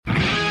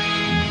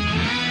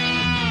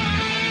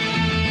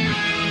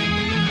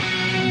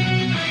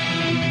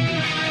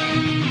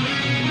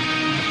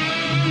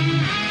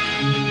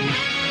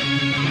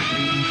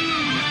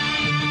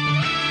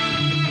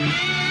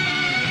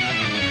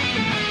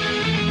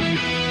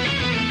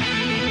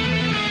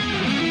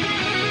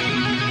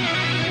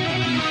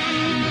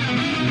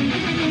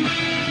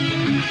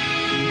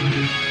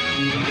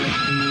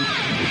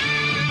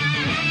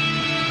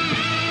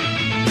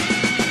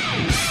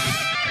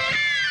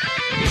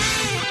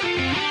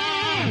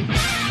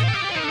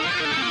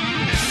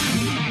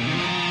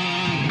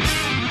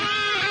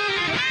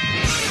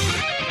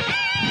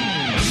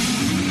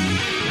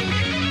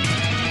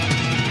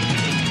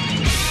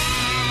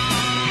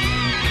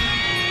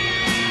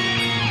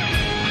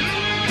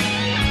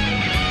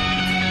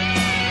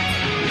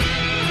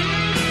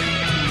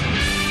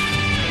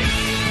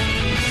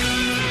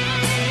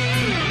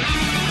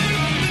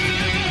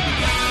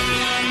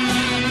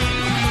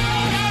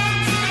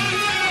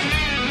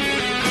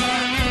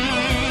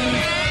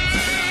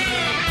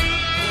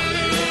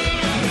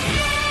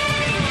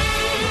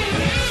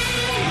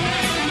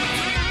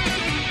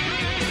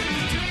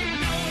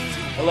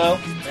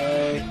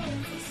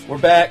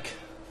back.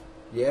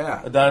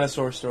 Yeah. A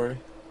Dinosaur Story.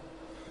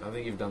 I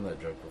think you've done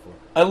that joke before.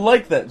 I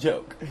like that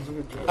joke. It was a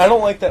good joke. I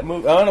don't like that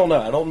movie. I don't know.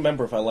 I don't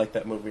remember if I like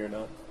that movie or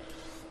not.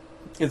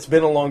 It's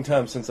been a long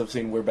time since I've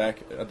seen We're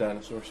Back, A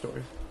Dinosaur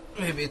Story.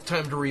 Maybe it's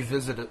time to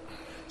revisit it.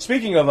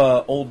 Speaking of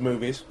old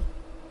movies,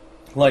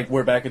 like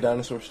We're Back, A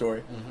Dinosaur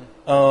Story,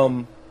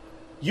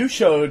 you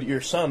showed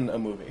your son a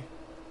movie.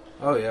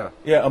 Oh, yeah.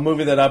 Yeah, a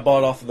movie that I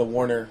bought off of the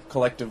Warner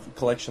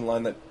collection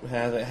line that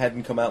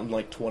hadn't come out in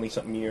like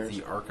 20-something years.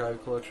 The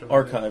Archive collection?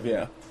 Archive,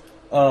 yeah.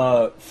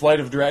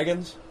 Flight of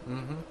Dragons.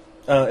 Mm-hmm.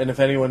 And if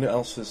anyone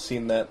else has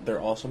seen that,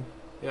 they're awesome.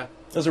 Yeah.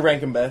 It was a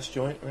Rankin Bass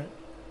joint, right?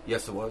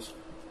 Yes, it was.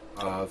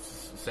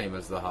 Same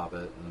as The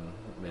Hobbit and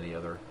many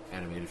other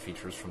animated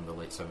features from the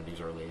late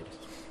 70s, early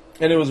 80s.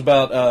 And it was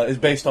about, it's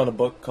based on a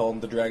book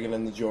called The Dragon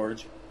and the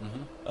George.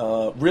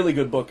 Mm-hmm. Really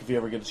good book if you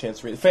ever get a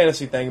chance to read it.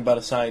 Fantasy thing about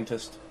a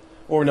scientist.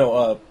 Or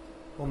no,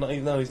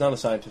 no, he's not a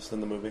scientist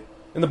in the movie.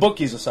 In the book,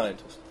 he's a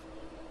scientist.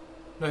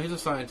 No, he's a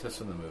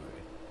scientist in the movie.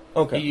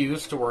 Okay. He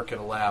used to work at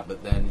a lab,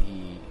 but then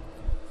he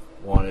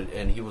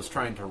he was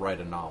trying to write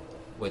a novel,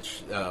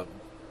 which,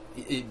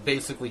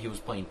 basically he was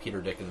playing Peter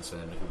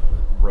Dickinson,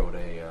 who wrote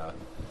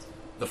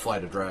The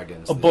Flight of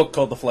Dragons. A book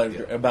called The Flight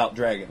of about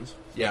dragons.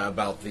 Yeah,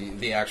 about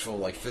the actual,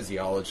 like,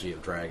 physiology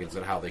of dragons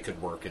and how they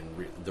could work in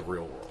the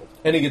real world.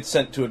 And he gets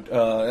sent to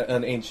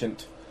an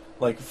ancient,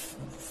 like,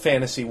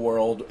 fantasy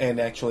world and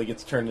actually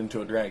gets turned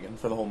into a dragon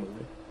for the whole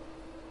movie.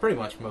 Pretty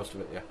much most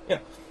of it, yeah. Yeah.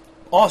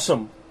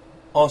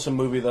 Awesome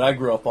movie that I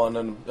grew up on,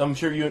 and I'm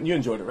sure you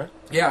enjoyed it, right?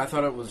 Yeah, I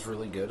thought it was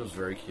really good. It was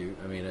very cute.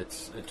 I mean,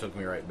 it took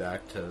me right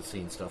back to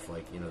seeing stuff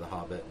like, The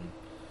Hobbit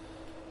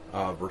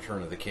and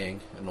Return of the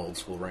King and old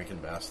school Rankin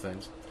Bass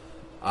things.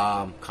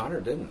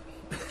 Connor didn't.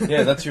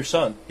 Yeah, that's your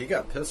son. He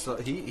got pissed.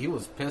 He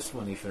was pissed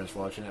when he finished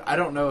watching it. I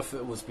don't know if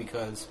it was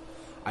because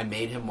I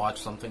made him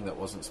watch something that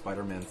wasn't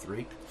Spider-Man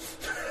 3.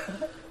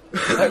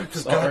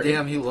 Because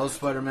goddamn, he loves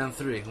Spider-Man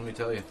 3. Let me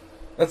tell you.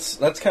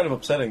 That's kind of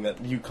upsetting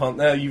that you can't.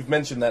 Now you've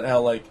mentioned that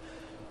how like,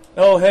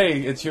 oh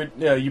hey, it's your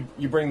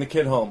you bring the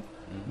kid home.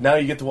 Mm-hmm. Now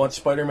you get to watch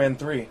Spider-Man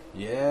 3.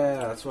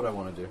 Yeah, that's what I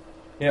want to do.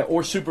 Yeah,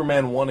 or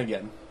Superman 1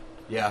 again.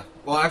 Yeah.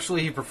 Well,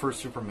 actually, he prefers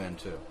Superman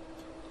 2.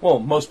 Well,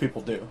 most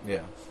people do.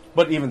 Yeah.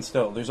 But even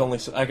still,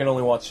 I can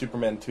only watch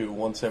Superman 2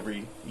 once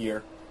every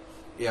year.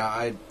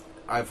 Yeah,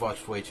 I've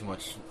watched way too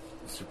much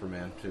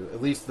Superman 2.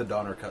 At least the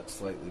Donner cut's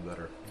slightly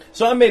better.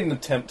 So I made an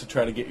attempt to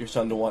try to get your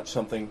son to watch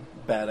something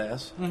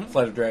badass,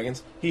 Flight of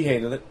Dragons. He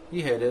hated it.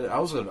 He hated it. I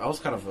was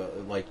kind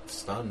of like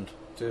stunned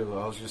too.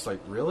 I was just like,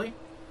 really?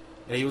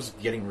 And he was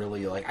getting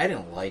really like, I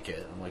didn't like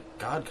it. I'm like,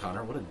 God,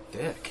 Connor, what a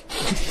dick.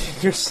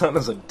 Your son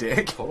is a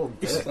dick. Total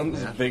dick. Your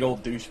son's a big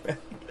old douchebag.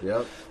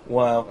 Yep.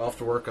 Wow. I'll have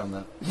to work on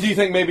that. Do you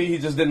think maybe he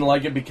just didn't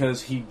like it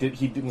because he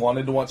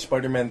wanted to watch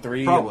Spider-Man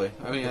 3? Probably.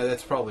 I mean,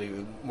 that's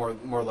probably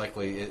more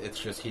likely. It's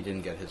just he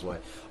didn't get his way.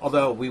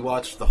 Although we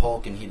watched the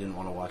Hulk and he didn't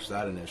want to watch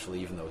that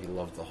initially, even though he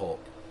loved the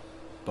Hulk.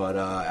 But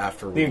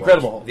after we The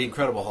Incredible Hulk. The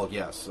Incredible Hulk,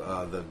 yes,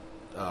 the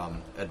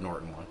Ed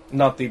Norton one,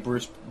 not the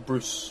Bruce.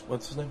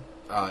 What's his name?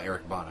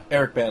 Eric Bana.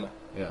 Eric Bana.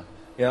 Yeah.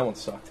 Yeah, that one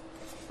sucked.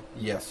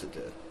 Yes, it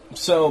did.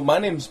 So my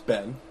name's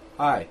Ben.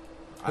 Hi,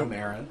 I'm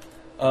Aaron.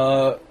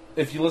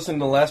 If you listen to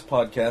the last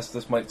podcast,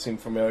 this might seem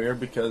familiar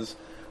because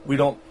we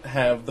don't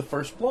have the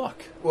first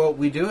block. Well,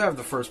 we do have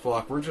the first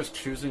block. We're just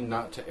choosing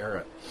not to air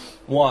it.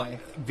 Why?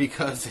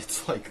 Because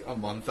it's like a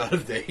month out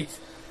of date.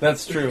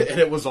 That's true. And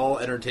it was all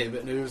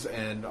entertainment news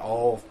and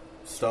all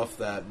stuff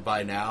that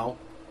by now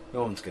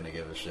no one's going to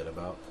give a shit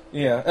about.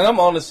 Yeah, and I'm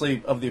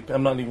honestly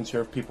I'm not even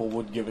sure if people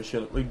would give a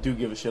shit. We do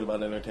give a shit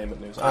about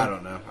entertainment news. I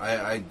don't know.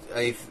 I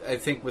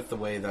think with the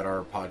way that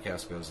our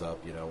podcast goes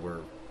up,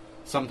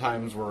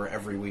 sometimes we're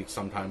every week,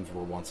 sometimes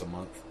we're once a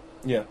month.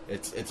 Yeah,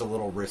 it's a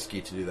little risky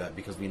to do that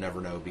because we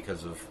never know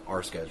because of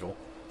our schedule.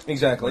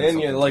 Exactly, and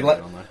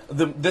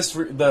this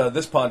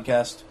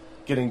podcast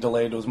getting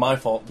delayed was my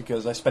fault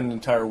because I spent an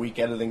entire week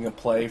editing a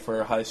play for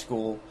a high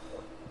school,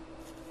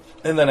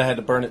 and then I had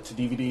to burn it to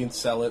DVD and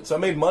sell it. So I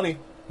made money.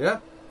 Yeah.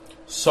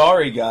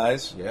 Sorry,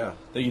 guys. Yeah.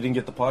 That you didn't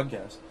get the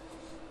podcast.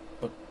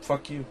 But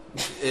fuck you.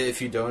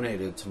 If you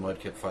donated to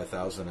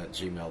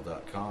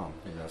mudkip5000@gmail.com,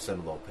 send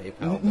a little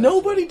PayPal.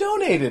 Nobody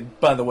donated,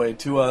 by the way,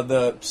 to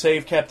the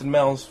Save Captain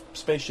Mal's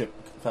Spaceship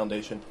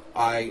Foundation.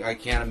 I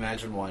can't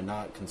imagine why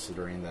not,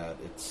 considering that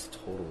it's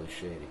totally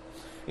shady.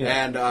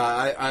 Yeah. And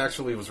I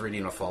actually was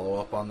reading a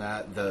follow-up on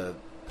that.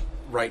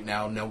 Right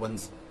now, no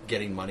one's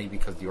getting money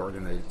because the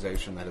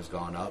organization that has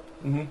gone up,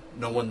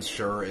 no one's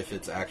sure if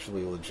it's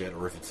actually legit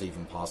or if it's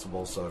even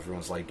possible, so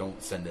everyone's like,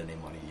 don't send any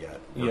money yet.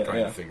 We're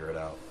trying to figure it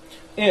out.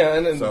 Yeah,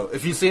 and so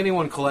if you see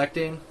anyone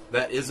collecting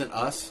that isn't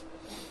us,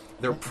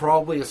 they're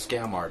probably a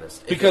scam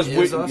artist. Because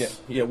we're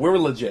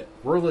legit.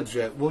 We're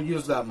legit. We'll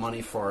use that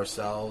money for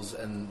ourselves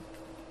and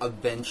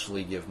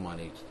eventually give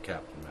money to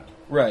Captain Man.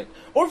 Right.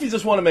 Or if you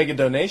just want to make a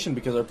donation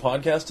because our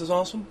podcast is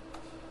awesome.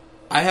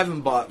 I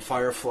haven't bought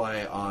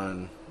Firefly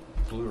on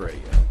Blu-ray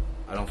yet.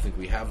 I don't think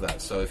we have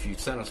that. So if you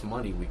send us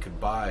money, we could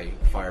buy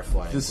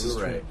Firefly on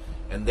Blu-ray,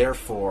 and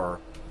therefore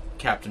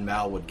Captain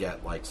Mal would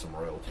get like some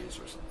royalties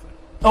or something.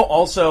 Oh,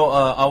 also,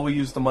 I will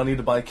use the money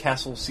to buy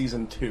Castle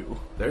Season 2.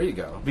 There you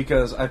go.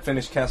 Because I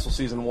finished Castle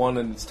Season 1,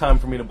 and it's time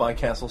for me to buy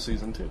Castle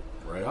Season 2.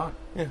 Right on.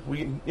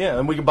 Yeah,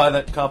 and we can buy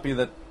that copy of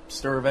that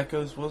Stir of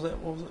Echoes. What was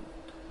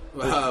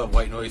it?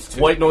 White Noise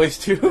 2. White Noise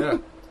 2? Yeah.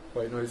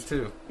 White Noise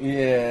 2.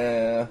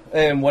 Yeah.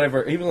 And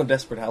whatever. Even the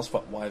Desperate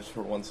Housewives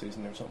for one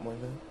season or something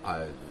like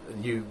that.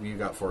 You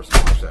got forced to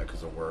watch that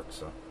because of work,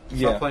 so...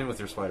 Stop playing with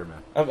your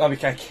Spider-Man. I mean,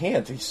 I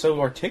can't. He's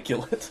so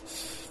articulate.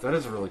 That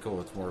is really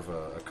cool. It's more of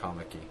a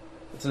comic-y.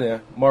 It's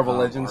Marvel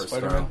Legends art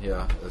Spider-Man.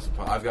 Style.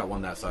 Yeah. I've got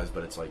one that size,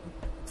 but it's like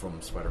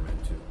from Spider-Man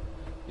 2.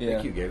 Yeah. I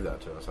think you gave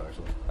that to us,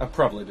 actually. I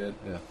probably did.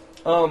 Yeah.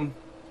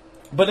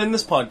 But in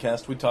this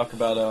podcast, we talk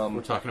about...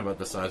 We're talking about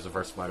the size of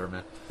our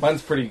Spider-Man.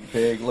 Mine's pretty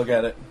big. Look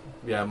at it.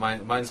 Yeah,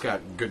 mine's got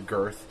good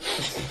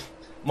girth.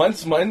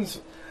 Mine's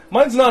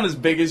not as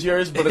big as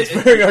yours, but it's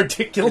very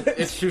articulate.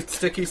 It shoots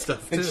sticky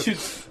stuff, too. It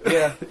shoots...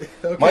 Yeah.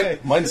 Okay.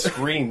 Mine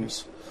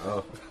screams.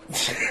 Oh.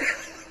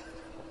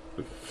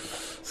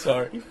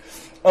 Sorry.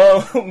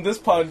 This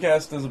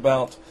podcast is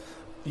about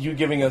you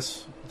giving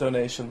us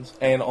donations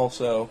and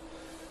also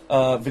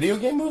video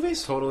game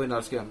movies. Totally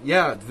not a scam.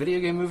 Yeah,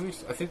 video game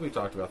movies. I think we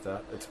talked about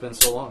that. It's been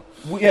so long.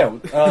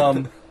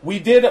 We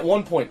did at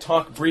one point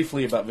talk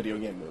briefly about video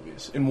game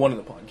movies in one of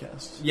the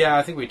podcasts. Yeah,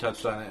 I think we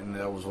touched on it, and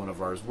that was one of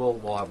ours.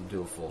 We'll have to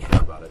do a full show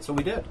about it. So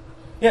we did.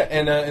 Yeah,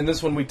 and in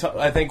this one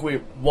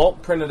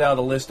Walt printed out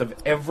a list of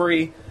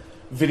every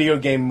video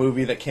game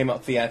movie that came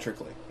out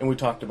theatrically, and we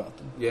talked about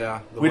them.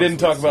 Yeah. We didn't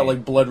talk about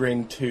like Blood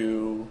Rain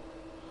 2.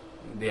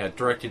 Yeah,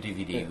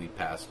 direct-to-DVD we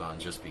passed on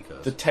just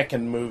because. The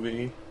Tekken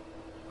movie.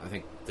 I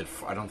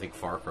don't think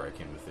Far Cry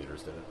came to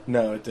theaters, did it?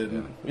 No, it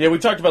didn't. Yeah, we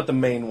talked about the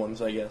main ones,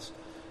 I guess.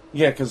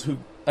 Yeah, because I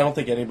don't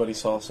think anybody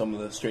saw some of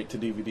the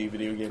straight-to-DVD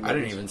video game movies. I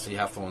didn't even see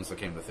half the ones that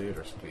came to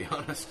theaters, to be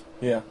honest.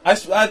 Yeah. I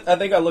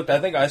think I looked. I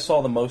think I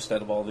saw the most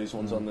out of all these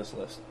ones on this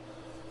list.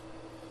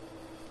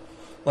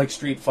 Like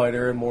Street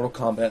Fighter and Mortal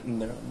Kombat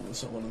and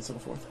so on and so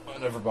forth. I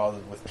never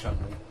bothered with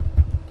Chun-Li.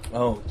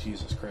 Oh,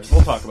 Jesus Christ.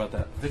 We'll talk about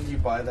that. Didn't you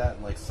buy that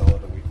and sell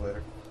it a week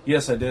later?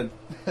 Yes, I did.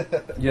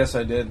 Yes,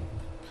 I did.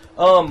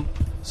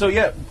 So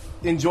yeah,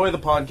 enjoy the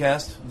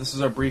podcast. This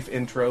is our brief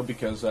intro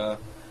because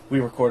we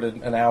recorded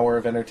an hour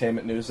of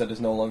entertainment news that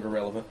is no longer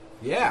relevant.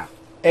 Yeah.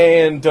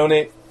 And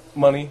donate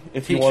money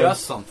if you want. Teach us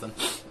something.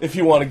 If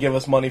you want to give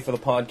us money for the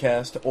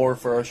podcast or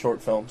for our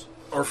short films.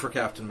 Or for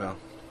Captain Mal.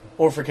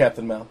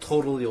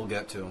 Totally you'll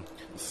get to him.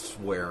 I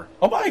swear.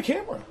 I'll buy a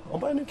camera. I'll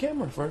buy a new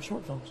camera for our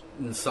short films.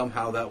 And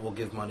somehow that will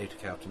give money to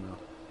Captain Mal.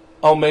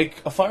 I'll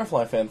make a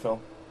Firefly fan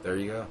film. There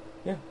you go.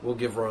 Yeah. We'll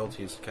give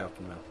royalties to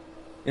Captain Mal.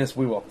 Yes,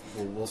 we will.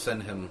 We'll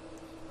send him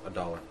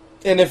 $1.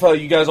 And if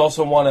you guys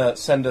also want to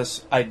send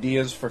us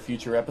ideas for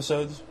future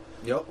episodes,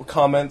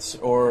 comments,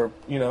 or,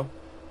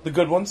 the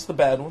good ones, the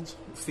bad ones.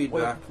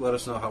 Feedback, let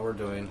us know how we're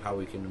doing, how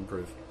we can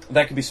improve.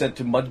 That can be sent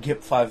to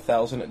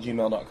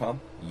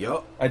mudkip5000@gmail.com.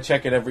 Yup. I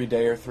check it every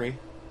day or 3.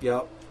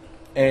 Yup.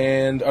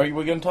 And are we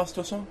going to toss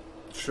to a song?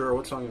 Sure,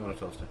 what song you want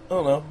to toss to? I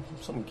don't know.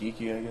 Something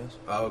geeky, I guess.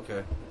 Oh,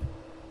 okay.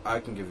 I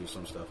can give you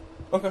some stuff.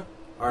 Okay.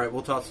 Alright,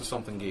 we'll toss to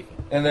something geeky.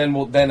 And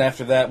then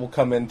after that, we'll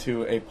come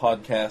into a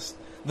podcast.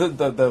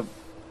 The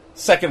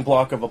second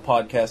block of a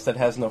podcast that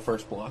has no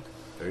first block.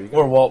 There you go.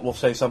 Or Walt will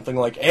say something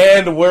like,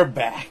 "And we're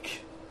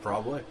back."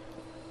 Probably.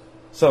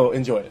 So,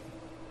 enjoy it.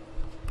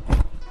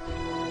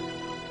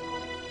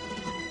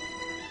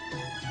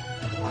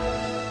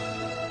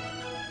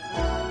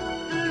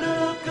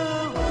 Look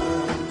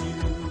around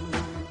you.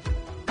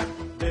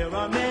 There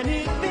are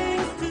many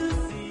things to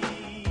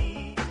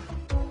see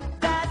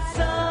that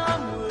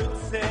some would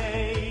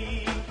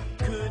say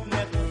could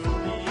never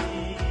be.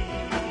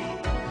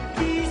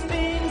 These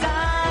things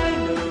I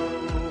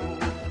know,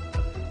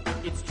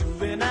 it's true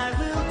and I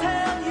will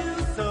tell you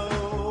so.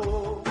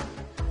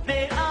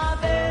 They are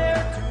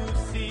there to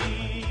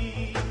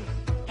see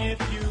if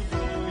you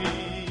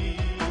believe.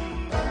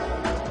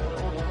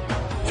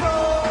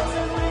 Trolls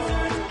and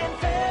wizards and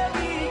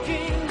fairy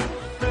kings,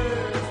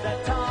 birds that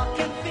talk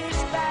and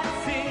fish that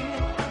sing.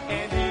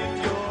 And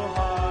if your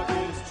heart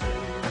is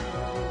true,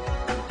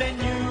 then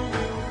you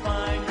will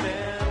find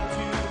them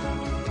too.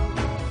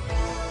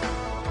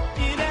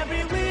 In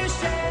every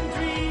wish and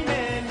dream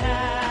and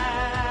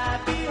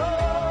happy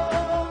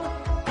home,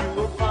 you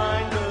will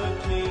find the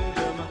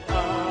kingdom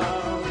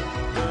of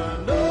the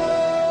gnomes.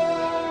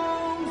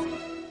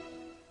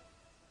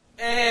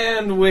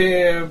 And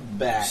we're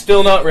back.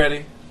 Still not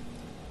ready.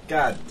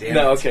 God damn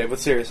No, it. okay, but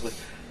seriously.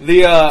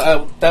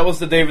 That was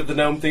the David the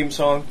Gnome theme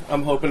song.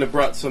 I'm hoping it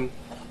brought some...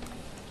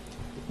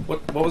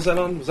 What was that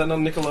on? Was that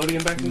on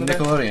Nickelodeon back in the day?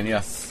 Nickelodeon,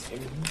 yes.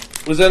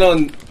 Was that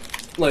on,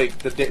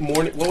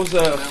 morning... What was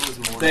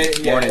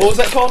Morning. What was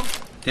that called?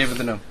 David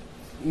the Gnome.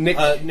 Nick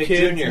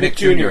Jr. Nick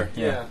Jr.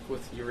 Yeah,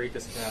 with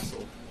Eureka's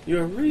Castle.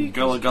 Eureka.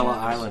 Gullah Gullah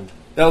Island.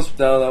 That was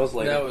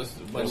later. That was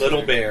much Little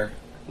later. Bear.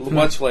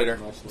 Much later.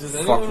 Does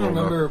Fuck anyone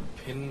Little remember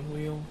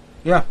Pinwheel?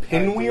 Yeah.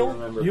 Pinwheel?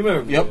 You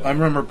remember? Yep, I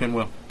remember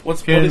Pinwheel. What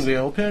is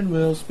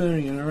Pinwheel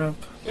spinning it around.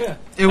 Yeah.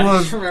 It I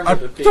was just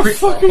remember the The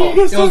fuck are you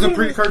guys It was a talking about?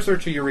 precursor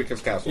to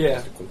Eureka's Castle.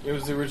 Yeah, basically. it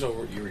was the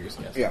original Eureka's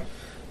Castle. Yeah.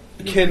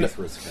 Can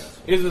Eureka's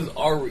Castle. This is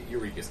our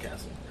Eureka's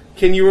Castle.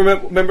 Can you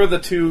remember the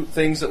two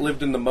things that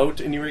lived in the moat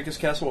in Eureka's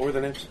Castle? What were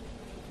their names?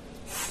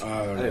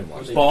 I didn't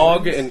watch it.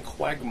 Bog and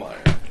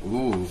Quagmire.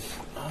 Ooh.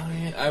 Oh,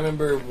 yeah. I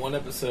remember one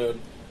episode.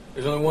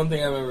 There's only one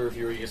thing I remember of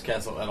Eureka's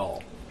Castle at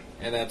all,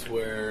 and that's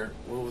where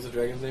what was the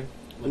dragon's name?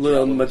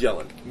 Little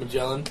Magellan.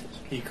 Magellan.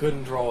 He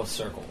couldn't draw a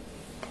circle.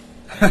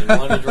 And he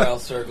wanted to draw a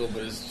circle,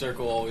 but his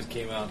circle always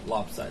came out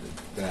lopsided.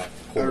 That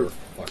poor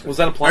fucker. Was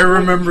that a plot I point?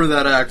 remember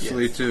that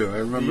actually Yes. too. I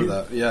remember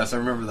that. Yes, I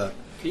remember that.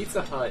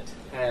 Pizza Hut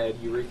had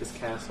Eureka's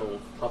Castle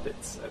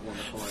puppets at one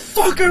point.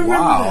 Fuck, I remember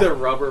Wow. that. The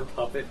rubber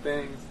puppet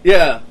things.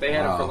 Yeah, They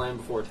had Wow. them for Land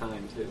Before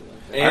Time, too.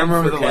 And I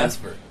remember for the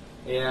Casper.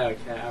 Yeah,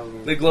 I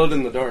remember. they glowed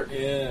in the dark.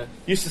 Yeah.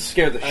 Used to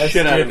scare the I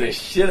shit out scared of the me.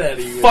 shit out of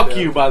you. with Fuck them.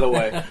 you, by the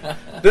way.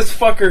 This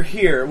fucker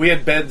here, we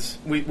had beds.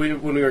 We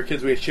when we were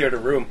kids, we had shared a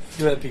room.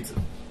 Give that pizza.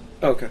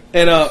 Okay.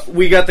 And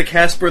we got the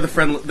Casper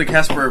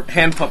Casper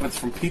hand puppets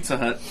from Pizza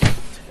Hut.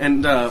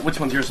 And which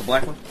one's yours? The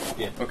black one?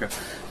 Yeah. Okay.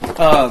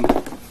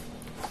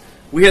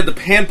 We had the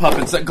hand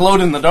puppets that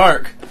glowed in the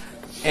dark,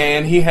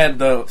 and he had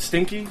the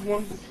stinky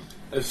one.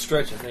 It was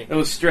Stretch, I think. It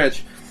was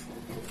Stretch,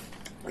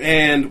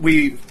 and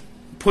we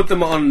put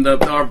them on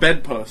our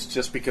bedposts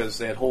just because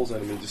they had holes in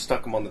them, and just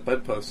stuck them on the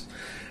bedposts.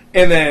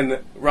 And then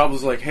Rob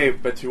was like, "Hey,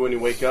 bet you when you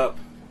wake up,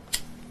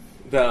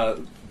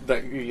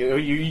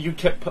 you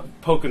kept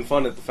poking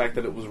fun at the fact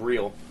that it was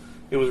real.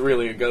 It was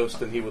really a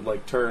ghost, and he would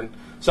like turn.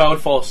 So I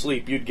would fall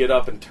asleep. You'd get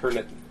up and turn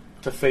it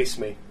to face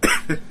me,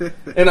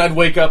 and I'd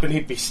wake up and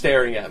he'd be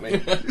staring at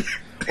me.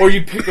 Or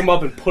you'd pick him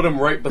up and put him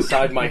right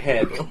beside my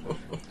head.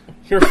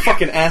 You're a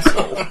fucking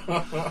asshole.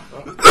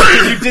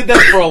 You did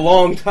that for a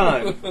long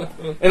time,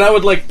 and I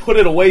would like put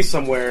it away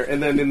somewhere,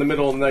 and then in the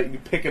middle of the night you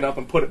pick it up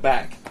and put it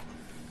back.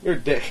 You're a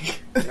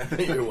dick.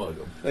 You're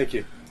welcome. Thank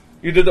you.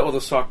 You did that with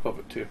a sock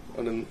puppet too.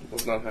 I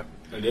was not happy.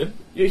 I did?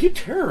 Yeah, he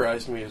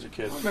terrorized me as a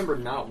kid. I remember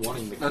not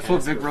wanting the That's Casper.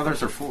 what Big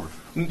Brothers are for.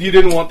 You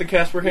didn't want the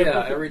Casper hand Yeah,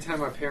 puppet? every time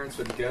my parents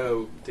would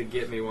go to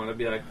get me one, I'd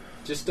be like,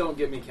 just don't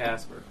get me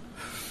Casper.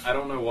 I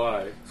don't know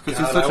why. Because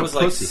God, he's such I a was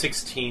like pussy.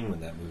 16 when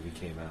that movie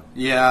came out.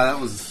 Yeah, that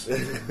was.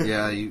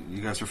 Yeah, you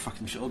guys are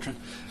fucking children.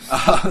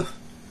 I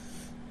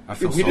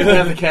feel We so didn't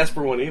have the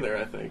Casper one either,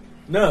 I think.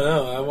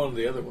 No, I wanted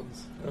the other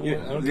ones.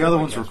 The other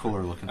ones were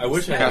cooler looking. I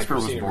wish I had Casper a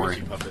was Christina boring.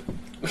 Ricci puppet.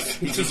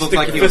 He just looked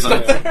like he was a.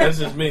 That's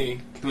just me.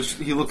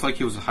 He looked like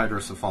he was a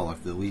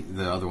hydrocephalic.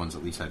 The other ones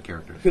at least had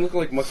character. He looked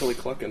like Macaulay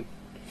Culkin.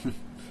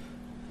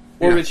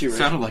 Or Yeah, Richie Rich.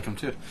 sounded like him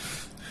too.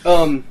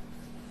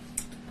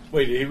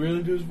 Wait, did he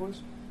really do his voice?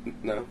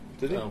 No.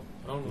 Did he? No.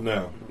 I don't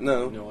know.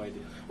 No. No. No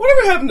idea.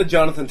 Whatever happened to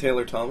Jonathan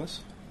Taylor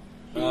Thomas?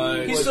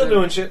 He's still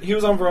doing shit. He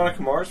was on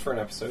Veronica Mars for an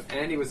episode.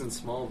 And he was in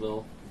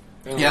Smallville.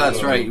 Yeah,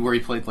 that's right. Where he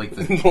played like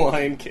the The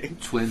Lion King.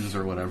 twins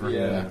or whatever.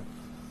 Yeah.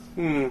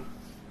 Good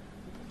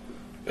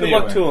Anyway.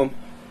 luck to him.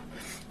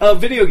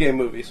 Video game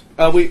movies.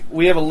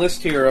 We have a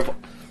list here of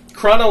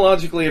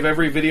chronologically of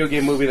every video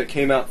game movie that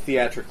came out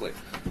theatrically.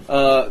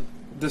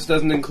 This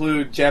doesn't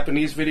include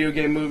Japanese video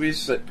game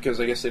movies because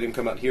I guess they didn't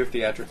come out here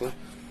theatrically,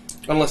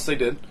 unless they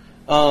did.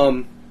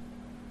 And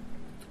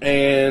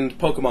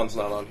Pokemon's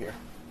not on here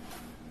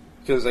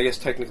because I guess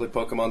technically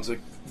Pokemon's a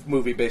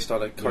movie based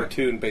on a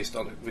cartoon based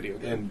on a video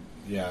game.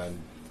 And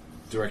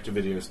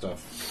direct-to-video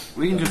stuff.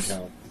 We can doesn't just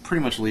count.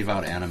 pretty much leave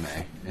out anime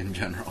in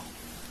general.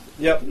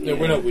 Yep. Yeah,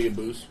 we're not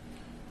weeaboos.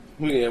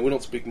 Yeah, we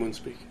don't speak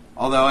Moonspeak.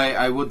 Although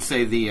I would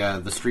say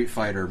the Street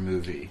Fighter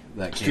movie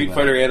that came Street out,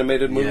 Fighter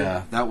animated movie.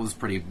 Yeah, that was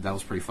pretty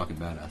fucking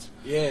badass.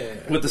 Yeah.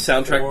 With the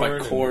soundtrack by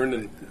Korn Korn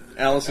and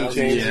Alice in Alice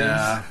Chains. in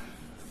Yeah.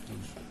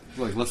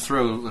 Like, let's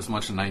throw as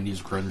much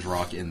 90s grunge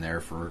rock in there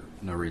for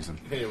no reason.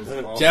 Hey, it was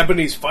awesome.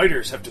 Japanese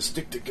fighters have to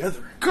stick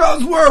together.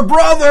 'Cause we're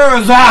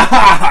brothers!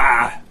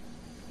 I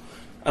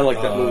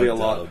like that movie a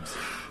lot. Dubs.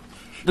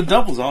 The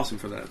dub was awesome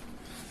for that.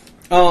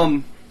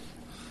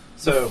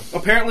 So,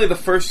 Apparently the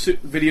first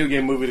video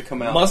game movie to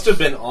come out. must have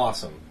been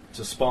awesome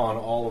to spawn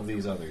all of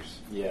these others.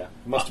 Yeah.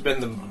 Must have been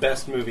the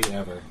best movie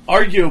ever.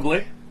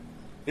 Arguably,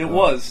 it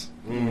was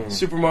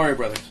Super Mario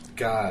Brothers.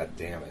 God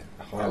damn it.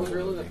 That was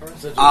really the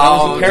first.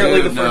 Oh,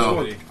 apparently dude, the first no.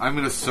 one. I'm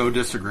gonna so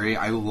disagree.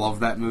 I love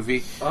that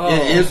movie. Oh,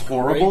 it is great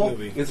horrible,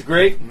 movie. It's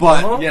great,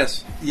 but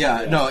yes,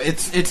 yeah, no,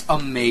 it's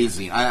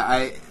amazing.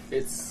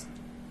 It's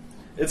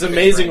It's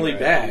amazingly Right.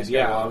 bad.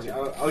 Yeah,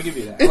 I'll give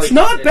you that. it's Like,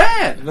 not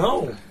bad,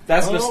 No.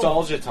 That's No.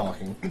 nostalgia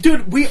talking.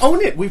 dude. We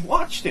own it. We've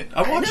watched it.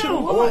 I watched it a I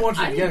want to lot. watch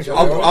it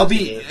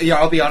again.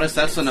 I'll be honest.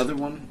 That's another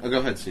one. Oh, go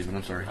ahead, Steven.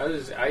 I'm sorry.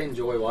 I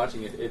enjoy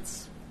watching it.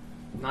 It's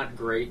not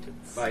great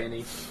by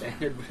any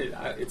standard,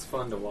 but it's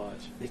fun to watch.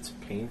 It's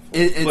painful.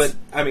 It's- but,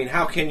 I mean,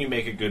 how can you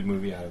make a good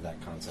movie out of that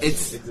concept?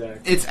 It's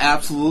Exactly. it's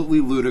absolutely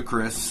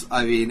ludicrous.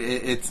 I mean,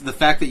 it's the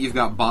fact that you've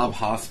got Bob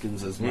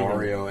Hoskins as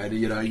Mario, and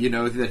you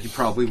know that he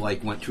probably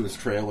like went to his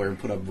trailer and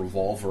put a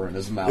revolver in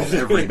his mouth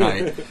every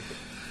night.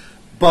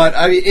 But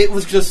I mean, it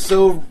was just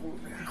so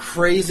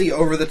crazy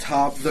over the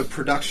top. The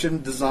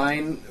production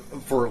design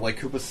for like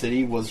Koopa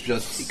City was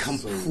just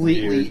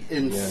completely weird.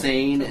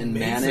 insane and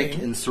manic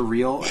Amazing. and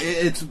surreal.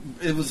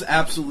 It was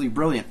absolutely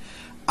brilliant.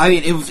 I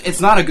mean,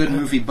 it's not a good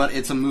movie, but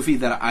it's a movie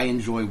that I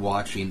enjoy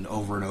watching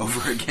over and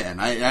over again.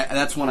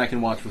 That's one I can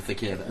watch with the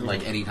kid.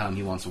 Like, anytime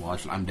he wants to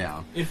watch it, I'm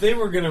down. If they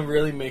were going to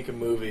really make a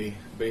movie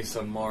based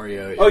on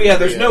Mario... Oh yeah,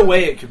 there's no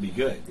way it could be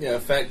good. Yeah, a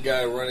fat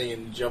guy running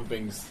and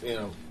jumping,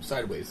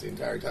 sideways the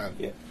entire time.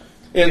 Yeah.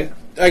 And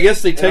I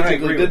guess they And I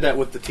technically agree did with that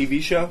with the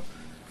TV show.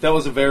 That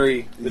was a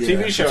very... The Yeah.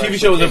 TV show. The TV actually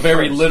show was a came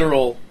very first.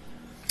 literal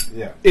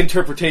Yeah.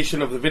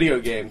 interpretation of the video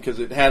game because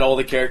it had all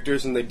the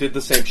characters and they did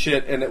the same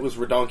shit and it was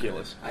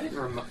redonkulous. I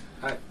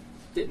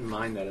didn't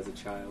mind that as a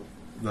child.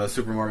 The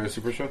Super Mario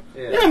Super Show?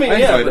 Yeah, I mean, I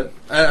yeah, enjoyed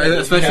but it. I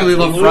especially Yeah,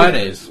 love Blue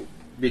Fridays,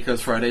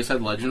 because Fridays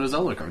had Legend of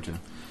Zelda cartoon.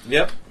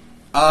 Yep.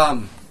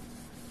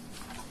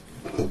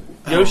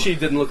 Yoshi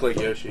didn't look like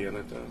Yoshi in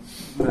it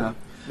though. Yeah.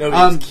 No,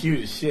 Um, he's cute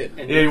as shit.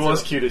 And Yeah, he it's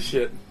was a- cute as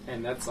shit.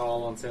 And that's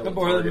all on sale The at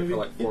Barley Target movie? for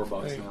like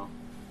 $4 Yeah. now.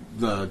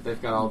 The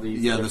They've got all these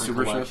Yeah, the different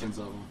Super Show? collections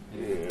of them.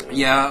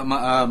 Yeah,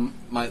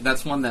 my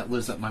that's one that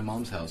lives at my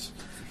mom's house,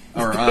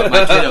 or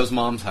my kiddo's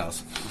mom's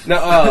house.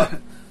 Now, I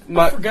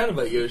my forgot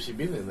about Yoshi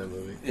being in that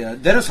movie. Yeah,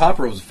 Dennis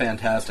Hopper was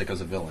fantastic as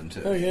a villain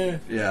too. Oh, yeah.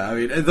 Yeah, I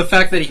mean the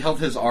fact that he held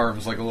his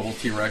arms like a little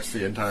T-Rex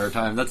the entire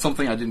time—that's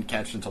something I didn't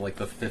catch until like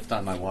the 5th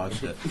time I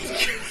watched it.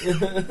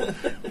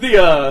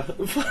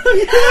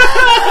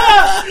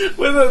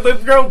 with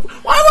the girl.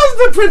 Why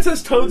wasn't the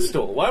Princess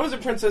Toadstool? Why was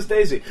it Princess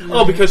Daisy?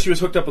 Oh, because she was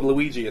hooked up with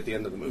Luigi at the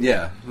end of the movie.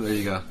 Yeah, there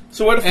you go.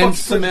 So why the And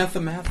fuck? Samantha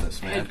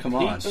Mathis, man, And come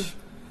on! Peach.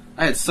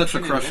 I had such a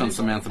And crush on Dennis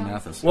Samantha Hopper.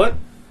 Mathis. What?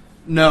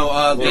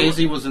 No,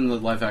 Daisy was in the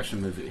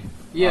live-action movie.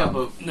 Yeah, Um,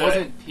 but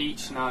wasn't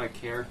Peach not a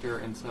character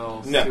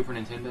until No. Super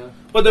Nintendo?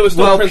 But there was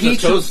still Well, Princess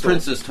Peach Toadstool. was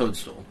Princess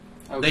Toadstool.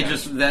 Okay. They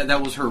just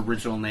that was her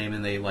original name,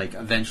 and they like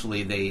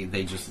eventually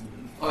they just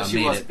Well, she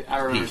made was. it I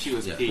remember Peach. she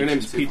was Yeah. Peach. Her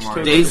name's in Super Peach Mario.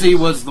 Toadstool. Daisy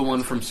was the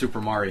one from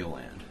Super Mario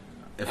Land,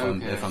 if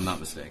Okay. I'm not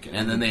mistaken.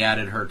 And then they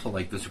added her to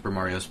like the Super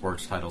Mario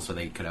Sports title, so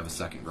they could have a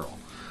second girl.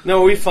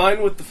 No, are we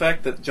fine with the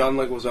fact that John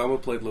Leguizamo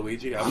played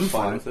Luigi? I'm I'm fine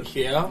fine. with it.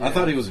 Yeah. I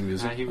thought he was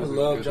amusing. He I was a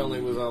love good John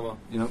Luigi. Leguizamo.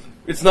 You know,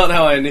 It's not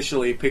how I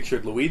initially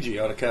pictured Luigi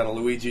on account of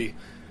Luigi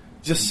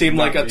just seemed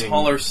Not like a being-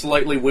 taller,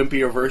 slightly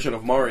wimpier version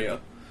of Mario.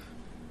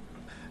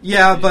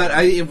 yeah, but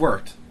it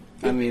worked.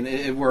 I mean,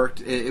 it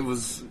worked. It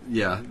was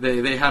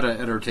They had an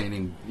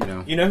entertaining,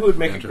 You know who would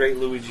make Banter. a great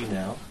Luigi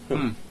now?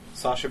 Hmm.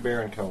 Sacha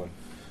Baron Cohen.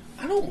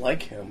 I don't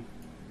like him.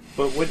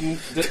 But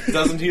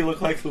doesn't he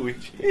look like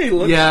Luigi? Yeah, he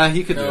looks. Yeah,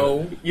 he could do No.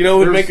 it. You know who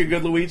would There's- make a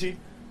good Luigi?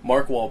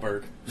 Mark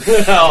Wahlberg.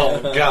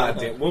 Oh god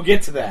damn. We'll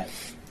get to that.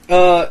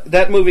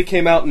 That movie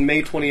came out in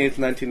May 28th,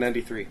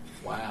 1993.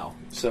 Wow.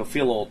 So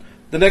feel old.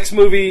 The next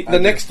movie, I the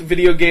do. next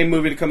video game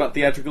movie to come out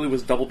theatrically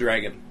was Double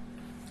Dragon.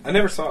 I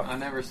never saw I it.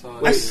 never saw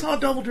it. I either. saw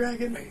Double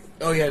Dragon.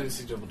 Oh, yeah, I didn't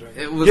see Double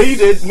Dragon. It was. Yeah, you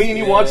did. Me and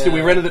you watched it. We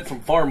Yeah. rented it from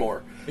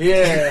Farmore.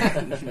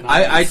 Yeah.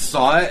 I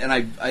saw it and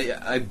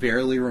I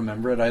barely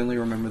remember it. I only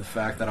remember the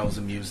fact that I was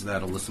amused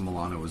that Alyssa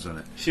Milano was in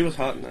it. She was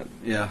hot in that.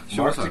 Yeah, she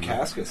Mark was on that.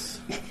 Dacascos.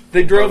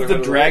 They drove the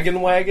Brotherhood of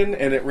Dragon Wagon,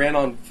 and it ran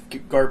on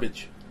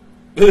garbage.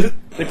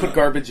 They put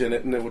garbage in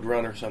it, and it would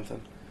run or something.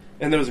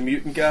 And there was a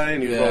mutant guy,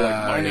 and he was all like,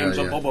 Yeah, "My name's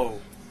yeah. a Bobo,"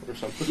 or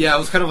something. Yeah, it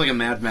was kind of like a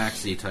Mad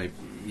Maxy type,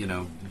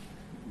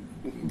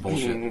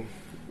 bullshit. Mm,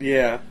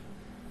 yeah.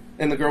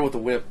 And the girl with the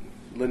whip,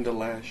 Linda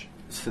Lash.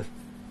 I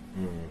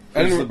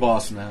Who's didn't- the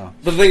boss now?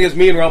 But the thing is,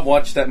 me and Rob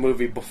watched that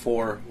movie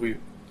before we.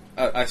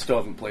 I still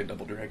haven't played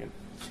Double Dragon.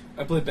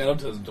 I played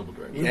Battletoads and Double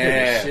Dragon. We Yeah.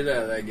 played the shit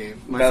out of that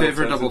game. My Battletoads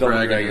favorite and Double Double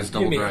Dragon Dragon. is Give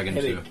Double me a Dragon 2.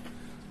 headache.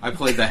 I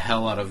played the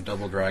hell out of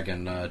Double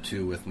Dragon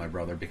 2 with my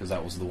brother because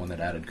that was the one that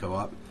added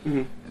co-op.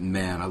 Mhm. And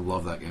man, I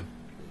love that game.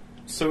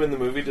 So in the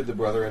movie, did the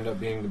brother end up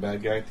being the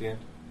bad guy at the end?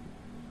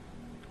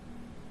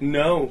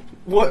 No.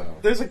 What? No.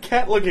 There's a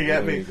cat looking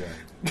at There me. you go.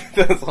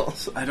 That's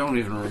awesome. I don't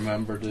even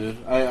remember, dude.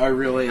 I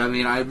really,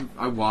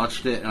 I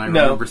watched it and I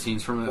No. remember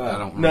scenes from it. I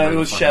don't remember. No, it the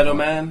was fucking Shadow plot.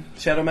 Man.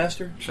 Shadow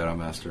Master? Shadow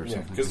Master or Yeah,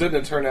 something. because didn't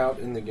it turn out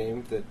in the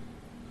game that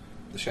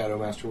the Shadow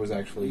Master was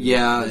actually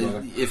Yeah, the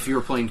brother? if you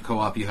were playing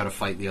co-op, you had to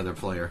fight the other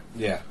player.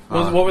 Yeah.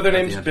 What were their at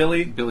the names? end.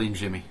 Billy? Billy and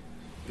Jimmy.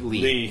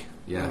 Lee.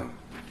 Yeah.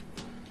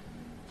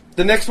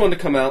 The next one to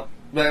come out,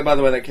 by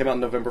the way, that came out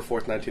November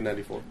 4th,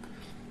 1994.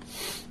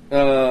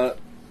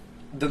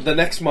 The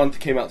next month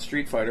came out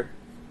Street Fighter.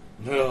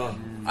 Ugh.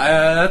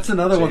 That's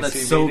another one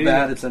that's so JCVD.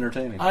 bad it's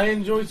entertaining. I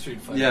enjoyed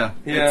Street Fighter. Yeah.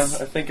 Yeah, it's-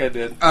 I think I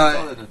did. I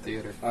saw that in the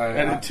theater. I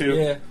did too.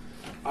 Yeah.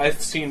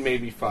 I've seen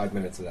maybe 5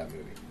 minutes of that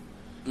movie.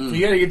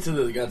 You gotta get to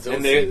the Godzilla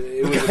And scene.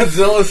 it was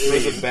Godzilla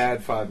it was a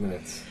bad 5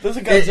 minutes. There's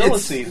a Godzilla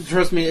It's- scene.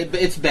 Trust me,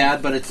 it's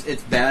bad, but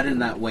it's bad in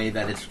that way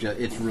that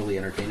it's really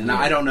entertaining. Now,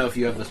 I don't know if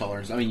you have the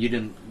tolerance. I mean, you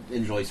didn't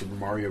enjoy Super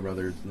Mario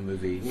Brothers the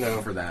movie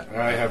No. for that.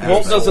 I have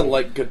Walt no doesn't soul.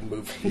 like good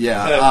movies. I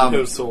Yeah, have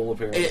no soul,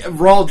 apparently.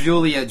 Raul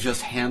Julia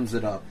just hams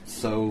it up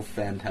so It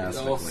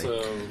fantastically.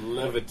 also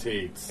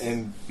levitates.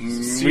 And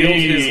Me. sealed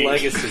his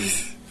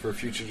legacy for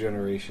future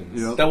generations.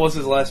 Yep. That was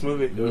his last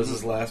movie. It was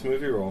his last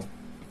movie role.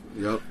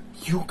 Yep.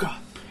 You got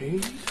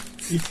paid?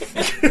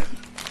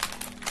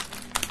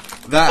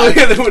 That Oh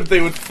yeah,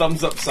 they would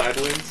thumbs up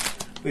sideways.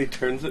 And he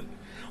turns it.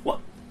 What?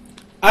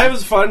 I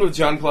was fine with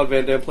Jean-Claude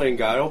Van Damme playing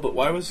Guile, but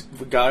why was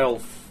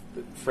Guile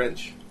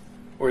French?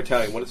 or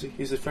Italian. What is he?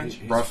 He's a French.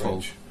 He's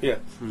Brussels. French. Yeah.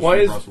 Who's Why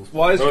from is Brussels?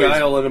 why is Oh, he's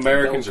Guile an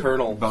American Belgian.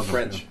 colonel Belgium,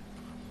 French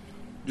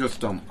Just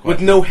don't.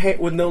 with no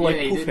with no like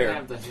yeah, he poof didn't hair?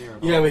 have the hair.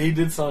 Yeah, but he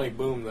did Sonic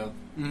Boom though.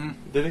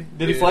 Did he?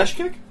 Did he Yeah. flash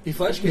kick? He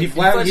flash He, kicked.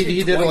 flat, flash he, kicked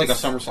he did like a twice.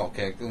 somersault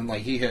kick, and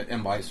like he hit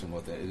M. Bison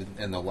with it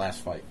in the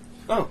last fight.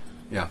 Oh,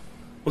 Yeah.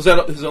 was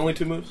that his only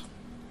 2 moves?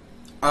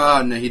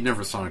 No, he'd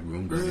never Sonic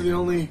Boom. Those are the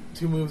only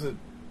 2 moves that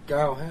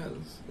Guile has,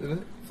 isn't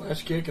it?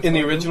 Flash kick. And In the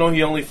Sonic Boom. original,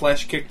 he only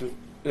flash kicked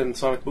and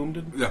Sonic Boom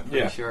did. Yeah. Pretty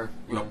Yeah. sure.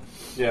 Yep.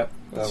 Yeah,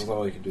 that was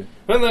all he could do.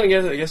 But then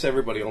I guess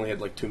everybody only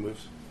had like 2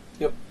 moves.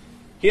 Yep.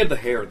 He had the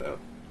hair though.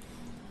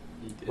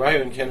 He did.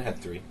 Ryu and Ken had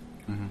 3.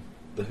 Mhm.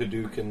 The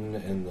Hadouken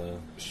and the...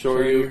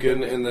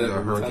 Shoryuken and the The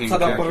hurricane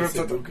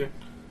Tadabara-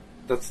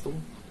 That's the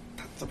one.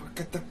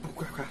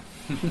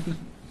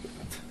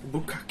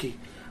 Bukaki.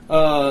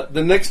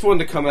 The next one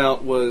to come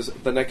out was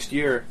the next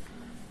year.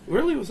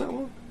 Really, was that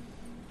one?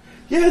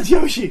 Yeah, it's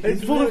Yoshi.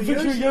 It's full of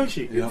picture of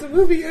Yoshi. It's a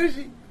movie,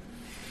 Yoshi.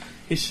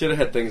 He should have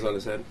had things on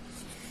his head.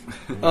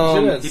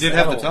 Should've. He did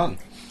have the Saddle. tongue.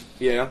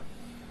 Yeah,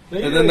 No,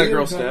 and then that he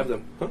girl had a stabbed tongue.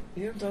 him. Huh?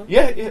 He had a tongue.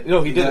 Yeah,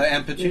 no, he did.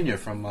 Aunt Petunia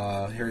from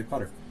Harry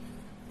Potter.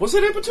 Was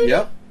it Aunt Petunia?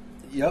 Yep.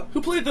 Yep.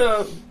 Who played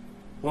the?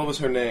 What was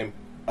her name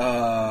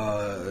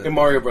in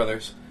Mario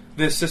Brothers?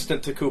 The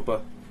assistant to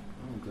Koopa.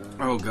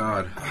 Oh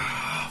God.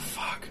 Oh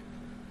fuck.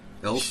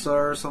 Elsa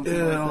or something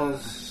like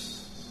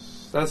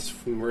that. That's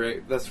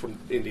from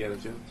Indiana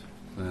Jones.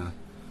 Yeah.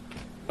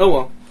 Oh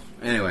well.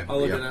 Anyway. I'll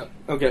look yeah. it up.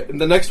 Okay, and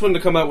the next one to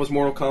come out was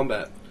Mortal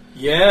Kombat,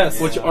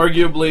 Yes. which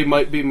arguably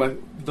might be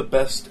the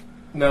best.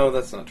 No,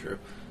 that's not true.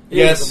 It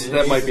Yes, is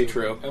that might be amazing.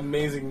 true.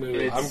 Amazing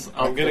movie. It's I'm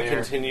up going to there.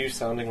 continue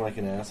sounding like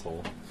an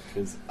asshole.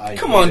 Cause I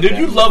Come on, hated dude! that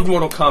You movie. loved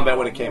Mortal Kombat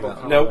when it came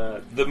out.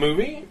 No, the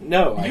movie?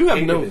 No, I You have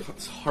hated no it.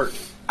 heart.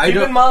 Keep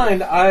in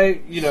mind, I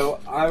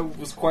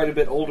was quite a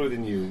bit older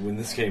than you when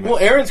this came Well,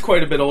 out. Aaron's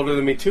quite a bit older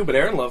than me too, but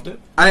Aaron loved it.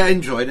 I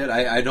enjoyed it.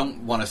 I don't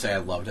want to say I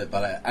loved it,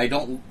 but I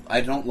don't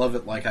love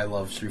it like I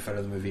love Street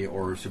Fighter the movie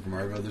or Super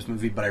Mario Brothers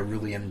movie. But I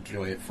really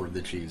enjoy it for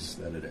the cheese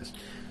that it is.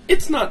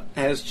 It's not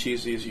as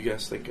cheesy as you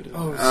guys think it is.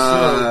 Oh, it's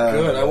Uh,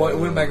 so good. I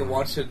went back and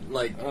watched it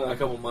like a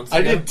couple months ago.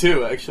 I did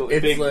too, actually.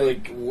 It's Big,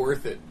 like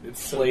worth it.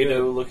 It's so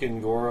Play-Doh good.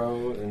 looking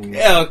Goro and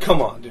yeah,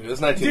 come on, dude.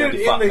 It's Dude,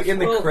 1995. in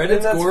the Well,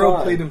 credits, and that's Goro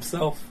fine. played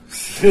himself.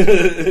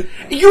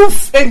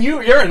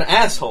 You're an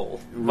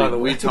asshole. By the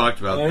way, we talked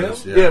about I am?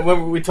 this. Yeah,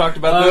 remember we talked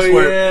about Oh, this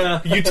where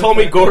yeah. you told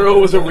me Goro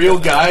was a real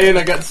guy, and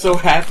I got so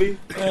happy.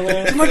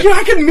 I'm like, yeah,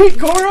 I can meet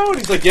Goro, and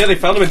he's like, yeah, they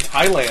found him in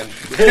Thailand.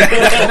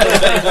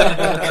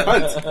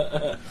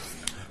 Cunt.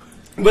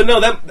 But no,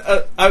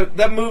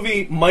 that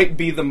movie might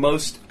be the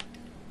most.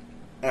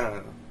 I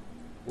don't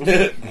know.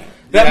 That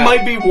Yeah.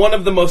 might be one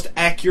of the most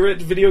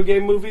accurate video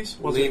game movies.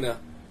 Was it? Lena.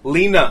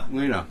 Lena.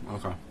 Lena.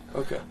 Okay.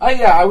 Okay.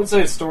 I would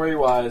say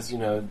story-wise,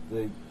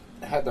 they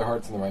had their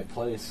hearts in the right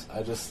place.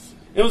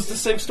 It was the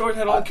same story. It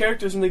had all the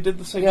characters, and they did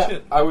the same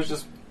shit. I was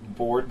just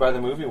bored by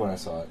the movie when I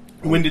saw it.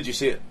 When did you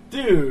see it?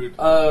 Dude,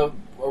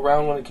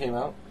 Around when it came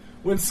out.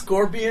 when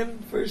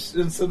Scorpion first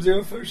and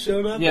Sub-Zero first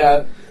showed up,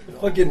 Yeah,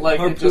 fucking like, it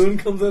harpoon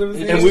just- comes out of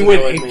his it hand. And we just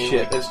went annoyed ape me.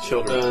 shit as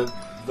children.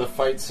 the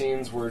fight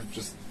scenes were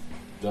just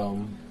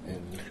dumb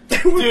and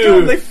They were Dude.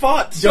 dumb. They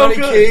fought so Johnny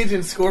good. Cage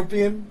and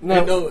Scorpion.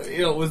 No.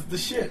 It was the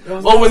shit. That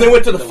was Oh, when they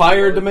went to the The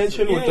fire woods.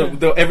 dimension Yeah. with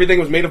the everything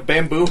was made of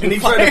bamboo and he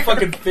fire. tried to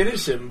fucking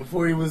finish him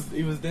before he was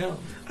down.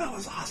 That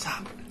was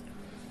awesome.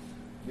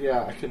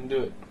 yeah, I couldn't do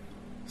it.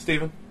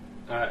 Steven?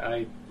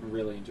 I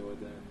really enjoyed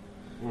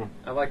that. Mm.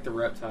 I like the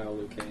reptile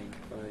Liu Kang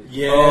fight.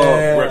 Yeah,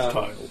 Oh,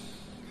 reptile.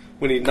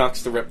 When he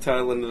knocks the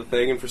reptile into the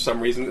thing, and for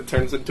some reason it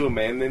turns into a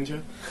man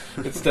ninja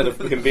instead of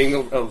him being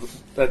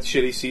that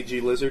shitty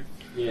CG lizard.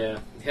 Yeah,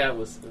 it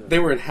was. They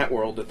were in Hat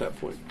World at that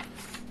point.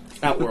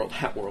 Outworld,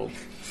 Hat World.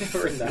 They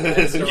were in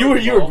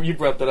that You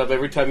brought that up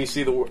every time you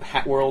see the word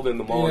Hat World in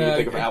the mall. Yeah, you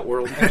think of I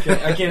Outworld.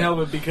 I can't help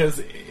it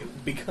because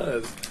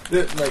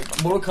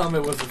Mortal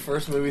Kombat was the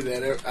first movie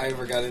that I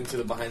ever got into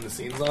the behind the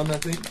scenes on. I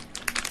think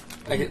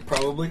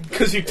probably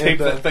Because you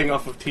taped And, that thing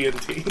off of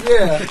TNT.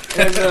 Yeah,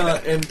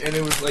 and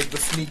it was like the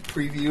sneak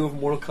preview of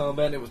Mortal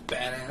Kombat. And it was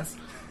badass.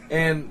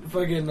 And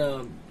fucking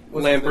what's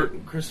his Lambert.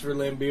 name? Christopher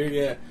Lambert,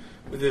 yeah,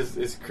 with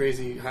his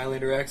crazy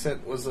Highlander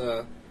accent was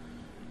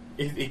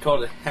he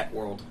called it Hat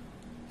World.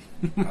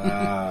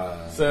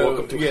 So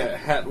Welcome to yeah,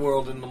 Hat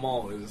World in the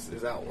mall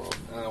is Outworld.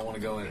 I don't want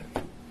to go in it.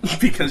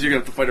 Because you're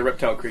going to have to fight a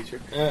reptile creature.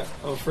 Yeah,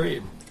 I'm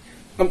afraid.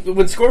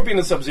 When Scorpion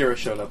and Sub-Zero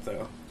showed up,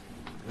 though,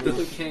 The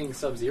Liu Kang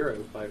Sub-Zero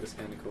fight was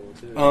kind of cool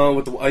too.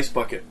 with the ice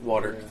bucket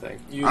water Yeah.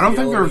 thing. I don't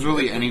think there was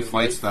really any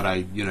fights that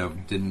I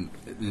didn't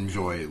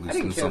enjoy, at I least didn't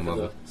in care some for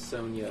level. the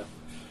Sonya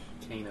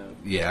Kano.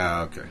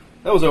 Yeah. Okay.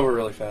 That was over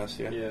really fast,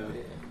 yeah. Yeah.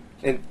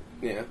 And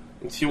yeah,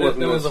 and she That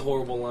wasn't. was a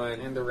horrible line.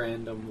 And the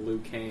random Liu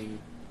Kang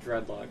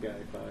dreadlock guy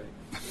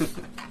fight.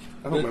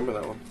 I don't remember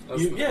that one.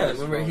 That's the Yeah,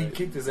 first remember he fight.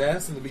 kicked his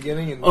ass in the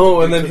beginning, and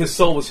Oh, and then his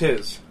soul was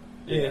his.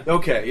 Yeah.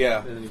 Okay,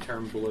 yeah, And then he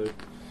turned blue.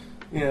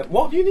 yeah.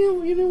 Well, you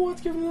knew what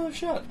to give it another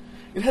shot.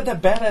 It had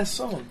that badass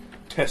song.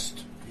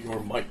 Test your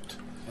might.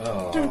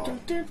 Oh. Dun, dun,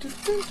 dun, dun, dun,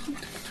 dun, dun.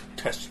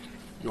 Test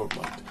your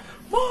might.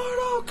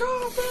 Mortal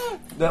Kombat.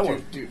 That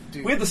one.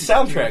 We had the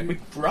soundtrack. We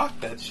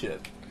rocked that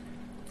shit.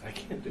 I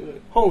can't do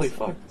it. Holy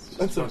fuck. That's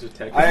That's a a bunch of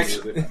tech. I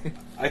actually,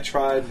 I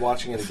tried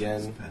watching it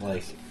again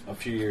like a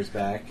few years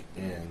back,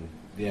 and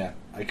yeah,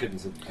 I couldn't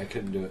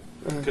do it.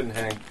 Couldn't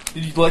hang.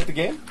 Did you like the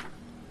game?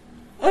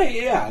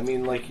 Yeah, I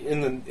mean, like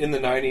in the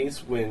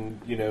 '90s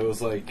when it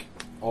was like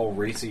all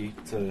racy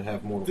to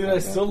have Mortal Dude, Kombat. I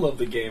still love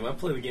the game. I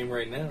play the game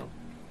right now.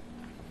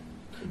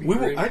 It'd be We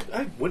were, great.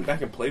 I went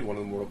back and played one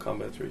of the Mortal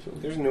Kombats recently.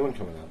 There's a new one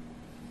coming out.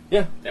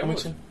 Yeah, That I mean,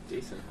 was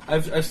decent.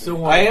 I still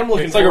want. I am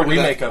looking. It's like a forward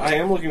to remake that. of it. I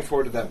am looking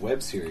forward to that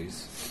web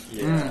series.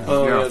 Yeah.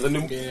 Oh Yeah. yeah, the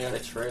new, Yeah. The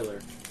trailer.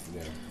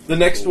 Yeah. the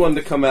next one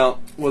to come out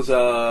was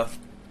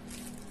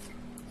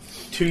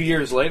 2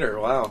 years later.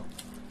 Wow,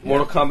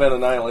 Mortal Kombat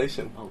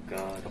Annihilation. Oh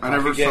god. I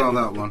never Again. saw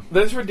that one.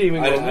 There's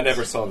redeeming I moments.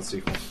 never saw the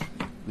sequel.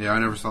 Yeah, I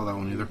never saw that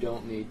one You either.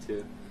 don't need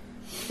to.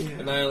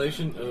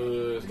 Annihilation.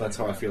 That's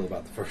how I feel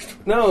about the first one.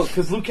 No,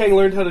 because Liu Kang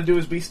learned how to do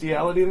his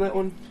bestiality in that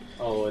one,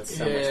 Oh, it's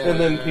so much Yeah. fun. and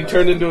then he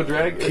turned into a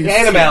dragon.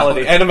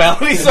 Animality.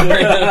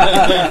 Sorry.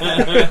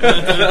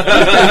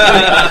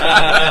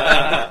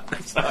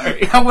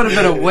 Sorry. That would have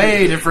been a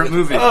way different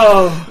movie.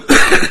 Oh,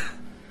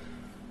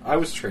 I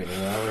was training,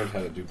 and I learned how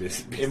to do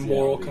bestiality. In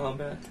Mortal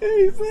Kombat.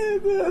 he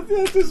said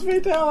that's his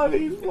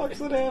fatality. He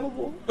fucks an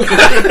animal.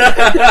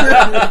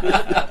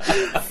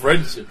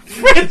 Friendship.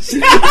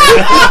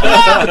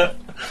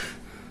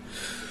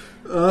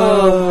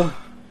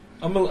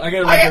 I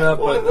gotta look it up,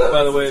 but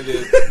by the way,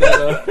 dude,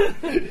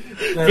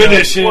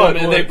 Finish him, What?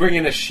 and they bring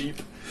in a sheep.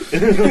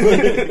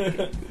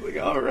 Like,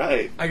 all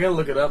right. I gotta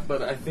look it up,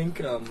 but I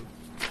think I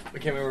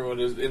can't remember what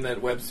it is in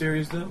that web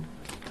series though.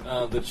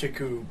 The chick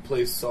who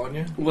plays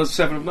Sonya Was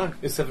 7 of 9.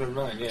 is 7 of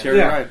 9. Yeah. Cherry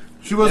Yeah. Ryan.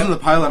 She wasn't the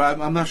pilot.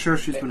 I'm not sure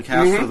if she's been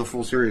cast Mhm. for the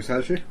full series,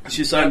 has she?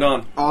 She signed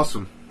on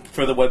Awesome.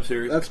 for the web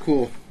series. That's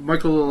cool.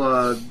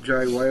 Michael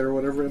Jai White or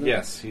whatever. In it?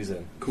 Yes, he's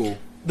in. Cool.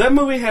 That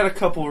movie had a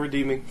couple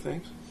redeeming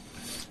things.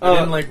 I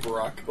didn't like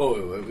Barack. Oh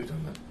wait, we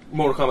done that.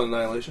 Mortal Kombat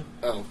Annihilation.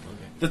 Oh, okay.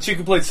 The chick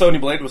who played Sonya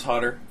Blade was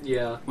hotter.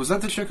 Yeah. Was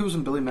that the chick who was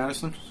in Billy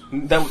Madison?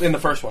 That was in the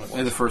first one. It was.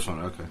 In the first one,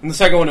 okay. In the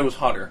second one, it was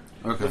hotter.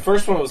 Okay. The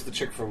first one was the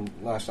chick from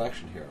Last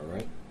Action Hero,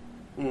 right?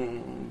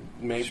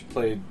 Maybe. She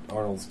played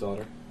Arnold's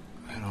daughter.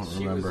 I don't She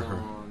was remember her.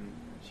 on.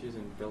 She was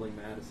in Billy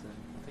Madison.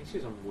 I think she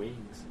was on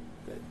Wings.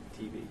 That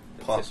TV.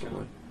 That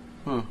Possibly.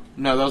 Huh.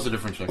 No, that was a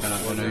different chick. I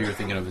know you're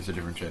thinking of it's a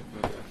different chick.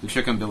 sitcom. Okay. The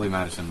chick on Billy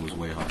Madison was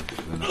way hotter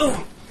than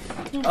that.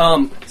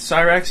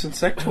 Cyrax and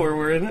Sector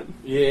were in it.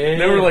 Yeah,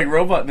 They were like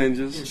robot And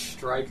ninjas.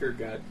 Stryker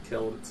got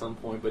killed at some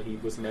point, but he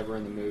was never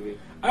in the movie.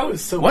 I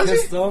was so Was he?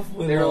 pissed off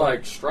when They were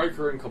like,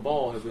 Stryker and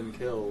Cabal have been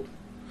killed.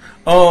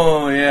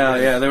 Oh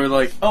yeah. They were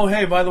like, oh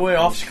hey, by the way,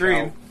 off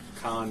screen.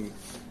 Shao Kahn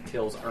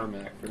kills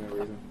Ermac for no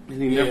reason.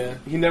 And he Yeah.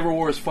 never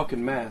wore his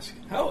fucking mask.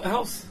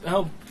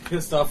 how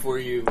pissed off were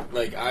you?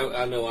 Like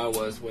I know I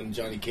was when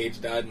Johnny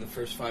Cage died in the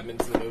first 5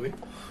 minutes of the movie.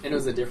 And it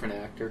was a different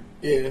actor.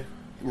 Yeah,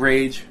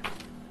 Rage.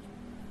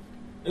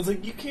 it's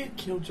like you can't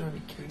kill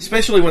Johnny Cage.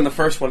 Especially when the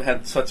first one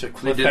had such a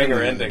They did it in cliffhanger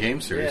the ending.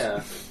 game series.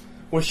 Yeah.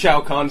 When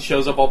Shao Kahn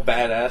shows up all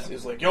badass,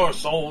 he's like, "Your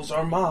souls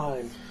are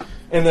mine,"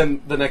 and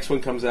then the next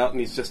one comes out and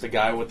he's just a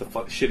guy with the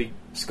shitty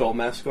skull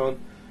mask on, and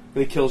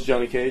he kills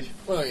Johnny Cage.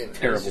 Well, yeah.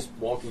 Terrible. He's just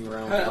walking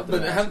around without the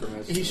But mask for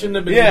most he of shouldn't it.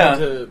 have been Yeah.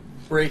 able to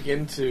break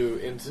into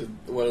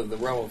what the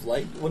realm of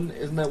light.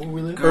 Isn't that where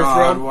we live? Earth God,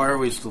 realm? why are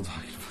we still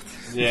talking about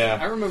this? I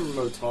Yeah. remember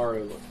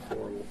Motaro looked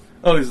horrible.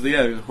 Oh, he's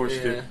the horse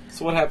Yeah. dude.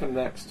 So what happened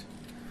next?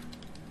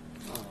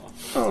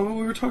 Oh,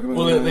 we were talking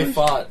about. Well, they that.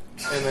 fought,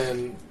 and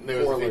then there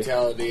was Poorly. a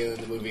fatality, and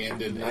then the movie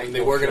ended. And Nightwolf they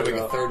were going to showed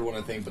make a up. third one,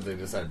 I think, but they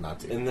decided not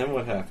to. And then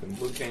what happened?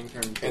 Liu Kang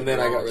turned into And a then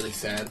I got dog. really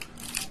sad.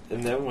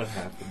 And then what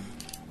happened?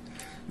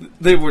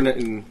 They were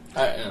in.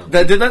 I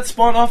Did that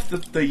spawn off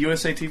the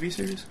USA TV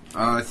series?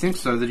 I think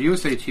so. The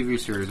USA TV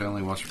series, I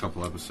only watched a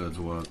couple episodes.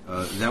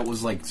 That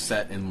was like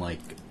set in like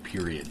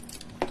period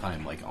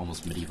time, like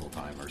almost medieval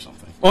time or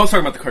something. Oh, I was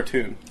talking about the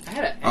cartoon. I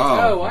had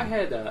Oh. I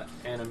had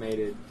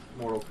animated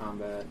Mortal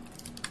Kombat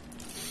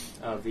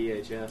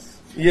VHS.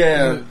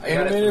 Yeah,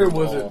 Animator from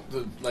was the it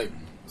the like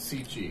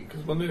CG?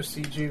 Because when there's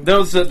CG, there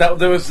was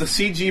the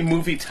CG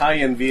movie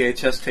tie-in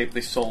VHS tape they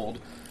sold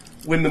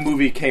when the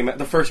movie came out.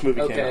 The first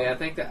movie Okay, came I out.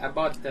 think that I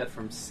bought that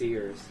from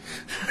Sears.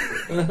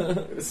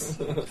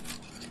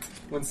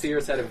 When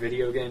Sears had a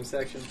video game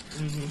section.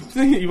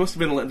 You must have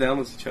been let down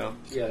as a child.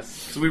 Yes,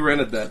 So we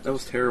rented that. That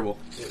was terrible.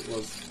 it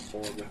was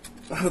horrible.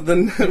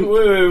 Then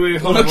wait,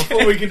 hold on. Okay.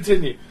 Before we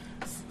continue,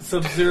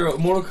 Sub-Zero,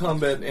 Mortal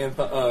Kombat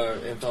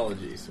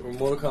anthologies or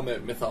Mortal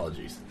Kombat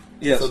mythologies.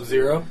 yes,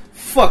 Sub-Zero.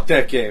 fuck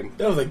that game.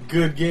 That was a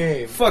good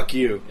game. Fuck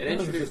you. It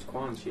introduced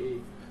Quan Chi.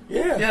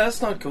 Yeah. Yeah,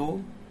 that's not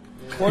cool.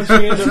 Once you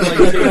end up like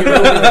taking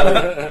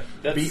over,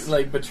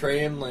 That's-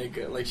 betraying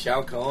like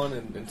Shao Kahn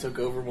and took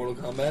over Mortal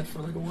Kombat for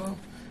like a while.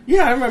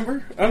 Yeah, I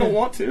remember. I don't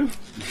want to.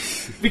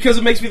 Because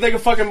it makes me think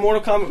of fucking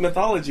Mortal Kombat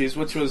Mythologies,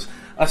 which was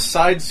a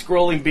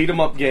side-scrolling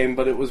beat-em-up game,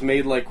 but it was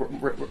made like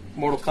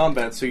Mortal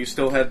Kombat, so you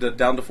still had to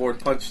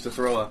down-to-forward punch to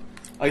throw a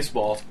ice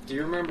ball. Do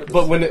you remember?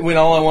 But when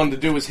all I wanted to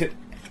do was hit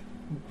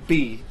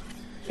B,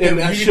 and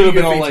Yeah, I you should could have do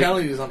been all like,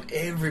 fatalities on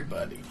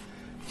everybody.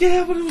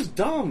 Yeah, but it was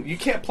dumb. You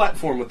can't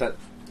platform with that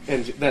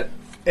engine.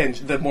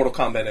 The Mortal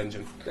Kombat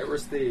engine. There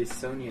was the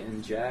Sonya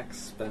and Jax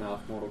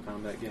spin-off Mortal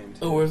Kombat game, too.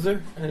 Oh, was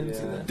there? I didn't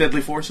see Yeah. that.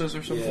 Deadly Forces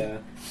or something. Yeah.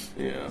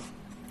 Yeah.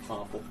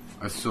 Awful.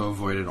 I so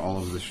avoided all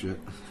of this shit.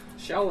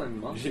 Shaolin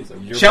Monks was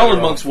okay. You're Shaolin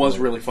better Monks off was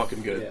for it. really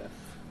fucking good. Yeah.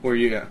 Where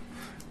you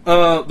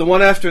got? The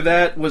one after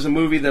that was a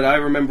movie that I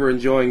remember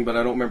enjoying, but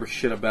I don't remember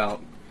shit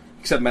about,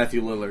 except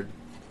Matthew Lillard.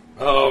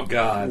 Oh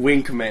God.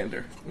 Wing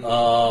Commander.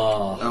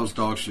 Oh. That was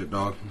dog shit,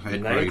 dog. I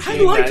hate Nice. Craig I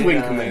shit. liked Wing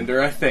 1999.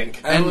 Commander. I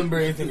think. I don't remember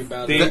anything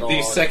about it. The at all.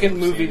 I've second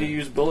never movie seen to it.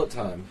 use bullet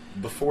time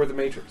before The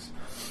Matrix.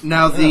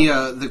 Now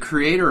the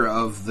creator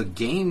of the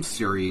game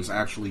series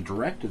actually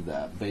directed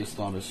that based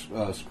on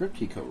a script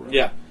he co-wrote.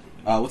 Yeah.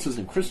 What's his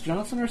name? Chris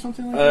Johnson or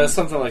something like that?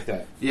 Something like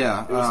that.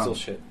 Yeah. It was still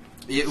shit.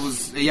 It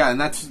was, yeah, and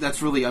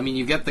that's really. I mean,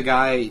 you get the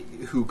guy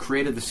who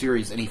created the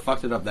series, and he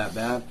fucked it up that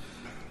bad.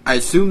 I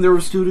assume there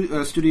was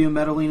studio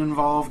meddling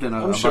involved, and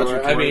I'm a sure.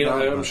 budget I to worry mean,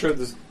 about, I'm but- sure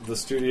the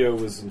studio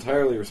was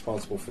entirely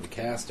responsible for the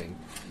casting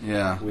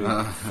Yeah.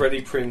 with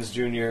Freddie Prinze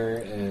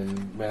Jr.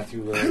 and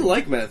Matthew Lillard. I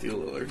like Matthew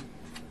Lillard.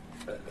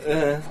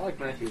 I like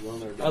Matthew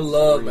Lillard. I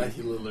love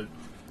Matthew Lillard.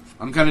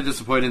 I'm kind of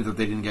disappointed that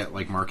they didn't get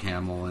like Mark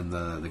Hamill and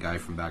the guy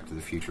from Back to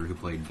the Future who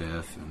played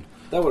Biff and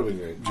That would have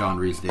been great. John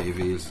Rhys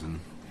Davies and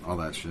all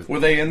that shit. Were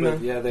they in But,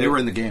 the? yeah, They were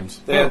in the games.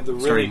 They had the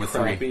really starting with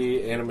 3. crappy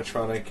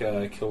animatronic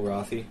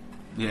Kilrathi.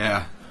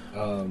 Yeah.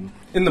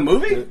 In the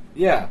movie?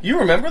 Yeah. You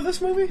remember this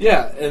movie?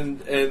 Yeah, and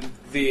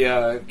the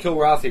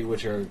Kilrathi,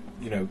 which are,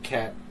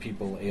 cat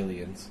people,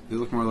 aliens. They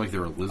look more like they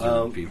were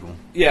lizard people.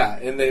 Yeah,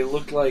 and they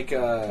look like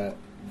the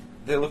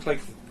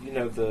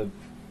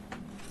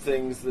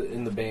things that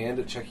in the band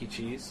at Chuck E.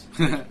 Cheese.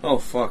 Oh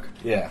fuck.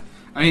 Yeah.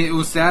 I mean, it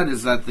was sad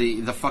is that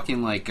the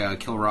fucking like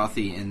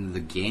Kilrathi in the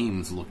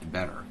games looked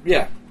better.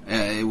 Yeah.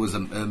 It was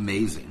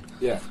amazing.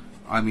 Yeah.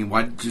 I mean,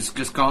 why just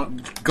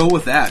go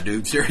with that,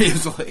 dude?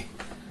 Seriously.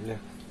 Yeah.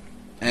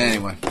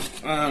 Anyway,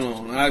 I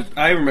don't know.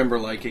 I remember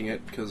liking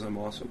it because I'm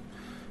awesome.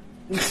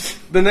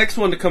 The next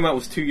one to come out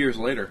was 2 years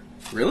later.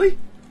 Really?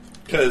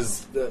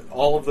 Because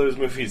all of those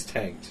movies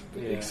tanked,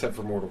 Yeah. except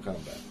for Mortal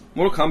Kombat.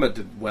 Mortal Kombat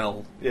did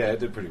well. Yeah, it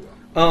did pretty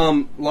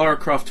well. Lara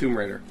Croft Tomb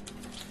Raider.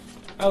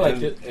 I liked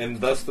and, it. and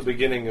thus the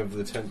beginning of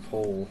the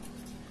tentpole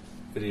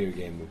video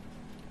game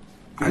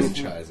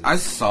franchises. I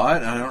saw it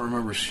and I don't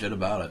remember shit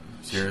about it.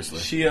 Seriously.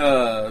 She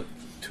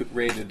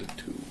raided a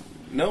tomb.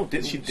 No,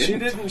 she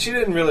didn't. She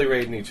didn't really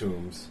raid any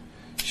tombs.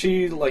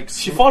 She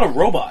She fought a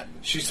robot.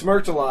 She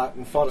smirked a lot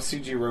and fought a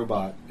CG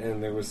robot,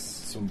 and there was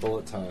some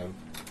bullet time.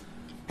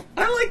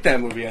 I like that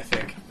movie. I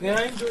think Yeah,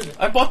 I enjoyed it.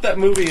 I bought that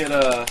movie at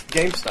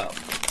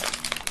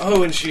GameStop.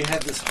 Oh, and she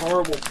had this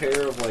horrible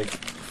pair of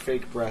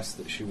fake breasts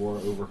that she wore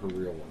over her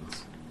real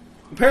ones.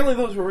 Apparently,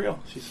 those were real.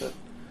 She said.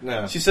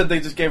 No, She said they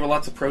just gave her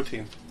lots of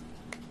protein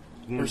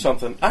or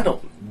something. I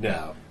don't.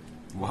 No,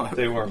 What?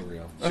 they weren't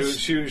real. That's-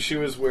 She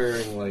was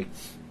wearing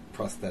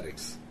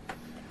prosthetics.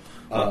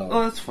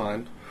 Oh, that's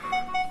fine.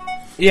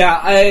 Yeah,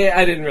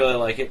 I didn't really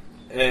like it,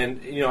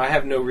 and I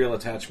have no real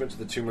attachment to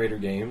the Tomb Raider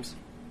games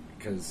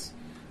because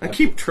I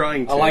keep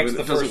trying to, I liked and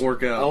the it doesn't first.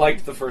 work out. I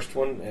liked the first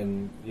one,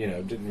 and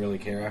didn't really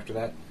care after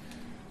that.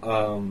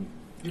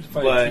 You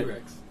fight But- a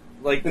T-Rex.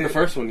 Like In the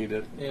first one, you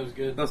did. Yeah, it was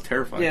good. That was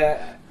terrifying.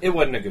 yeah, it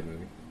wasn't a good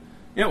movie.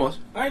 Yeah, it was.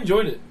 I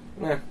enjoyed it.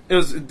 Eh. It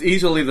was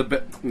easily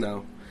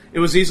it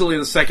was easily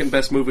the second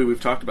best movie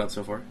we've talked about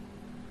so far.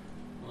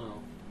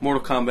 Well,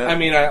 Mortal Kombat. I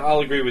mean,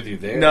 I'll agree with you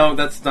there. no,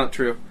 that's not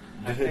true.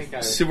 I think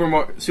I Super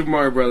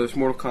Mario Brothers,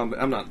 Mortal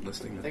Kombat. I'm not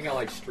listening. to that.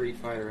 like Street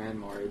Fighter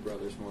and Mario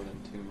Brothers more than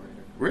Tomb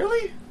Raider.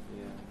 Really?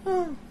 Yeah.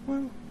 Oh,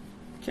 well,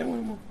 can't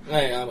win more.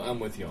 Hey, I'm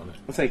with you on it.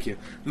 Well, thank you.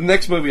 The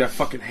next movie I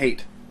fucking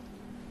hate.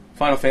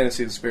 Final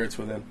Fantasy: The Spirits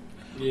Within.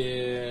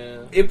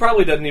 Yeah. It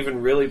probably doesn't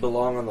even really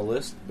belong on the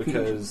list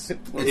because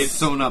It's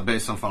so not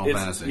based on Final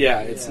Fantasy.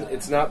 Yeah, Yeah.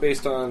 it's not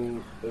based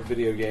on a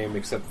video game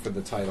except for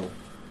the title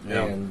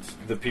Yeah. and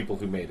the people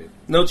who made it.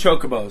 No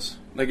chocobos.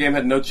 The game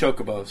had no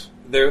chocobos.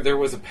 There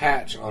was a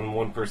patch on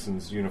one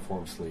person's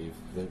uniform sleeve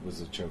that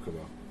was a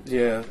chocobo.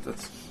 Yeah,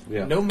 that's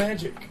Yeah, No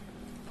magic.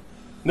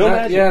 no Not-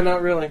 magic. Yeah,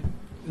 not really.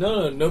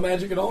 No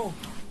magic at all.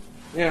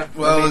 Yeah,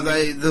 Well,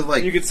 I mean,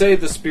 the you could say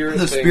the spirit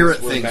the things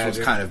spirit were things was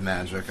magic, kind of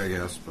magic, I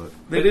guess, but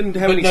They didn't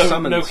have but any no,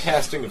 summons. no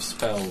casting of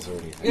spells or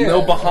anything. Yeah,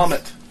 no that's-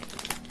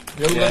 Bahamut.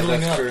 No Yeah,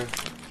 leveling that's up.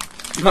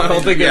 true. I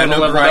don't think they yeah, ever no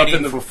leveled up grinding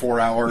in the. for 4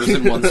 hours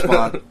in one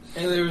spot.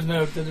 And there was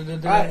no.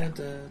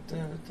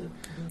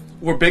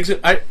 Were Biggs?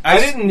 I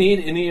didn't need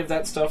any of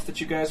that stuff that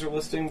you guys are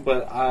listing,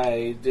 but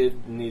I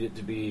did need it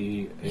to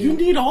be. You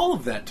need all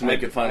of that to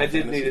make it Final I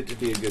did Fantasy. need it to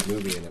be a good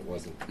movie, and it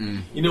wasn't.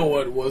 You know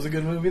what was a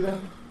good movie though?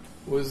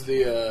 Was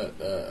the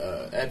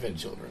Advent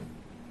Children.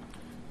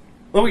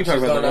 Well, we can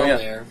talk Which is about not that. on Yeah,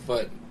 there,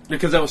 but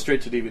because that was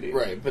straight to DVD.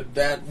 right. But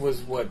that's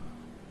what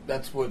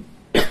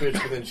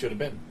Spirits Within should have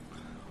been.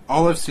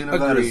 All I've seen of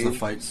that is the Agreed.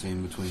 fight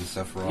scene between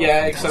Sephiroth. Yeah,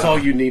 and except- That's all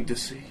you need to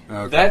see.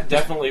 Okay. That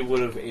definitely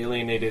would have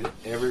alienated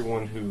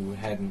everyone who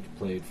hadn't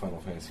played Final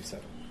Fantasy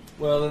VII.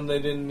 Well, then they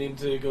didn't need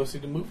to go see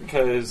the movie.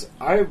 Because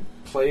I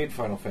played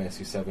Final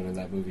Fantasy VII, and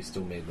that movie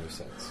still made no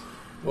sense.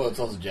 Well, it's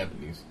also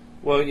Japanese.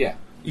 Well, yeah,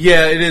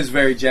 Yeah, it is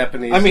very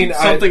Japanese. I mean,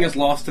 something is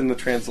lost in the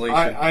translation.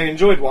 I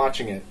enjoyed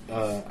watching it.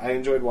 I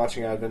enjoyed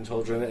watching Advent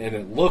Children, and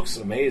it looks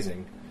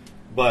amazing,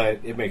 but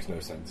it makes no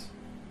sense.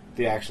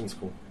 The action's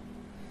cool.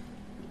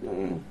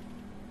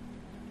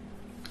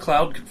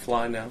 Cloud could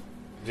fly now.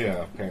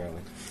 Yeah,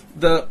 apparently.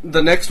 The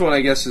next one,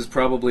 I guess, is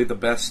probably the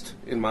best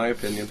in my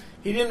opinion.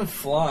 He didn't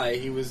fly.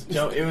 He was.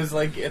 It was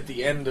like at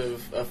the end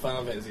of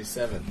Final Fantasy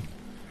VII,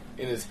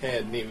 in his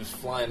head, and he was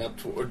flying up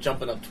or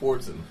jumping up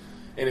towards him,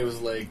 and it was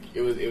like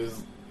it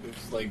was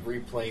like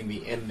replaying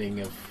the ending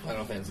of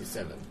Final Fantasy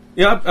VII.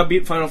 Yeah, I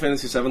beat Final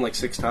Fantasy VII like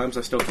 6 times.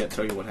 I still can't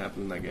tell you what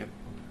happened in that game.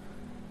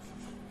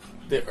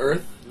 The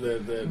Earth,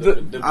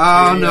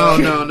 No.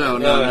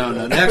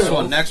 Next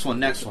one.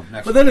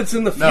 But then it's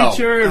in the No.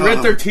 future, and Red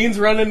 13's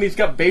running. And he's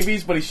got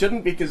babies, but he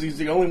shouldn't because he's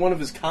the only one of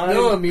his kind.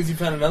 No, it means he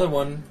found another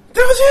one.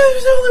 That was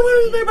the only one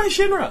who was made by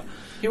Shinra.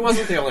 He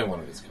wasn't the only one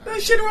of his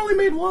kind. Shinra only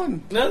made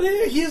one. No,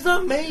 he's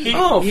not made. He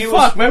Fuck!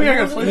 was- Maybe I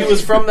gotta play. He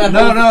was from that.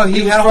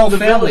 He was had a from whole the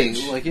family.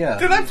 village. Like, yeah.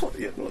 Did I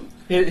play?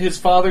 His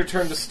father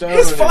turned to stone.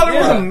 His and- father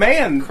was yeah. a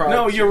man. Cried.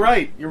 No, you're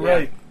right. You're Yeah.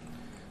 right.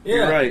 Yeah.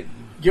 You're right.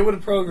 Get with a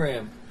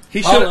program. He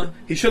Holla.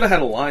 should have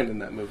had a line in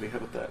that movie. How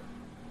about that?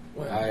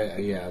 Well,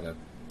 That.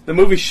 The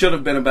movie should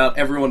have been about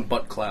everyone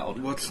but Cloud.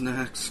 What's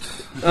next?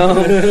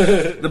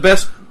 The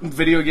best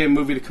video game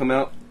movie to come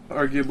out,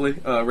 arguably,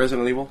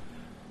 Resident Evil.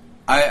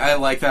 I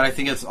like that. I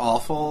think it's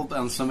awful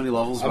on so many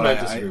levels. I but might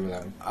disagree with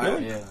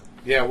that. Yeah.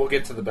 Yeah, we'll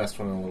get to the best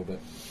one in a little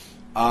bit.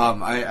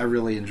 I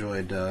really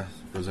enjoyed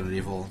Resident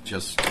Evil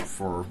just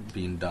for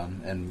being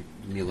dumb and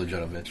Mila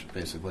Jovovich,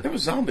 basically. There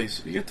was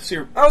zombies. You get to see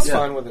her. I was Yeah.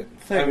 fine with it.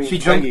 Thing. I mean, She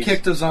jump Thingies.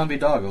 kicked a zombie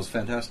dog. It was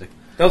fantastic.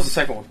 That was the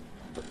second one.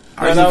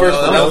 I That was the know,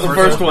 first one. That was the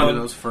first one.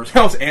 That was the first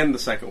That was and the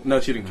second one. No,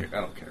 she didn't kick.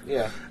 I don't care.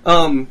 yeah,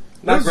 Not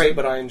not great,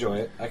 but I enjoy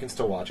it. I can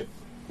still watch it.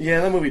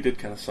 Yeah, that movie did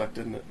kind of suck,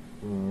 didn't it?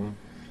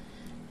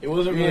 it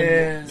wasn't really.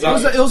 Yeah.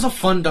 It was a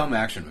fun, dumb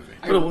action movie.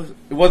 But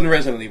it wasn't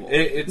Resident Evil. No,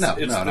 It's no,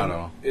 the,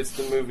 no. It's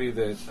the movie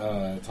that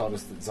taught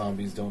us that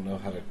zombies don't know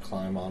how to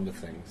climb onto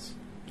things.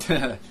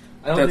 I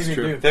don't That's think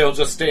true. they do. They'll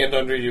just stand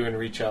under you and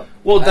reach out.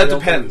 Well, I that don't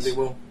depends. think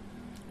they will.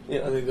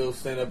 Yeah, I think they'll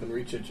stand up and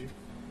reach at you.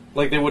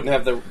 Like, they wouldn't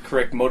have the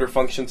correct motor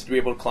functions to be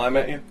able to climb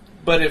at you.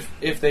 But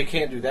if they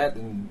can't do that,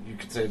 then you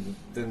could say that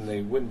then they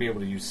wouldn't be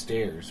able to use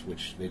stairs,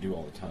 which they do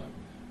all the time.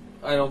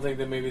 I don't think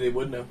that maybe they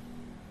would know.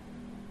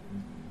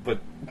 But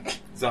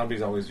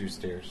zombies always use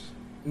stairs.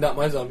 Not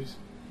my zombies.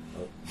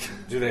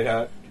 Do they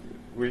not?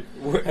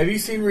 Have you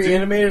seen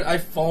Reanimated? I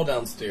fall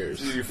downstairs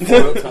You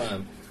all the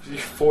time. You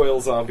foil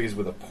zombies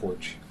with a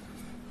porch.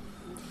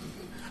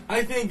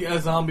 I think a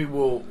zombie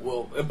will,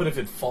 but if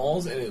it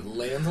falls and it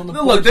lands on the No,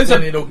 porch, look, there's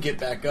then a- it'll get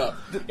back up.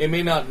 It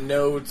may not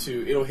know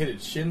to. It'll hit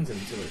its shins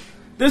into it.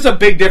 There's a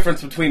big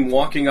difference between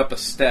walking up a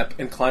step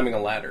and climbing a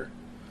ladder.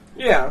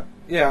 Yeah,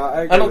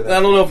 I agree I don't with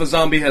that. know if a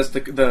zombie has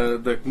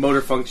the motor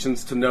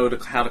functions to know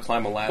how to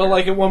climb a ladder. But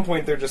like at one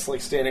point, they're just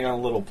like standing on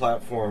a little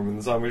platform, and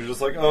the zombies are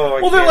just like, "Oh,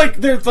 I well,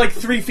 can't." they're like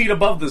 3 feet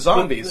above the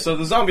zombies, so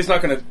the zombie's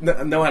not going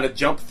to know how to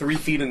jump 3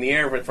 feet in the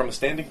air from a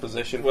standing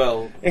position.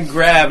 Well, and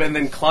grab and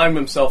then climb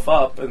himself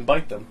up and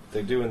bite them.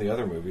 they do in the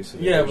other movies. So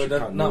Yeah, there's but your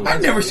that's continuity. not-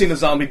 I've never seen a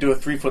zombie do a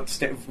 3-foot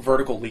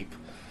vertical leap.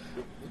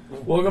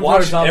 Welcome to Watch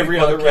our zombie every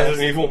other podcast.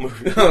 Resident Evil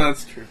movie. Oh,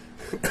 that's true.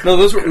 No,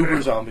 those were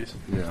uber zombies.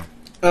 Yeah.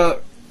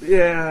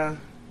 Yeah.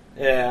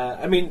 Yeah,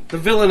 I mean, The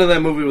villain of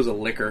that movie was a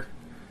licker.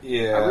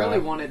 yeah. I really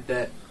wanted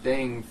that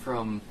thing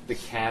from The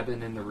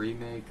Cabin in the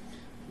remake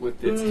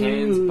with its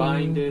hands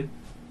binded.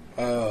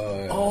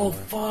 Oh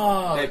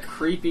fuck! That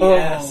creepy Oh.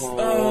 ass.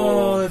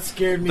 Oh, that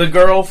scared me. The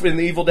girl in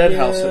the Evil Dead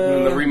house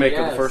in the Yeah. remake of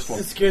the Yes. first one.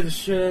 That scared the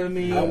shit out of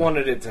me. I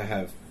wanted it to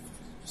have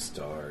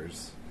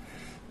stars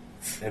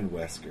and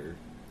Wesker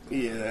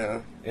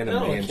Yeah. and I a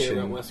don't care mansion.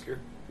 about Wesker.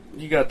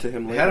 You got to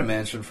him They later. had a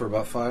mansion for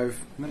about 5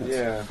 minutes.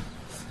 Yeah,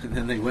 And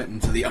then they went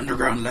into the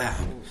underground lab.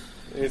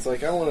 it's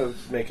like I want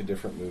to make a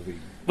different movie.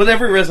 But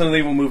every Resident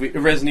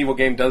Evil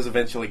game does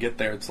eventually get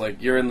there. It's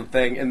like you're in the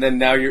thing, and then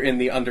now you're in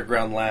the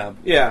underground lab.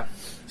 Yeah,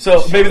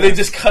 So maybe they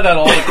just cut out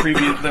all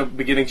the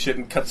beginning shit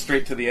and cut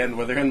straight to the end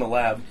where they're in the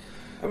lab.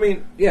 I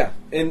mean, yeah,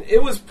 and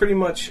it was pretty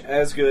much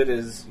as good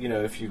as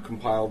if you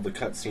compiled the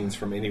cutscenes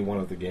from any one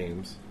of the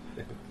games.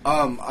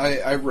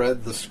 I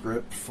read the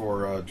script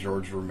for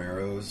George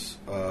Romero's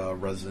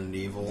Resident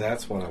Evil.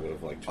 That's one I would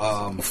have liked.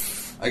 To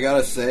see. I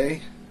gotta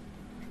say,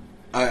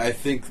 I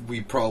think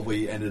we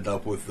probably ended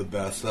up with the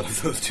best out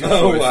of those two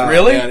Oh, choices. wow.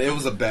 Really? Man, it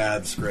was a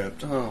bad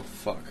script. Oh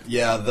fuck!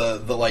 Yeah,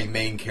 the like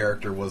main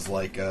character was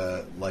like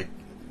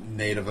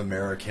Native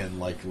American,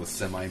 like with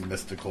semi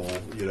mystical,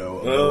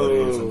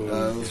 abilities. And,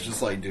 it was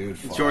just like, dude,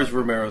 fuck. George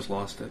Romero's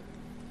lost it.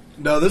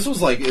 No, this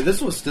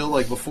was still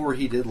like before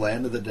he did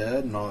Land of the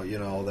Dead and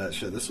all that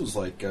shit. This was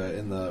like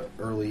in the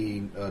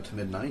early to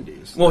mid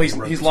 '90s. Well,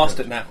 he's lost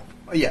it now.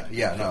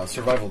 Yeah, no,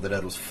 Survival of the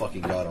Dead was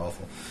fucking god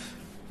awful.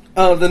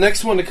 The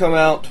next one to come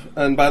out,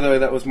 and by the way,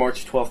 that was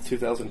March 12th,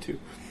 2002,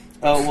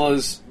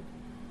 was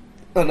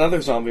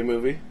another zombie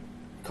movie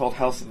called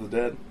House of the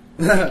Dead.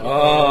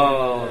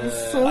 Oh,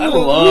 I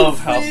love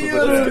House of the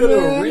Let's Dead. go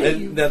to a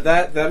rave.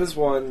 that is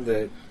one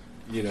that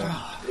you know,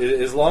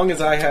 as long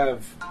as I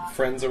have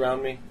friends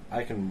around me,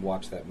 I can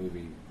watch that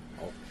movie.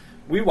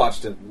 We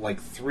watched it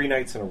like 3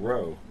 nights in a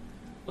row.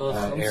 Ugh,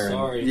 I'm Aaron.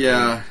 sorry.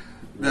 Yeah,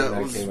 When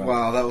that was came out.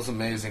 wow. That was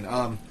amazing.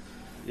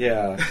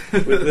 Yeah,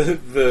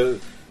 with the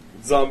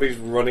zombies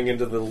running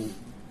into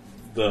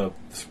the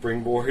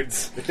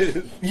springboards.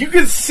 You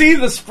could see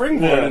the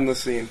springboard Yeah. in the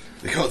scene.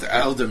 They call it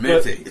El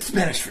Demente. It's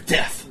Spanish for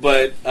death.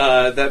 But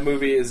that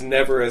movie is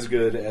never as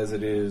good as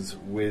it is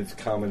with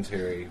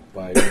commentary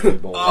by Billy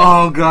Bowl.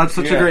 Oh God,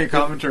 such Yeah. a great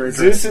commentary.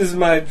 This is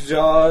my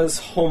Jaws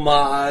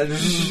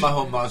homage. my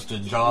home master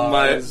John.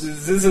 This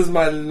is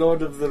my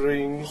Lord of the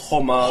Rings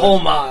Homage.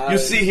 homage. You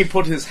see, he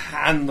put his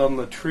hand on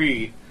the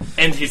tree.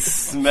 and he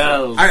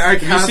smells. I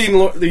Have you seen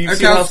I seen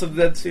cast- House of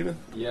the Dead, Steven?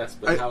 Yes,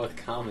 but I- how with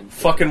commentary?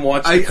 Fucking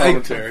watch I- the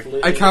commentary.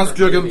 I cast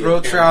Jürgen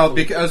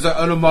Brotrow as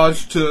an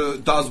homage to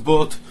Das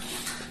Boot.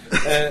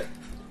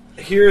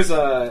 Here's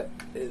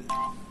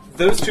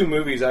those two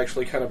movies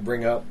actually kind of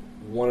bring up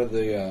one of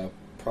the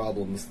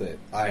problems that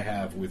I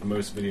have with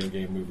most video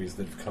game movies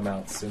that have come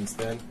out since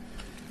then.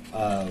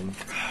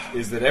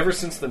 Is that ever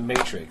since The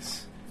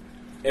Matrix,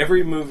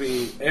 every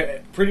movie,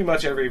 pretty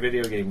much every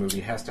video game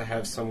movie has to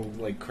have some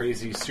like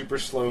crazy super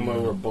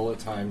slow-mo or bullet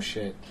time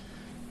shit,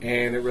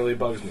 and it really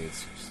bugs me.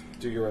 It's just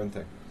do your own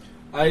thing.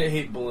 I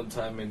hate bullet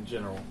time in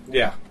general.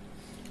 Yeah,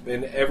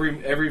 and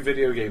every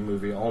video game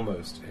movie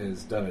almost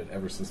has done it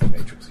ever since The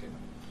Matrix came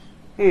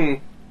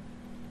out.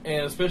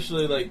 And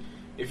especially, like,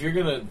 if you're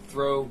gonna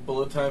throw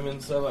bullet time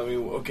and stuff, I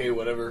mean, okay,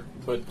 whatever,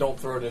 but don't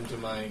throw it into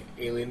my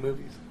Alien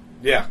movies.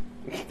 Yeah,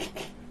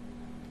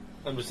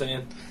 I'm just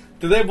saying.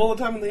 Did they have bullet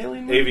time in the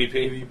Alien movie?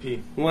 AVP.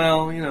 AVP.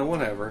 Well, you know,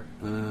 whatever.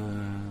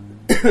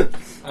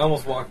 I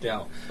almost walked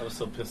out. I was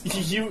so pissed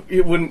off.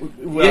 It wouldn't.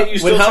 Well, Yet you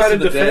still when House try to of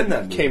the defend Dead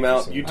that movie, came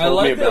out, so- you I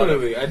told me like that about it.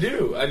 movie. I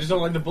do. I just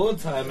don't like the bullet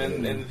time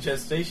and the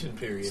gestation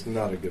period. It's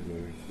not a good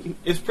movie.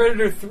 It's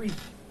Predator 3. Yeah,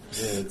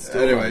 it's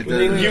still Anyway, not a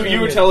good movie. You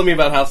were telling me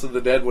about House of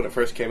the Dead when it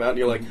first came out, and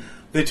you're like,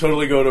 they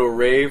totally go to a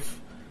rave,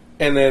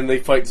 and then they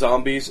fight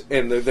zombies,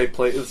 and they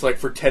play. It's like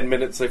for 10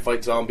 minutes they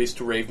fight zombies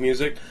to rave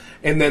music,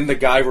 and then the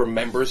guy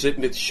remembers it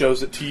and it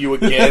shows it to you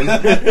again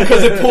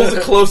because it pulls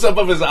a close up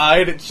of his eye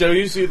and it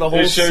shows you the whole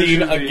It shows scene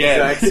you the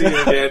again. exact scene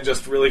again,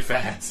 just really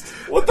fast.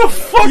 What the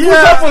fuck was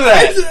up with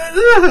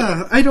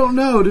that? I don't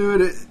know,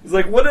 dude. He's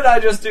like, "What did I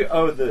just do?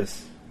 Oh,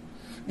 this."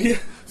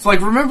 It's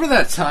like, remember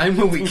that time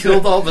when we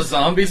killed all the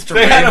zombies to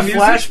They had a rave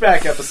music?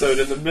 flashback episode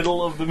in the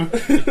middle of the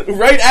movie.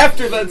 Right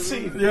after that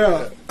scene.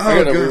 Yeah. I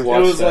gotta God. rewatch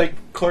It was that.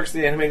 like Clerks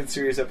the Animated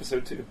Series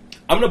episode 2.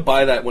 I'm gonna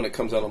buy that when it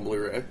comes out on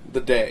Blu-ray.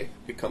 The day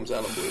it comes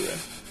out on Blu-ray,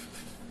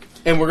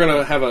 and we're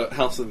gonna have a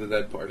House of the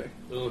Dead party.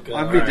 Look,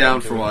 I'd be alright, down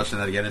I'm for doing it. watching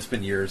that again. It's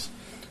been years.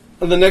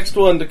 And the next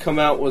one to come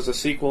out was a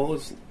sequel.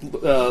 It's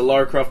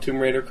Lara Croft Tomb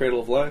Raider: Cradle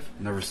of Life.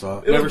 Never saw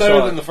it. It Never was better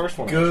saw than it. the first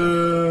one.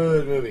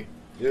 Good movie.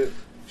 Yeah.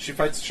 She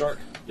fights a shark.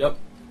 Yep.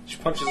 She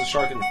punches a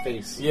shark in the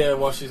face. Yeah,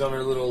 while she's on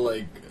her little,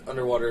 like,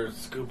 underwater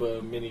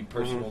scuba mini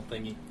personal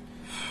thingy.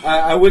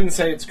 I wouldn't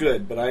say it's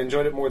good, but I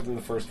enjoyed it more than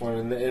the first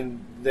one,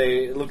 and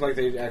it looked like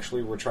they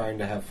actually were trying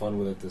to have fun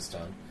with it this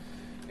time.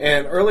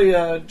 And early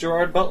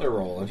Gerard Butler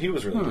role, and he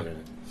was really good in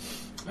it.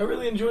 I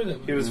really enjoyed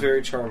it. He was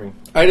very charming.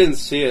 I didn't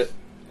see it.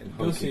 And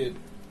Go hokey. see it.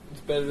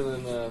 It's better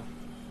than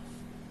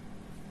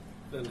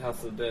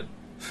House of the Dead.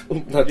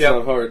 That's Yep.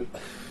 not hard.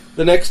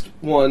 The next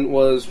one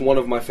was one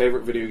of my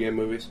favorite video game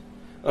movies,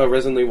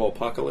 Resident Evil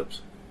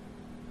Apocalypse.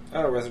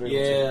 Oh, Resident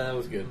Evil 2. Yeah, that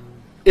was good.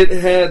 It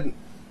had,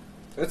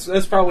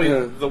 That's probably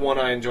Yeah. the one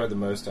I enjoyed the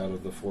most out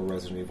of the 4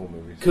 Resident Evil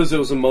movies. because it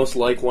was the most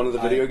like one of the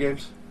video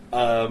games.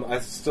 I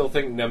still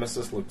think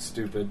Nemesis looked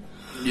stupid.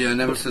 Yeah,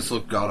 Nemesis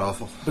looked god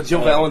awful. But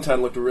Jill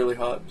Valentine looked really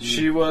hot.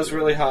 She was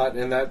really hot,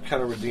 and that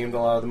kind of redeemed a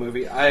lot of the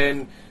movie.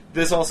 And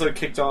this also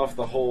kicked off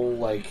the whole,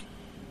 like,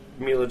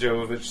 Mila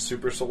Jovovich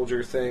super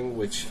soldier thing,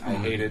 which I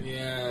hated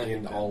Yeah, I hate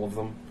in that. all of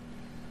them.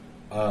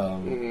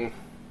 Mm,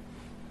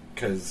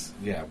 Because,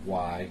 yeah,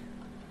 why?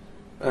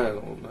 I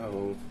don't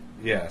know.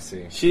 Yeah,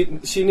 see. She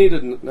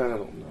needed. I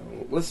don't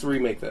know. Let's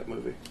remake that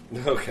movie.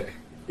 Okay,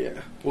 Yeah,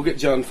 we'll get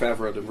Jon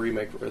Favreau to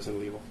remake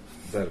Resident Evil.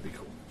 that'd be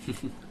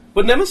cool.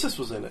 But Nemesis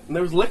was in it, and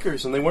there was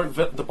lickers, and they weren't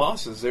the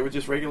bosses; they were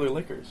just regular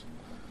lickers.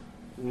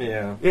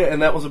 Yeah. Yeah,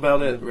 and that was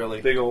about it,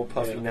 really. Big old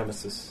puffy Yeah.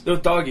 Nemesis. Those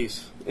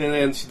doggies,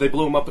 and they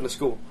blew them up in a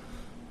school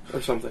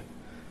or something.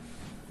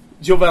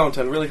 Jill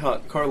Valentine, really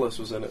hot. Carlos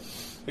was in it.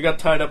 They got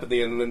tied up at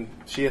the end, and then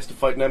she has to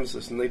fight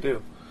Nemesis, and they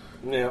do.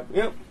 Yeah.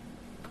 Yep.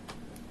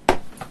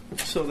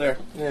 So there.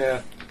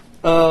 Yeah.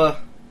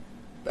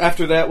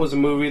 After that was a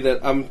movie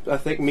that I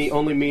think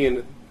only me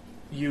and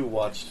you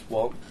watched,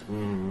 Walt.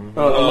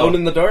 Alone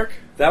in the Dark.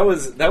 That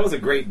was a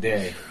great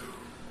day.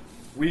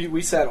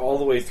 We sat all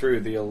the way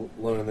through the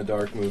Alone in the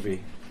Dark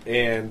movie,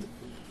 and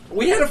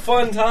we had a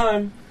fun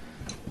time.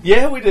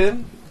 Yeah, we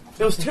did.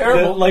 It was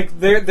terrible. Like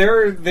there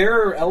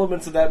are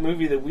elements of that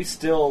movie that we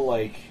still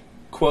like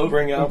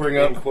bring up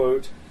and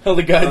quote. How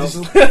the guy just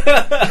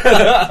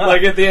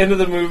Like at the end of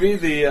the movie,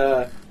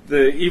 the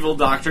evil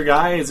doctor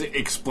guy is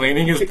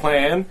explaining his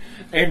plan,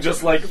 and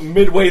just like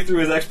midway through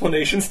his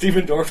explanation,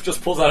 Stephen Dorff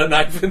just pulls out a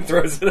knife and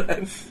throws it at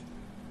him.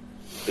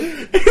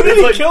 And then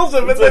he kills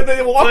him, and then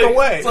they walk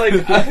away.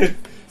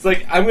 It's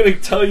like I'm going to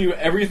tell you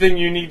everything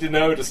you need to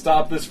know to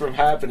stop this from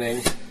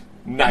happening.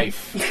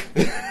 Knife.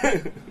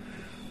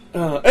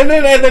 And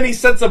then he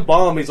sets a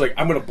bomb. He's like,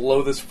 I'm going to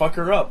blow this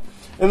fucker up.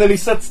 And then he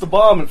sets the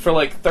bomb for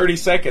like 30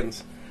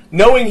 seconds,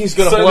 knowing he's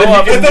going to So blow then he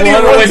up. can And then he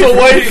run runs away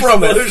away from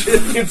from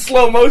the it in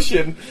slow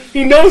motion.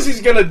 He knows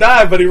he's going to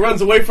die, but he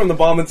runs away from the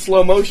bomb in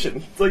slow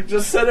motion. It's like,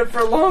 just set it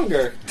for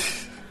longer.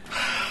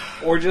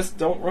 Or just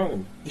don't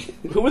run.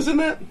 Who was in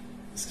that?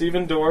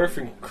 Stephen Dorff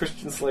and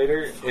Christian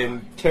Slater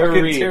and Tara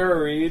fucking Reid.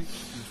 Tara Reid.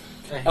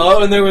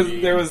 Oh, and there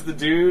was the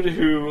dude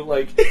who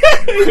like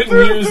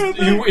couldn't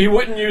use he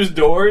wouldn't use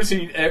doors.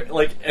 He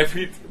like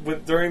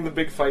during the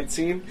big fight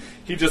scene,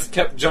 he just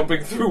kept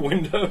jumping through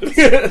windows. To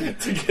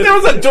get There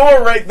was a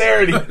door right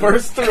there, and he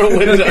burst through a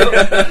window.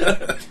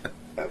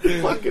 That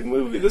fucking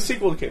movie. The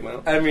sequel came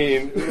out. I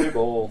mean, Uwe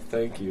Boll,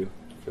 thank you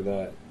for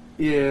that.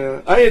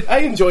 Yeah, I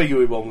enjoy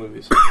Uwe Boll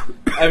movies.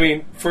 I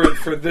mean,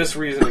 for this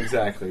reason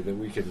exactly, that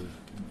we can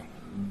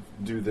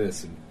do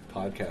this and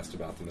podcast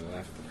about them and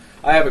laugh at them.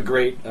 I have a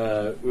great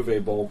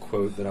Uwe Boll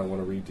quote that I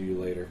want to read to you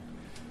later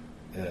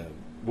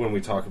when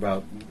we talk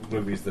about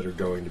movies that are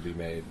going to be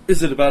made.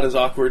 Is it about his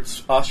awkward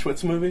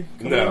Auschwitz movie?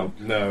 No,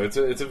 it's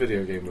a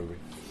video game movie.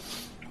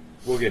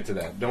 We'll get to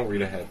that. Don't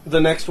read ahead.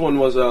 The next one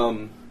was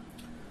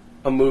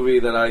a movie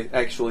that I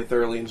actually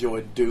thoroughly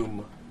enjoyed,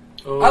 Doom.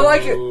 I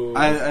like it.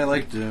 I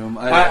like Doom.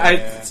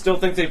 I still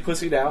think they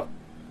pussied out.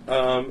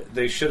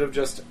 They should have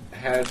just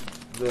had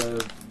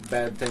the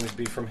bad things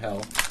be from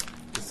hell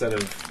instead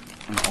of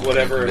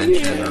whatever or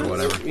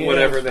whatever. Yeah.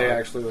 whatever they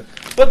actually were.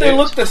 But they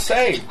look the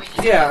same.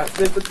 Yeah,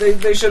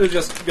 they should have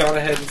just gone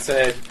ahead and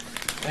said,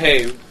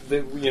 hey,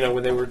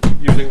 when they were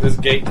using this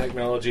gate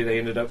technology, they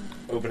ended up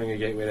opening a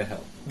gateway to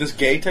hell. This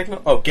gate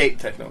technology? Oh, gate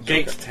technology.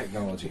 Gate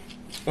technology.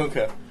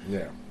 Okay.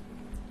 Yeah.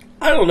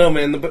 I don't know,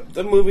 man.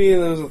 The movie,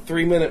 there was a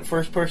 3-minute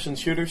first-person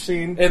shooter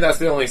scene. And that's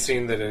the only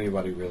scene that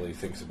anybody really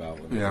thinks about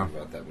when they Yeah. think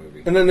about that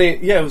movie. And then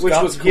it was Which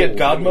God, was he had cool.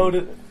 God I mean-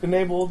 mode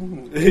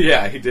enabled.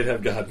 Yeah, he did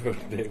have God mode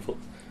enabled.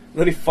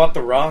 Then he fought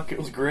the Rock. It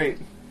was great.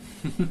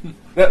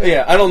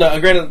 Yeah, I don't know.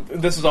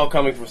 Granted, this is all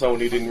coming from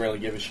someone who didn't really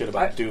give a shit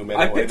about Doom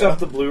anyway. I picked up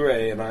the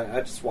Blu-ray and I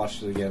just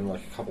watched it again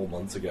like a couple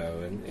months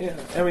ago, and yeah,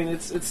 I mean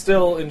it's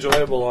still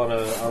enjoyable on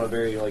a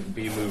very like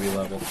B movie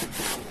level.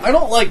 I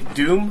don't like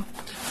Doom.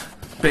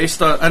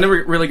 Based on, I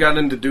never really got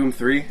into Doom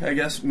 3, I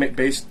guess,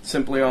 based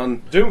simply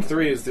on... Doom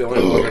 3 is the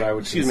only one that I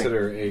would Excuse me.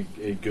 consider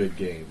a good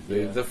game.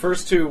 The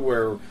first two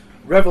were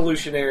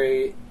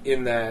revolutionary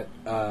in that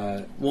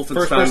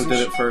Wolfenstein did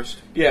it first.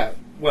 Yeah,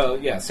 well,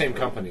 yeah, same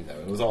company though.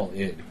 It was all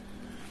id.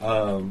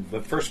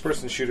 But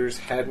first-person shooters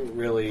hadn't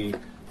really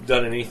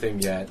done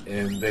anything yet,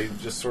 and they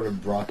just sort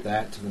of brought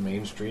that to the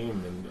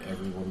mainstream, and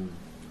everyone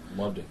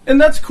loved it.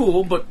 And that's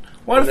cool, but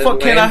why And the then fuck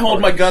can't I LAN hold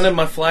my parties. gun and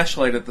my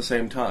flashlight at the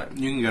same time?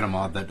 You can get a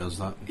mod that does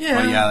that. Yeah.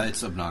 But yeah,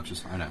 it's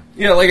obnoxious. I know.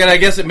 Yeah, like, and I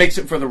guess it makes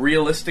it for the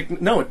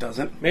realistic... No, it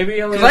doesn't. Maybe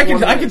only Because has one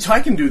minute. I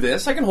can do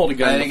this. I can hold a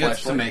gun I and a think it's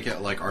to flashlight. make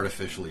it like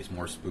artificially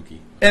more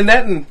spooky. And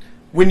that, and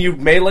when you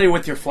melee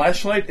with your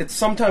flashlight, it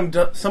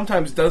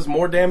sometimes does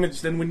more damage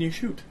than when you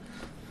shoot.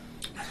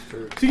 So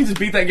you can just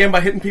beat that game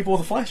by hitting people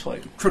with a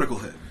flashlight. Critical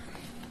hit.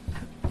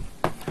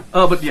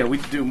 But yeah, we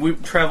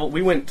traveled.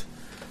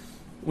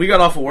 We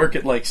got off of work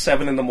at like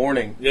 7 in the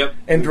morning. Yep.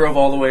 And drove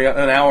all the way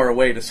an hour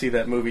away to see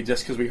that movie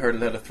just because we heard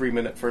it had a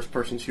 3-minute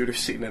first-person shooter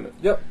scene in it.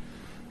 Yep.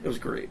 It was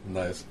great.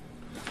 Nice.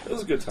 It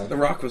was a good time. The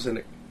Rock was in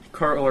it.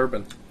 Carl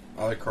Urban.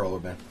 I like Carl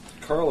Urban.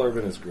 Carl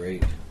Urban is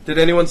great. Did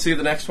anyone see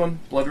the next one,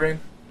 Blood Rain?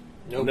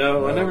 Nope.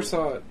 No, I never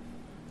saw it.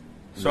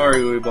 Sorry,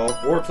 Uwe Ball.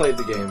 Or played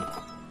the game.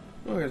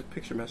 Oh, there's a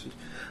picture message.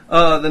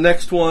 The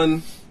next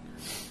one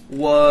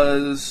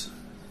was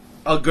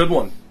a good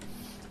one.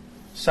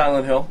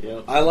 Silent Hill.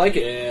 Yep. I like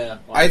it. Yeah,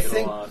 I like it a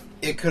think lot.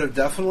 it could have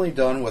definitely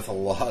done with a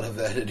lot of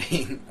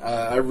editing.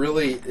 I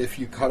really, if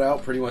you cut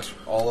out pretty much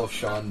all of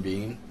Sean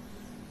Bean,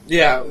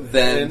 Yeah,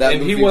 Then and, that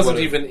and he movie wasn't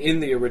would've- even in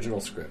the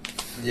original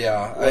script.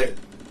 yeah, Like,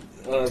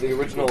 the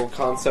original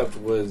concept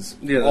was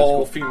Yeah, that's all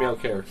cool. female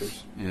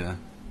characters. yeah.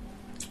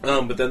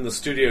 But then the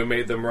studio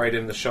made them right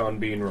in the Sean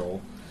Bean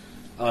role.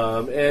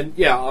 And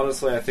yeah,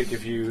 honestly, I think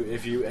if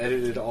you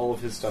edited all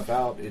of his stuff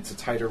out, it's a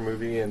tighter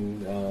movie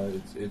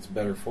and it's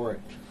better for it.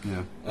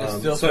 Yeah.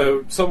 still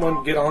So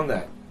someone get on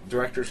that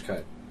director's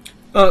cut.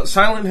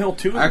 Silent Hill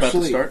 2 is about to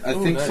Actually, start. I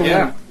think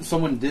nice.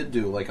 someone did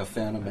do like a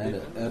Phantom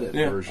edit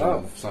Yeah. version Oh.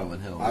 of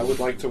Silent Hill. I would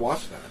like to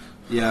watch that.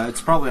 Yeah,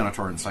 it's probably on a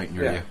torrent site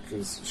near Yeah, you.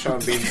 because Sean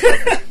Bean's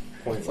stuff is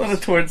It's not a pointless.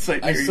 torn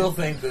site. I near you. still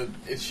think that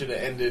it should have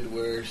ended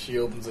where she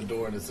opens a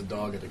door and it's a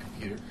dog at a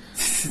computer.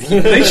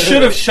 They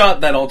should have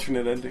shot that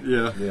alternate ending.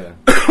 Yeah.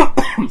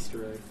 Yeah.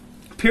 Easter egg.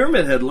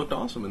 Pyramid Head looked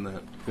awesome in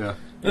that. Yeah.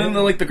 And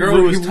then, like, the girl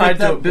who was tied to...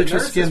 that bitch's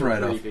Nurses skin were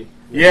right off. creepy.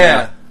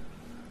 Yeah.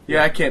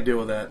 Yeah, I can't deal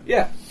with that.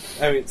 Yeah,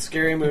 I mean,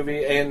 scary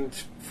movie, and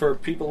for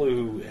people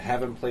who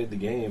haven't played the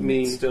game,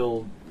 Me. it's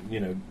still,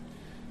 it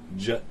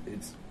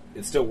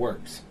still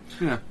works.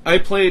 Yeah. I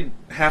played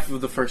half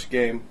of the first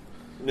game,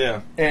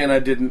 Yeah, and I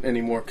didn't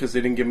anymore because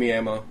they didn't give me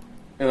ammo.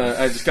 And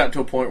I just got to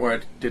a point where I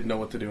didn't know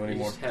what to do You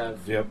anymore. just have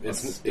Yep, a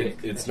it's stick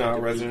it's that you not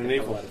can Resident beat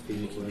the Evil. hell out of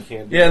people You with.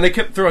 can't. Yeah, and they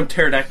kept throwing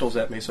pterodactyls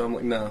at me, so I'm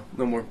like, no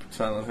more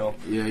Silent Hill.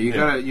 Yeah,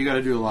 Yeah. you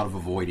gotta do a lot of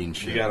avoiding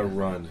shit. You gotta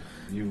run.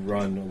 You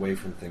run away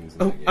from things.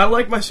 In Oh, that game. I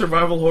like my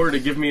survival horror to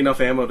give me enough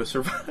ammo to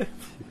survive.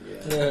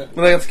 Yeah.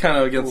 But that's kind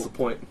of against the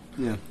point.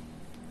 Yeah.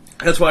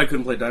 That's why I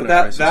couldn't play Dino But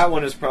that Crisis. that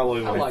one is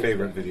probably I my like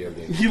favorite that. video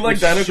game. You like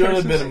It Dino should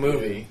Crisis? have been a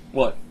movie.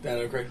 What?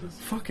 Dino Crisis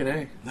Fucking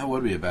A. That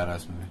would be a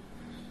badass movie.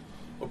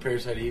 or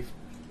Parasite Eve.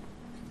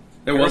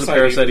 There was a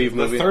Parasite Eve The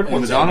movie. third And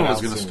one's Madonna coming was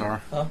out gonna soon.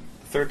 star. Huh?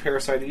 The third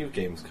Parasite Eve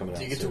game's coming out.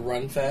 Do you get to soon.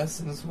 run fast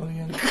in this one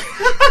again? Is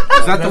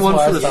that the That's one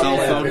why for I the stopped cell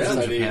playing phones in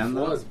Parasite Eve. Japan, It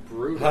though? was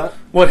brutal. Huh?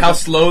 What? How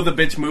slow the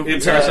bitch moved in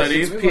It's, Parasite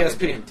it's Eve? It was PSP.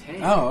 being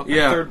tamed. Oh, okay.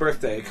 Yeah. Third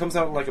birthday. It comes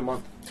out in like a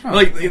month.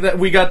 Like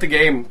we got the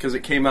game because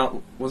it came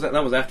out.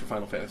 That was after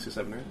Final Fantasy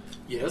VII, right?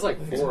 Yeah, It was like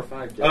 4 or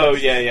 5 days. Oh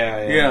yeah.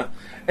 Yeah,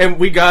 and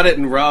we got it,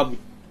 and Rob,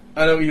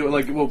 I know you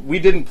like. Well, we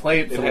didn't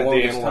play it It for had the the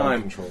longest analog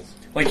time. controls.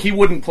 Like he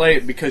wouldn't play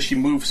it because she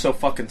moved so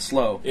fucking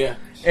slow. Yeah,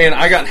 And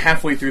I got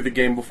halfway through the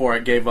game before I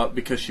gave up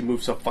because she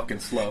moved so fucking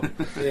slow.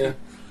 yeah.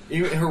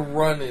 Even her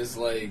run is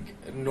like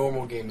a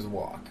normal game's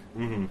walk.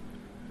 Mm-hmm.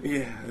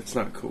 Yeah, it's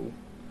not cool.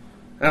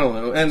 I don't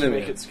know. And To then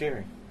make it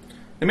scary.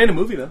 they made a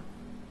movie though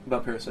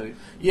about Parasite.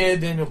 Yeah,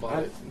 Daniel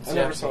bought it. I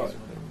never saw it.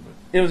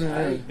 It was.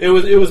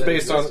 It was That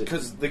based on existed.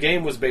 because the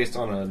game was based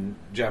on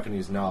a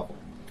Japanese novel,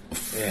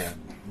 and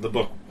the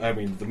book. I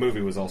mean, the movie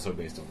was also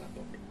based on that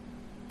book.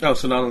 Oh,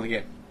 so not on the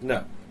game.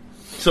 No,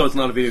 So it's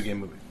not a video game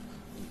movie.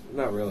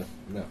 not really.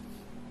 No.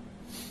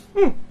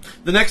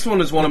 The next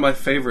one is one of my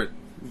favorite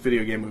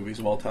video game movies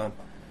of all time,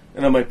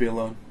 and I might be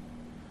alone.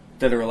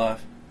 Dead or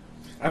Alive.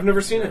 I've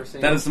never seen Never it.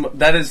 seen That it. is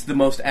that is the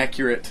most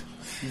accurate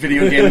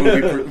video game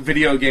movie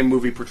video game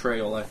movie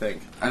portrayal, I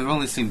think. I've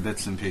only seen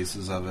bits and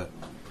pieces of it.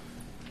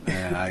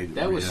 And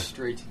That was yeah.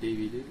 straight to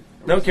DVD.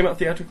 No, it came out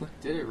theatrically.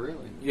 Did it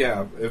really?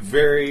 Yeah, a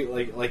very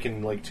like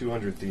in like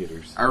 200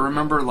 theaters. I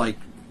remember like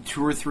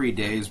 2 or 3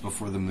 days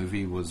before the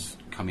movie was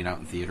coming out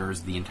in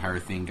theaters, the entire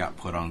thing got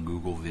put on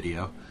Google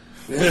Video.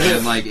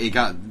 And like it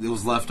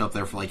was left up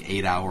there for like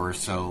 8 hours,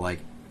 so like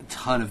a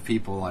ton of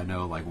people I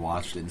know like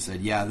watched it and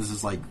said, yeah, this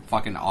is like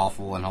fucking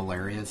awful and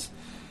hilarious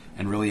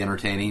and really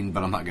entertaining,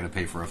 but I'm not gonna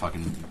pay for a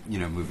fucking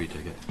movie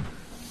ticket.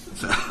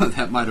 So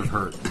that might have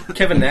hurt.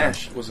 Kevin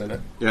Nash was in it.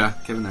 Yeah,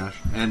 Kevin Nash.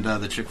 And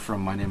the chick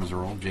from My Name is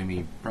Earl,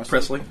 Jamie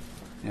Presley.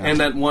 Yeah. And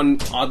that one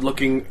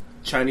odd-looking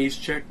Chinese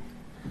chick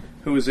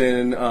who was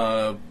in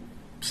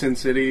Sin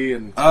City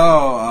and yeah,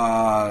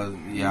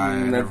 I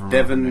never remember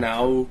Devon her name.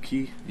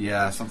 Naoki.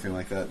 Yeah, something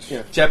like that.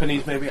 Yeah,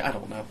 Japanese maybe. I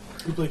don't know.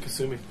 Who played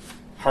Kasumi?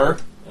 Her,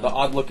 the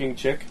odd-looking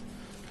chick.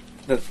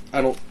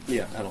 I don't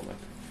know.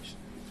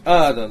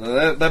 I don't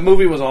know. That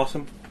movie was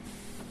awesome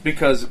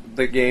because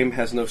the game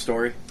has no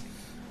story.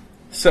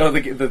 So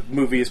the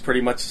movie is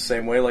pretty much the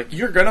same way. Like,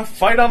 you're gonna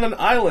fight on an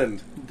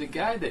island. The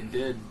guy that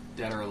did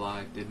Dead or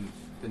Alive didn't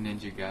the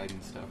Ninja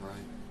Gaiden stuff,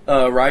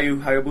 right? Ryu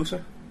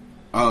Hayabusa.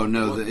 Oh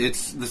no,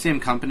 it's the same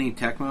company,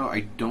 Tecmo. I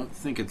don't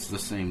think it's the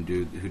same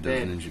dude who does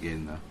They- Ninja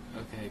Gaiden though.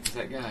 Okay, because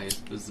that guy is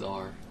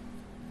bizarre.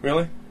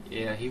 Really?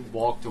 Yeah, he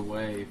walked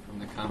away from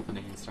the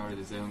company and started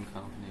his own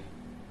company.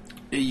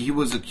 He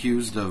was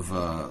accused of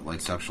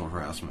like sexual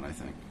harassment, I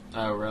think.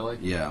 Oh, really?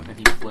 Yeah. And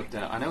he flipped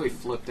out. I know he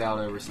flipped out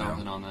over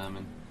something on them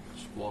and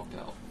just walked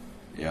out.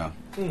 Yeah.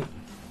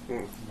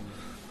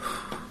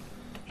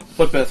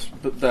 But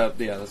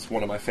that's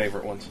one of my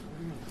favorite ones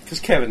because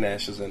Kevin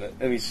Nash is in it,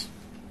 and he's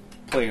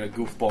playing a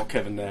goofball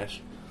Kevin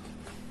Nash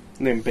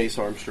named Bass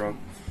Armstrong.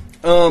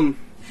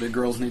 Big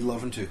girls need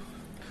loving too.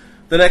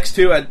 The next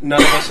two,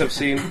 none of us have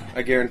seen.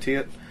 I guarantee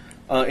it.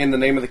 In the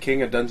Name of the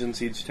King, a Dungeon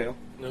Siege Tale.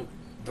 Nope.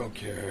 Don't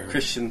care.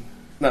 Christian,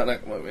 not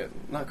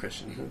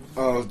Christian.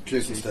 Oh,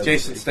 Jason Statham.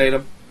 Jason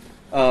Statham.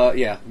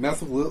 Yeah.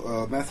 Matthew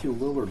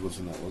Lillard was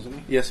in that, wasn't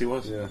he? Yes, he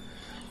was. Yeah.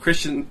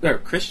 Christian.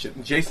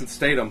 Jason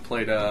Statham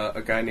played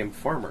a guy named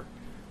Farmer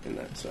in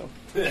that. So.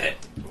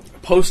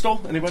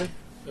 Postal. Anybody?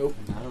 Nope.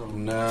 No.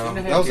 No, Didn't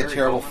it that have was a Gary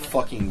terrible Coleman in it?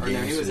 fucking Or game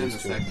no, he was in the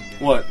series, too. second game.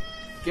 What?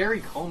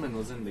 Gary Coleman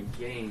was in the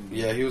game.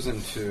 Yeah, he was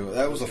in 2.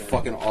 That was a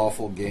fucking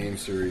awful game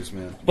series,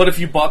 man. But if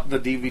you bought the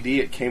DVD,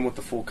 it came with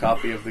the full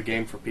copy of the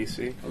game for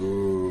PC.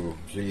 Ooh,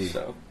 gee.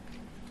 So.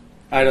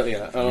 I don't.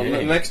 Yeah.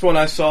 The next one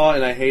I saw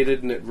and I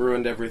hated and it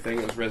ruined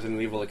everything was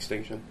Resident Evil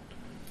Extinction.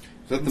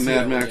 Is that the See Mad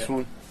that one Max yet.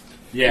 one?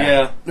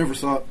 Yeah. Never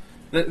saw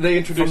it. They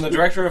introduced From the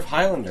director of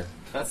Highlander.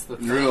 That's the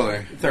Really?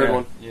 third Yeah.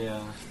 one.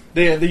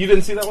 Yeah. You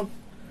didn't see that one?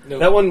 Nope.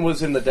 That one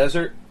was in the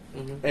desert,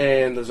 Mhm.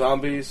 and the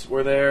zombies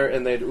were there,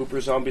 and they had Uber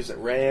zombies that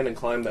ran and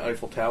climbed the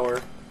Eiffel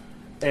Tower,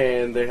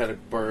 and they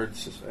had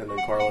birds, and then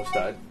Carlos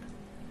died.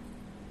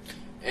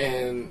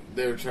 And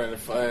they were trying to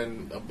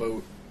find a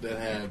boat that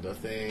had a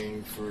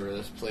thing for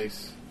this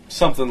place.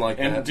 Something like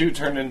And the that. dude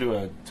turned into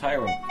a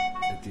tyrant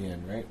at the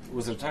end, right?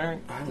 Was it a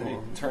tyrant? I don't That he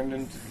know. turned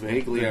into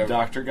Vaguely, the I-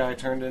 doctor guy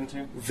turned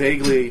into.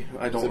 Vaguely,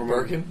 I don't Was it remember.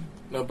 Birkin?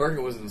 No,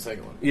 Birkin was in the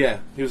second one. Yeah,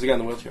 he was the guy in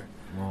the wheelchair.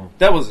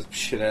 That was a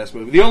shit ass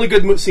movie. The only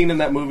good scene in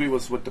that movie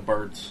was with the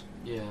birds.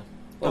 Yeah.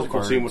 That was a cool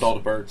birds. scene with all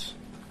the birds.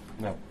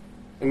 No.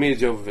 And Mila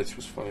Jovovich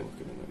was funny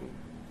looking in that movie.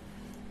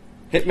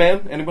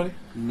 Hitman? Anybody?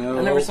 No,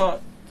 I never saw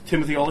it.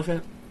 Timothy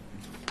Olyphant?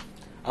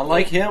 I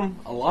like him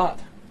a lot.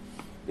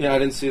 Yeah, I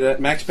didn't see that.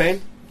 Max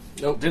Payne?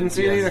 Nope. Didn't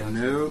see it either.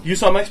 No. You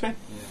saw Max Payne?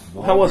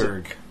 Yeah. How was it?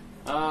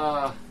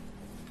 Wahlberg.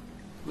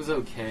 It was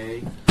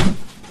okay.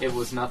 It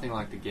was nothing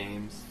like the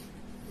games.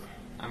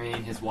 I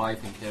mean, his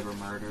wife and kid were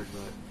murdered,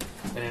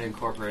 but then it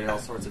incorporated all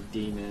sorts of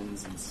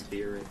demons and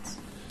spirits.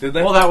 Did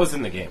they? Well, that was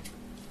in the game.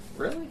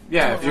 Really?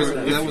 Yeah, if Was,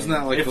 you're, that was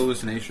not like if-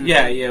 hallucination.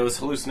 yeah, it was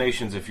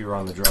hallucinations if you were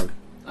on the drug.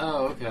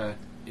 Oh, okay.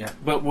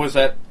 But was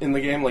that in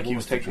the game? Like he What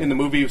was was the taking drug? in the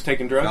movie? He was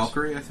taking drugs.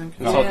 Valkyrie, I think.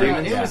 It's all yeah,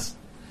 demons? it Yeah. was.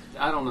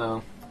 I don't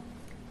know.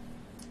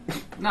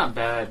 Not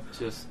bad,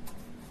 just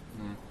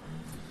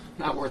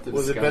not worth the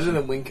Was it discussion. better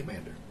than Wing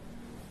Commander?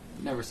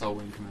 Never saw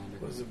Wing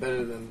Commander. Was it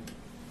better than?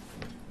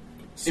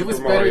 It was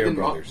Super better Mario than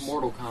Brothers.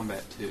 Mortal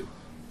Kombat 2.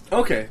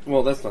 Okay,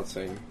 well that's not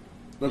saying.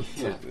 That's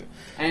Yeah.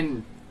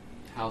 And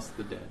House of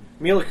the Dead.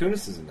 Mila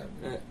Kunis is in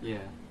that. Yeah.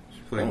 She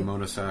played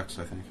Mona Sachs,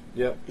 I think.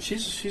 Yep.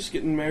 She's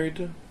getting married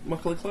to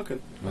Macaulay Culkin.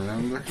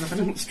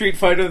 No. Street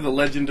Fighter: The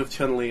Legend of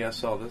Chun-Li. I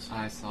saw this.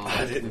 I saw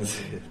I that didn't movie.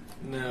 see it.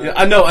 No. Yeah,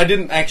 I know. I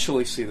didn't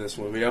actually see this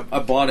movie. I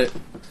bought it.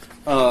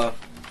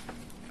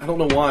 I don't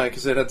know why,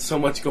 because it had so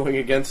much going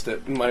against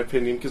it, in my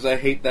opinion. Because I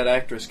hate that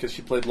actress because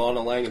she played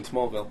Lana Lang in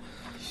Smallville.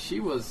 She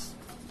was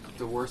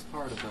the worst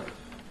part of that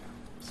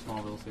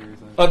Smallville series.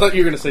 I thought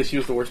you were going to say she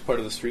was the worst part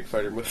of the Street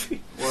Fighter movie.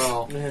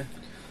 Well,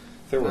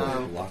 There were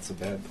No. lots of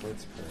bad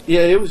parts. Apparently.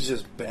 Yeah, it was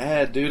just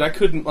bad, dude. I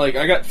couldn't, like,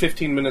 I got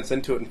 15 minutes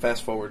into it and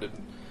fast forwarded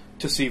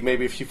to see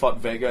maybe if she fought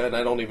Vega, and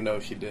I don't even know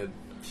if she did.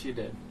 she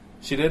did.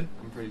 She did?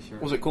 I'm pretty sure.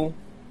 Was it cool?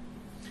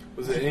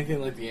 Was it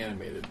anything like the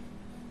animated?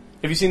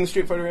 Have you seen the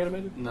Street Fighter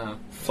animated? No.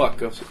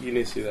 Fuck, you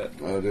need to see that.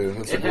 Oh, dude,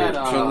 that's It a great. had,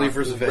 Chun-Li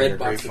versus the Vader, Red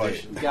great Box fight.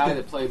 edition. The guy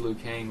that played Liu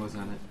Kang was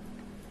in it.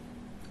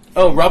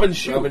 Oh, Robin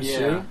Shu. Robin Yeah.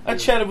 Shu? I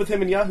chatted with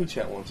him in Yahoo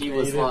Chat once. He Yeah,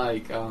 was you did.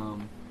 like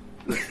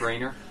the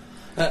trainer.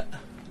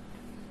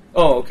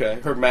 Oh, okay.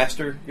 Her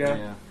master guy?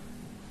 Yeah.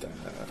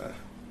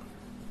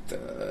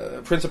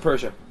 Prince of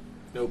Persia.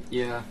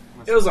 Yeah.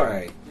 It was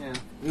alright.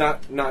 Yeah.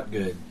 Not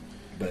good,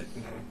 but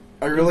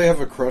I really have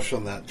a crush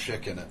on that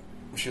chick in it.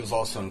 She was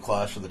also in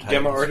Clash of the Titans.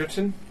 Gemma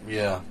Arterton.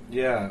 Yeah.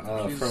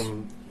 Yeah, She's-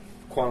 from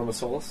Quantum of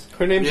Solace.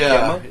 Her name's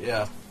Yeah, Gemma?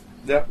 yeah.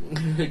 Yep.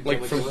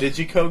 Like from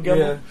Digico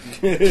Gemma?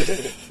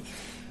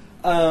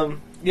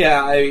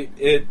 Yeah,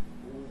 it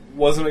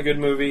wasn't a good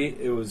movie.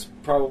 It was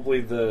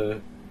probably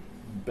the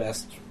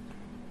best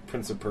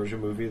Prince of Persia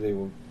movie they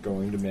were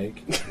going to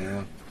make.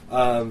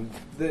 Yeah.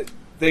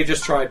 They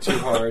just tried too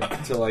hard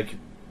to like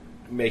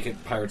make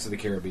it Pirates of the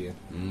Caribbean.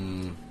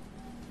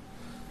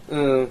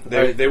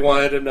 They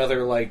wanted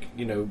another like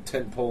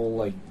tentpole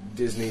like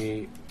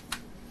Disney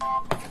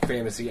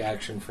fantasy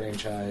action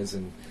franchise,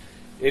 and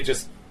it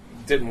just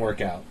didn't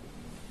work out.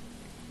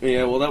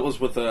 Yeah, well, that was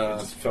with It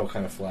just fell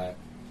kind of flat.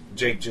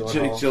 Jake Gyllenhaal.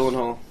 Jake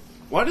Gyllenhaal.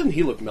 Why didn't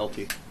he look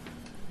melty?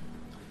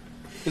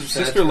 His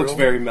Sad sister looks turtle?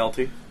 very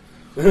melty.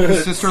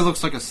 His sister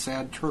looks like a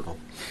sad turtle.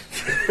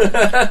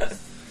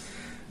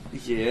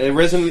 Yeah,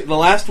 the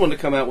last one to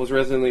come out was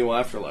Resident Evil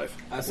Afterlife.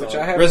 I saw Which it.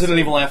 I have Resident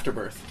Evil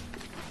Afterbirth.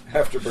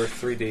 Afterbirth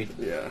 3D.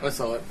 Yeah. I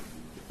saw it.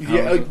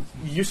 Yeah,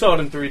 you saw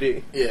it in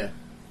 3D. Yeah.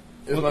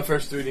 It was my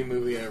first 3D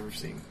movie I ever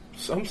seen.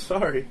 So I'm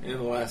sorry. And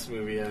the last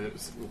movie, it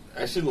was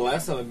actually the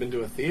last time I've been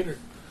to a theater.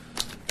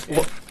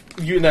 Well,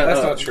 you know,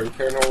 That's not true.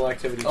 Paranormal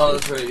Activity 2. Oh,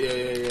 that's right.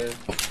 Yeah.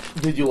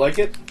 Did you like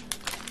it?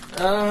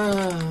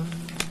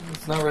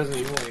 It's not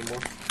Resident Evil anymore.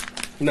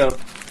 No.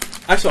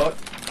 I saw it.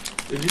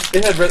 Did you?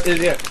 It had,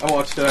 yeah, I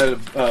watched it. I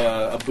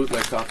had a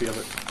bootleg copy of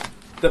it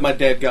that my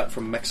dad got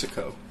from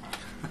Mexico.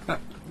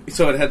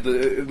 So it had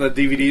the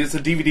DVD. It's a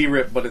DVD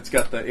rip, but it's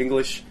got the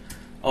English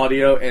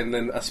audio and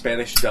then a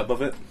Spanish dub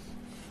of it.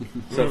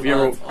 So if you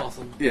ever, That's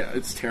awesome. yeah,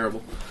 it's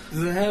terrible.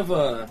 Does it have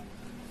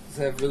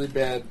really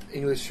bad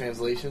English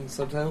translation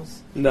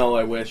subtitles? No,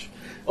 I wish.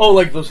 Oh,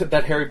 like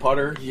that Harry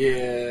Potter.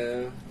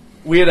 Yeah.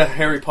 We had a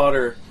Harry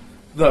Potter,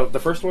 the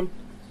first one,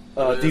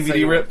 The DVD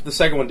second rip. The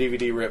second one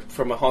DVD rip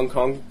from a Hong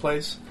Kong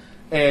place,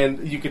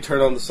 and you could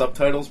turn on the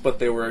subtitles, but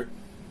they were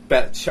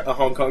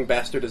Hong Kong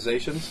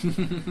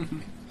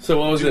bastardizations. So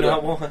what was Do it?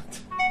 not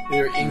want. They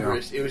were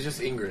English. It was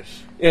just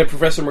English. Yeah,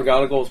 Professor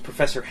McGonagall was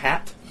Professor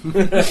Hat.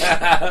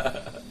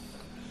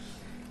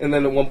 And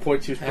then at one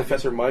point she was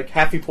Professor Mike.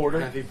 Happy Porter.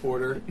 Happy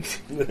Porter.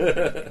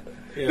 Then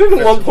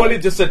at one point it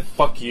just said,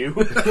 fuck you.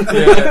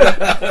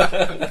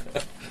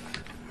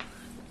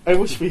 I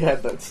wish we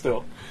had that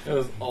still. It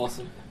was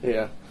awesome.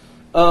 Yeah.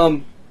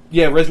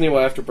 Yeah, Resident Evil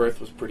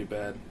Afterbirth was pretty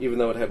bad. Even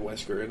though it had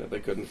Wesker in it,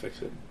 they couldn't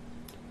fix it.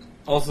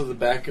 Also, the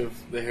back of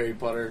the Harry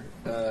Potter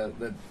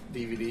the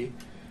DVD,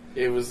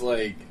 it was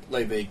like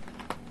they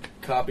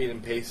copied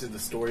and pasted the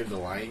story of the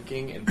Lion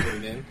King and put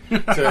it in.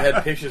 So it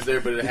had pictures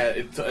there, but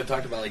it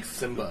talked about like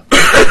Simba.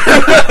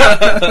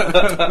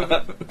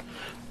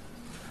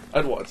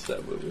 I'd watch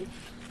that movie.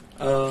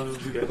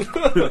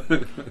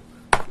 Okay.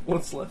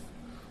 What's left?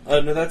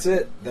 No, that's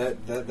it.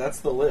 That's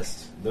the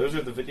list. Those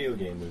are the video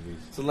game movies.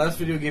 So the last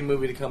video game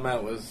movie to come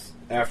out was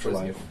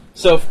Afterlife.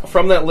 So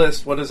from that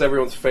list, what is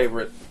everyone's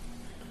favorite?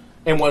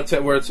 And what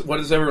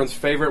is everyone's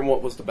favorite and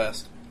what was the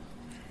best?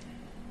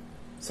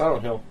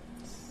 Silent Hill.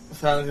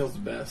 Silent Hill's the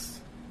best.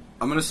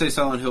 I'm gonna say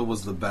Silent Hill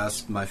was the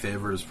best. My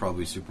favorite is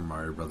probably Super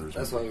Mario Brothers.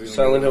 That's why we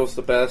Silent Hill was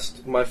the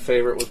best. My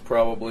favorite was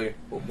probably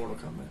Mortal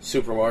Kombat.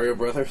 Super Mario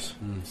Brothers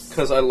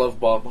because I love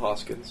Bob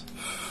Hoskins.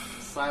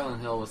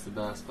 Silent Hill was the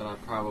best, but I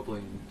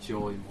probably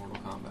enjoy Mortal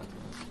Kombat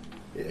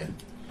the most.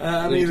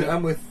 Yeah. Me too.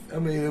 I'm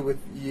either with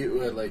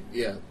you.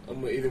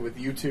 I'm either with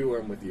you two or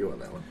I'm with you on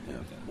that one. Yeah.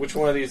 Which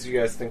one of these do you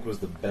guys think was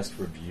the best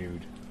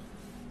reviewed?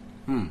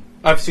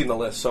 I've seen the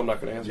list, so I'm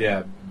not going to answer.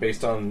 Yeah,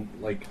 based on,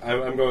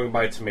 I'm going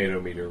by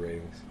tomato meter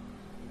ratings.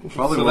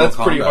 Probably So Mortal that's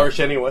pretty Kombat. harsh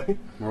anyway.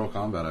 Mortal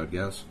Kombat, I'd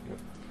guess.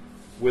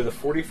 With a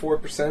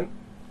 44%,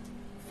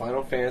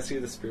 Final Fantasy: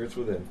 The Spirits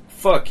Within.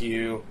 Fuck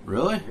you.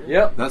 Really?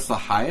 Yep. That's the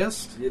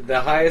highest?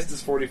 The highest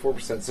is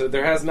 44%. So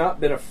there has not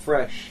been a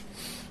fresh,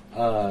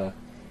 a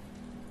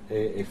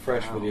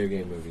fresh video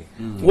game movie.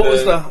 What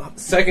was the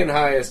second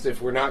highest,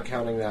 if we're not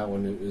counting that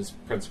one, is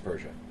Prince of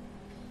Persia.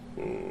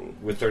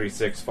 With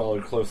 36,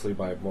 followed closely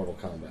by Mortal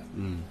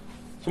Kombat.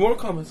 So Mortal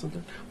Kombat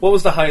something? What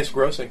was the highest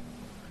grossing?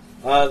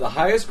 The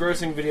highest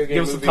grossing video game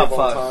Give us the movie top of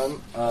all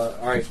five. time.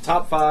 All right,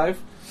 top 5.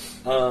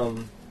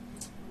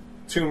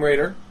 Tomb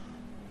Raider.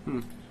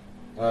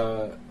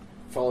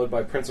 Followed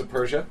by Prince of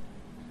Persia.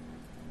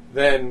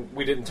 Then,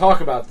 we didn't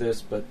talk about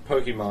this, but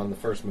Pokemon, the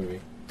first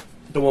movie.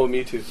 The one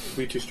with Mewtwo.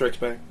 Mewtwo Strikes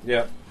Back.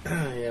 Yeah.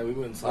 Yeah, we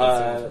wouldn't say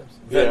it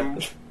Then,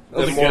 That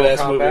was then a Mortal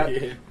good-ass Kombat.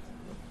 movie.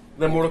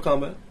 Then Mortal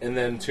Kombat. And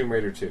then Tomb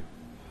Raider 2.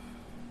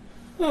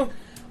 Oh.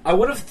 I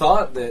would have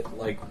thought that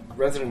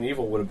Resident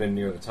Evil would have been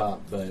near the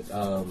top, but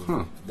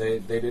they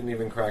didn't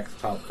even crack the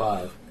top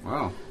 5.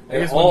 Wow. I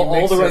guess And when you all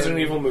mix the in- Resident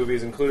Evil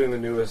movies, including the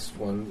newest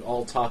one,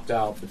 all topped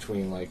out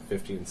between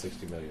 50 and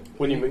 60 million.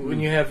 When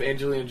you have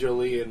Angelina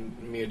Jolie and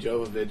Mia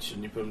Jovovich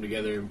and you put them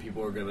together, and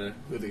people are who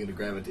are they gonna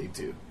gravitate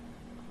to?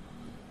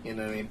 You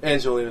know what I mean?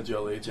 Angelina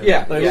Jolie.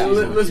 Yeah, yeah.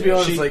 Let's be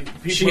honest.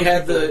 She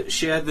had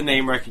the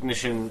name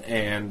recognition,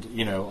 and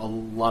a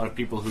lot of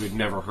people who had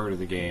never heard of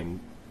the game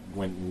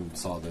went and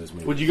saw those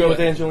movies. Would you go with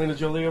Angelina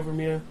Jolie over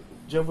Mia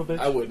Jovovich?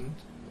 I wouldn't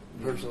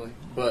personally,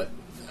 but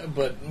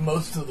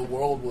most of the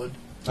world would.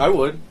 I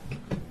would.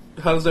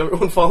 How does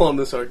everyone fall on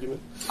this argument?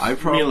 I'd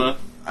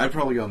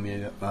probably go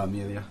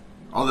Amelia.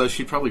 Although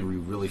she'd probably be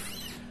really...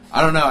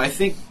 I don't know. I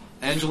think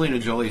Angelina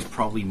Jolie is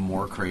probably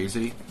more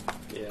crazy.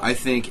 Yeah. I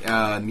think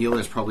Mila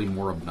is probably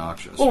more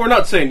obnoxious. Well, we're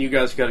not saying you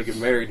guys got to get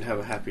married and have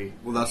a happy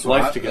That's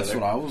life what together. That's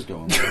what I was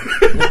going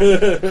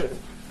with.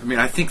 I mean,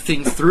 I think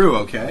things through,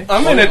 okay?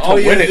 I'm in it to you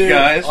win gotta it, do-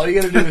 guys. All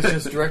you gotta do is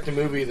just direct a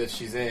movie that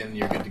she's in.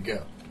 You're good to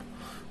go.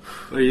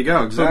 There you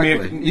go,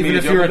 exactly. Mia Even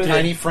if you're a Jovovich?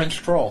 tiny French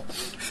troll.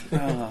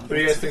 What do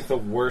you guys think the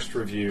worst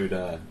reviewed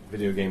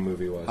video game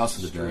movie was?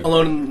 House of the Dead.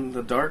 Alone in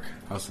the Dark?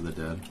 House of the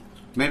Dead.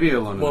 Maybe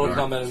Alone in the Mortal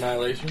Dark. Kombat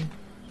Annihilation.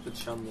 The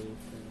Chun-Li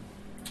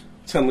thing.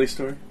 Chun-Li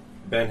story?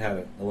 Ben had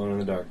it. Alone in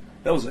the Dark.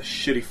 That was a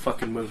shitty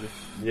fucking movie.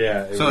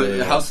 Yeah. It So really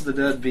was. House of the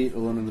Dead beat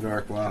Alone in the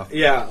Dark. Wow.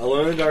 Yeah,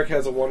 Alone in the Dark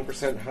has a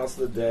 1%. House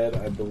of the Dead,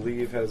 I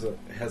believe, has a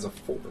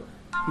 4.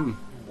 Wow.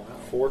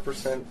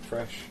 4%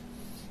 fresh.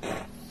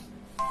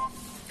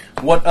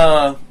 What,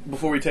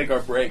 before we take our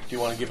break, do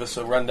you want to give us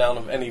a rundown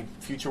of any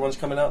future ones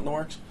coming out in the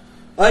works?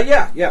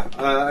 Yeah.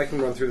 I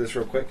can run through this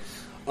real quick.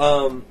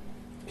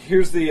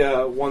 Here's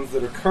the ones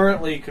that are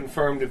currently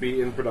confirmed to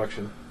be in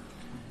production.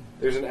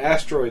 There's an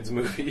Asteroids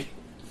movie.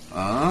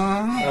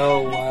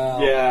 Oh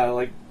wow. Yeah,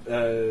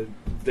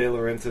 De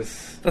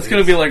Laurentiis. That's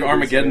going to be like is-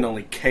 Armageddon,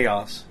 only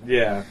chaos.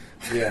 Yeah.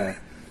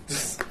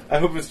 I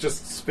hope it's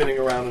just spinning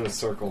around in a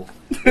circle,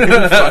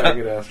 firing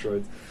at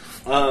asteroids.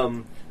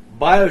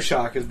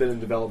 BioShock has been in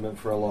development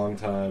for a long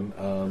time,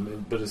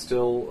 but is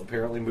still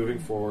apparently moving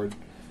forward.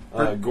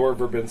 Gore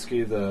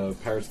Verbinski, the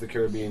Pirates of the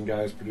Caribbean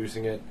guy, is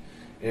producing it,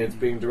 and it's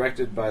being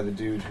directed by the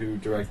dude who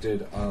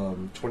directed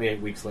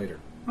 28 Weeks Later.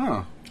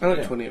 Oh. I like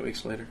Yeah. 28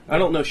 Weeks Later. I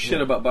don't know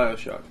shit about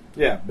BioShock.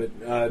 Yeah,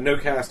 but no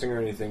casting or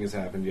anything has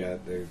happened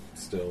yet. They're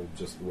still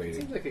just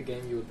waiting. Seems like a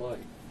game you would like.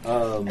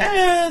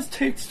 It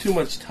takes too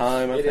much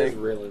time, I It think. is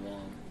really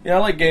long. Yeah, I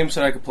like games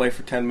that I could play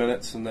for 10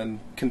 minutes and then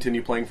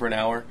continue playing for an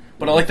hour.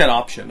 But I like that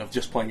option of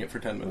just playing it for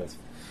 10 minutes.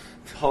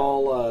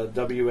 Paul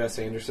W.S.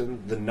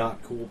 Anderson, the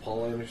not cool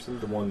Paul Anderson,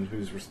 the one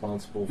who's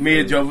responsible for...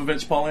 Mia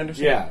Jovovich, Paul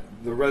Anderson? Yeah,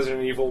 the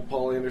Resident Evil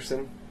Paul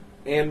Anderson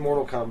and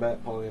Mortal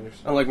Kombat Paul Anderson.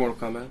 I like Mortal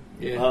Kombat.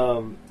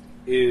 Yeah.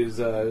 Is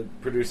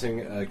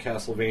producing a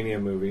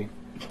Castlevania movie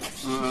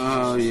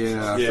Oh,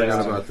 yeah. I Yeah.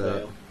 forgot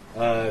about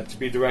that. to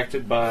be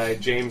directed by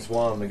James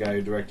Wan, the guy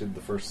who directed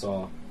the first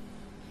Saw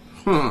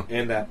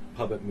and that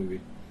puppet movie.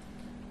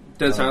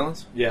 Dead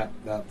Silence? Yeah,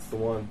 that's the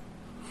one.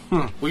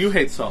 Well, you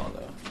hate Saw,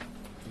 though.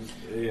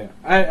 Yeah,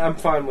 I'm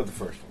fine with the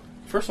first one.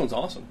 First one's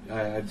awesome.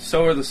 I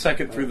So are the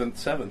second through the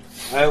seventh.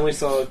 only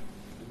saw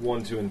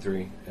 1, 2, and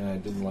 3, and I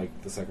didn't like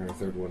the second or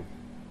third one.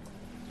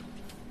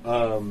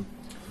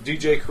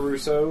 DJ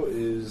Caruso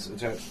is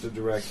attached to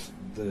direct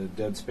the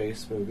Dead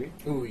Space movie.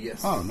 Ooh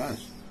yes. Oh,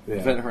 nice. Yeah.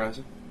 Event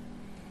Horizon.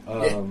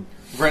 Um,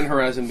 Event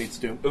Horizon meets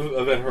Doom.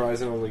 Event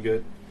Horizon only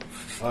good.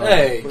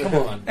 Hey, come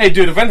on. Hey,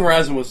 dude, Event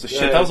Horizon was the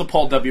shit. Yeah. That was a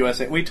Paul W.S.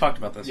 We talked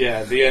about this.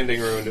 Yeah, the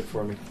ending ruined it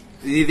for me.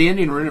 The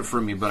ending ruined it for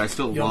me, but I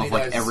still You'll love need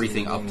like eyes to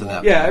everything see up to one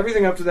that. Yeah,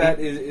 everything up to that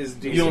is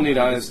decent. You don't need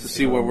eyes to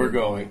see where we're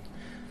going.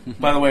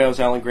 By the way, I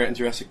was Alan Grant in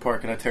Jurassic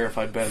Park, and I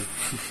terrified Ben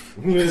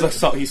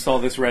because he saw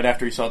this right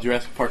after he saw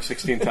Jurassic Park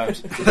 16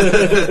 times.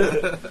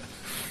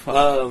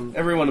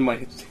 Everyone in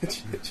my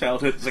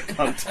childhood is a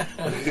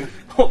cunt.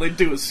 All they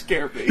do is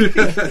scare me.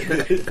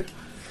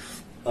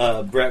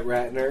 Brett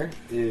Ratner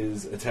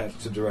is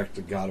attached to direct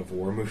a God of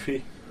War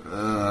movie.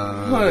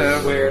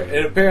 Whatever. Where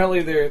and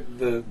apparently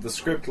the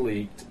script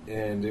leaked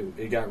and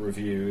it got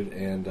reviewed,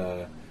 and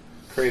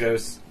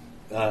Kratos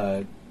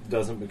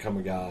doesn't become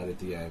a god at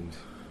the end.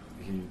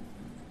 He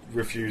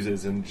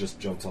refuses and just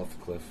jumps off the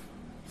cliff,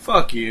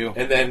 Fuck you.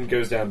 and then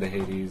goes down to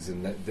Hades,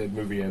 and the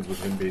movie ends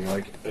with him being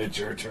like, "It's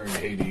your turn,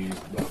 Hades."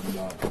 Blah,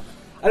 blah,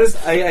 blah.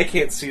 I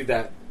can't see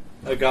that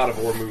a God of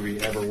War movie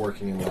ever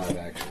working in live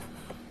action.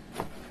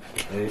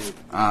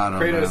 I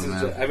don't Kratos know, is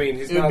man. just, I mean,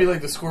 he's It would not be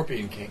like the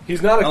Scorpion King.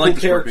 he's not a I cool like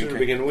the character Scorpion to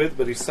King. begin with,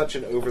 but he's such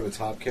an over the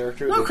top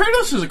character. No, that-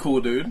 Kratos is a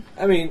cool dude.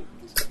 I mean,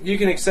 you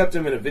can accept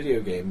him in a video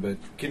game, but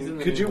He's in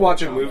the could new you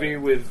watch a Mortal movie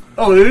with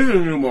Oh, it is a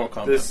new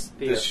Mortal Kombat. this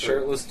Yeah,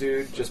 shirtless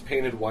dude just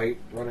painted white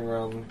running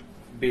around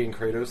being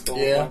Kratos the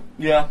whole Yeah, time?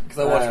 Yeah. because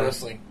I watch Uh,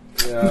 wrestling.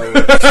 Yeah, and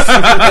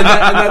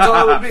that's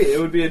all it would be. It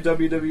would be a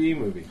WWE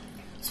movie.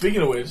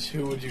 Speaking of which,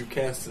 who would you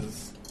cast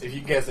as? If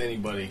you cast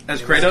anybody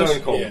As in Kratos?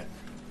 Stone Cold. Yeah.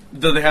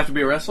 Do they have to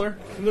be a wrestler?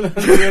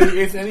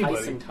 It's anybody.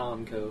 Tyson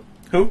Tomko.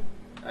 Who?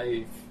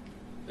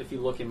 If you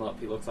look him up,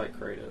 he looks like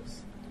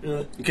Kratos.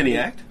 Can he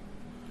act?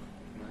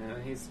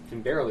 He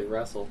can barely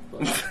wrestle.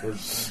 But Or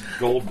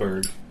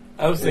Goldberg.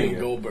 I was thinking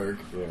There you Goldberg.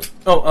 Yeah.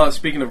 Oh,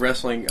 speaking of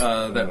wrestling,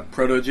 that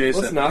Proto Jace,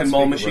 Let's that not speak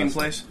pinball of machine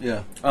wrestling. place,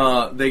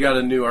 Yeah. they got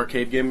a new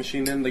arcade game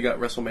machine in. They got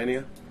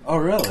WrestleMania. Oh,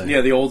 really?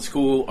 Yeah, the old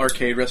school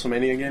arcade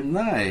WrestleMania game.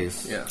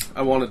 Nice. Yeah,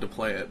 I wanted to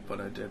play it,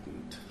 but I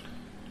didn't.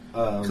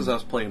 Because I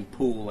was playing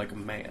pool like a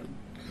man.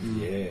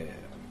 Yeah.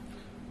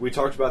 We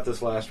talked about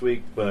this last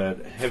week,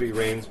 but Heavy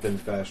Rain's been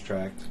fast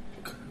tracked.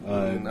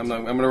 I'm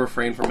going to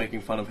refrain from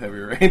making fun of Heavy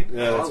Rain.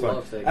 Yeah, that's I fine.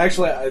 love Heavy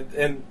Actually,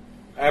 and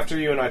after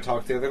you and I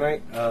talked the other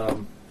night,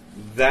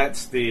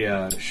 that's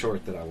the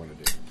short that I want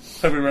to do.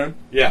 Heavy Rain?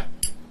 Yeah.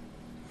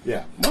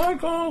 Yeah.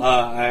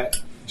 Michael!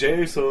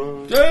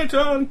 Jason.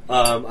 Jayton!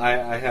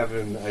 I have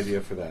an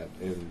idea for that,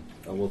 and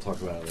we'll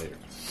talk about it later.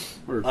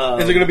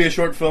 Is it going to be a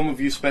short film of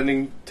you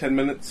spending 10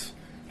 minutes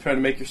trying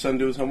to make your son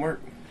do his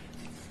homework?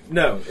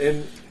 No,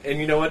 and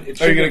you know what?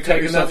 It Are you shouldn't gonna have cut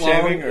taken yourself that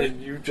long, shaving, or-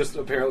 and you just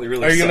apparently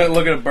really Are you going to suck.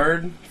 look at a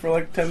bird for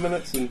like 10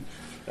 minutes and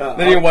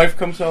then I'll- your wife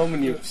comes home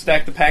and you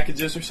stack the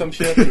packages or some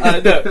shit?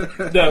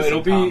 no,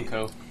 it'll be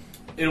Tomko.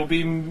 it'll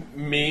be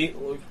me.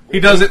 He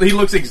does it. He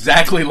looks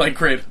exactly like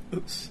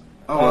Kratos.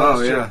 Oh, wow,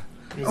 that's yeah.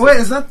 true. Oh, wait,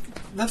 is that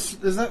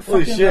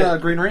Holy fucking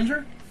shit. Green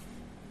Ranger?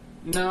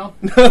 No.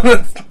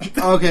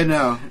 Okay,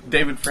 no.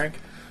 David Frank.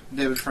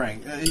 David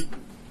Frank. He's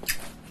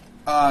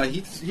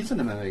an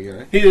MMA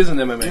guy. He is an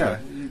MMA Yeah. guy.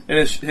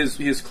 And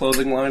his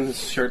clothing line,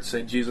 his shirts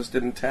say Jesus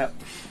didn't tap.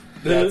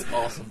 That's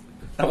awesome.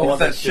 I want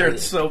that shirt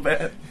so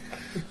bad.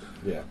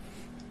 Yeah.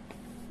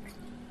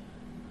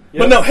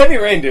 But no, Heavy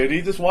Rain, dude.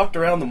 He just walked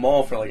around the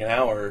mall for like an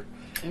hour.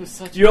 It was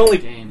such You a only,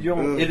 good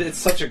game. it's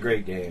such a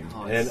great game,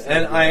 Oh, and it's so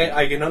and good.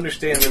 I can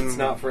understand that it's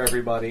not for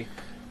everybody,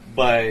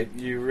 but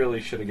you really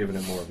should have given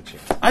it more of a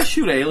chance. I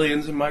shoot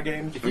aliens in my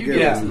games. If you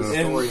Yeah, get into the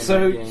and story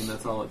so- in that game,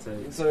 that's all it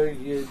takes. So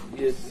you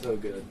So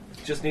good.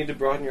 just need to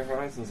broaden your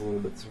horizons a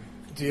little bit, sir.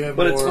 Do you have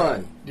But more, it's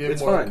fun. Do you have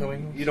It's more fun.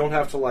 upcoming? You don't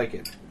have to like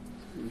it.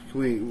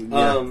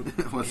 Yeah.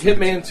 What's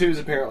Hitman 2 is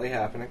apparently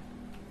happening.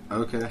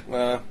 Okay.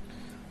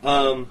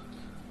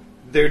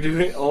 They're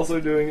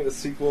doing a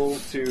sequel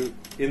to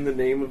In the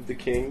Name of the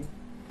King.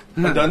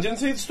 A Dungeon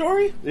Siege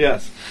story?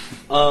 Yes,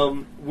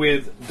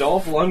 with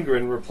Dolph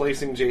Lundgren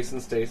replacing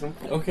Jason Statham.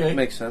 Okay.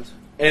 Makes sense.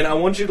 And I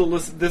want you to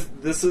listen.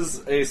 This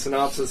is a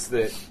synopsis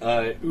that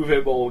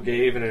Uwe Boll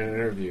gave in an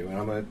interview, and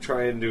I'm going to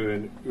try and do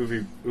an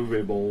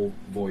Uwe Boll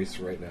voice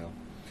right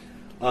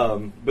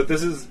now. But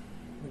this is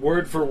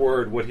word for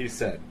word what he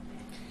said.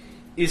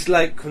 It's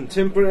like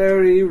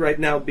contemporary right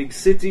now, big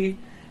city,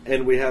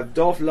 and we have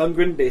Dolph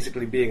Lundgren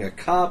basically being a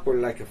cop or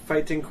like a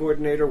fighting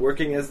coordinator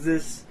working as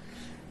this.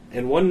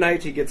 And one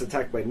night he gets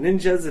attacked by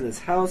ninjas in his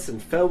house and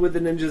fell with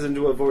the ninjas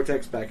into a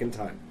vortex back in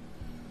time.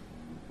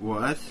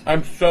 What?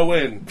 I'm so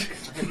in.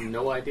 I had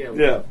no idea.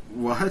 Yeah.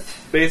 What?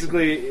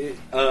 Basically,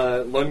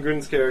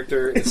 Lundgren's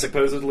character is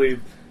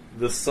supposedly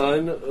the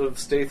son of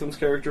Statham's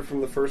character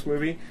from the first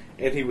movie,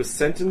 and he was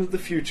sent into the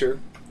future,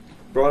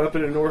 brought up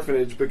in an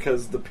orphanage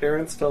because the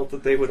parents felt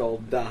that they would all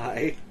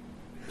die.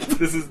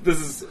 This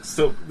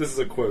is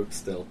a quote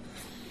still.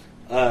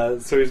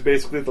 So he's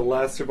basically the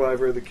last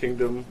survivor of the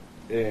kingdom,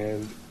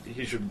 and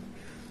he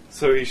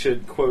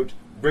should quote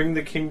bring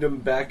the kingdom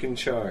back in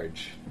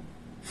charge.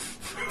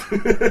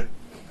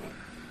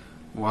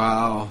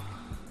 Wow.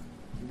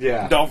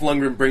 Yeah. Dolph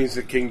Lundgren brings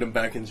the kingdom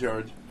back in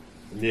charge.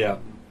 Yeah.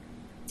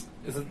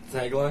 Is it the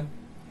tagline?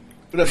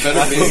 That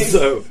better be.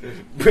 So,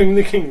 bring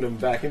the kingdom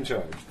back in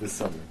charge this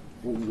summer.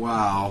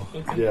 Wow.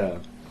 Yeah.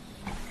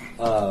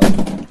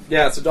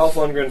 So Dolph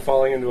Lundgren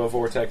falling into a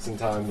vortex in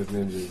time with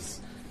ninjas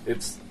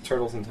It's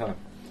Turtles in Time.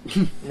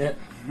 Yeah.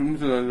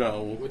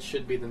 No. Which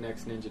should be the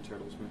next Ninja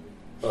Turtles movie.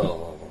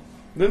 Oh,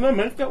 Didn't I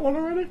make that one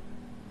already?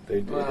 they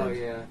did. Well,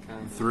 yeah,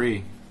 kind of.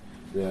 3.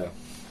 Yeah.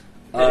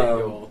 They didn't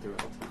go all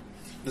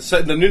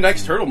throughout. The new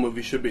next Turtle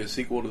movie should be a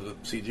sequel to the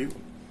CG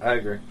one. I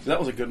agree. That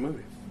was a good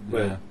movie.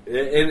 But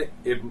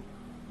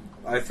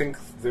I think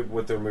that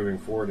what they're moving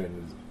forward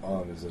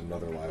is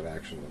another live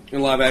action one.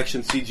 In live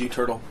action CG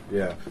Turtle.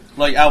 Yeah.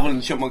 Like Alvin and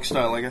the Chipmunk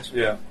style, I guess.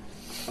 Yeah.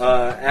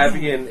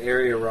 Abby and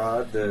Aria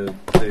Rod, the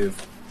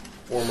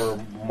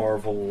former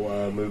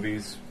Marvel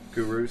movies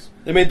gurus.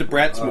 They made the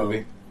Bratz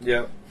movie.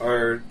 Yeah,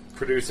 are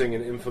producing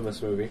an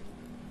Infamous movie.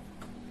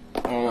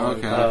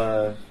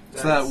 Okay.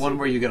 It's that one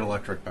where you get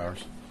electric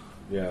powers.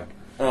 Yeah.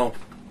 Oh.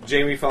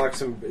 Jamie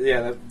Foxx and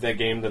that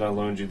game that I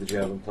loaned you that you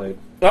haven't played.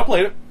 I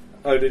played it.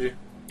 Oh, did you?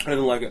 I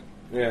didn't like it.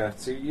 Yeah.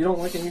 See, you don't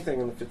like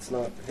anything if it's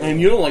not. And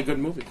you don't like good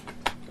movies.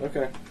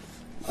 Okay.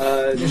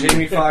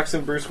 Jamie Foxx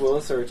and Bruce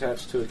Willis are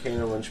attached to a Kane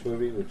and Lynch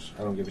movie, which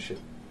I don't give a shit.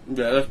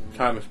 Yeah, that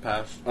time has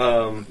passed.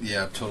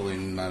 Yeah, totally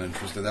not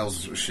interested. That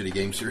was a shitty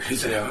game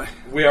series. Yeah.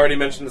 We already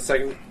mentioned the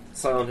second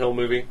Silent Hill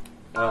movie,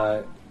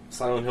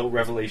 Silent Hill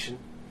Revelation,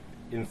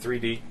 in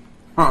 3D.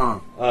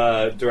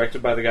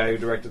 Directed by the guy who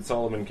directed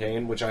Solomon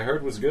Kane, which I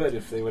heard was good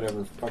if they would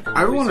ever fucking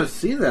I release want to it.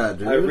 see that,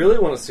 dude. I really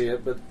want to see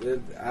it, but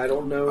I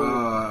don't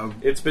know.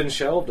 It's been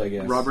shelved, I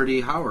guess. Robert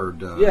E.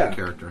 Howard Yeah.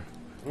 character.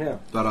 Yeah.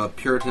 About a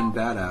Puritan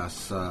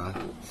badass,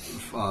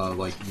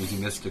 like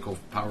using mystical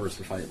powers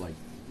to fight like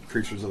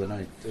creatures of the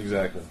night.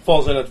 Exactly.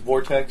 Falls in at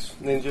Vortex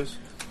Ninjas.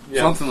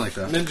 Yeah. Something like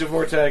that. Ninja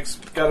Vortex,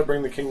 gotta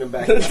bring the kingdom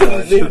back in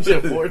charge.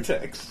 Ninja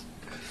Vortex.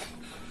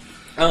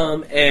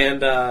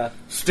 And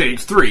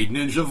Stage 3,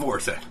 Ninja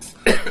Vortex.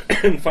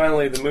 and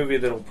finally, the movie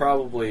that'll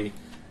probably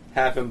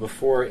happen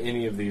before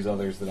any of these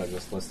others that I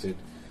just listed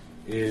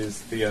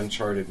is the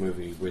Uncharted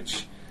movie,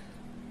 which,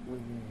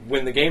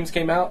 when the games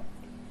came out,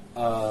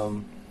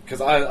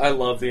 because I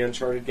love the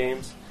Uncharted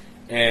games,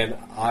 and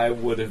I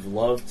would have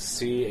loved to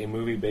see a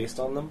movie based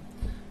on them,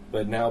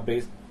 but now,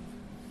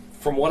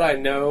 from what I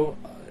know,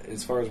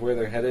 as far as where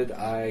they're headed,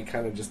 I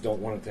kind of just don't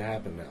want it to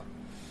happen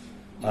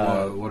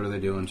now. What are they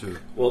doing to it?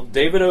 Well,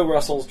 David O.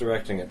 Russell's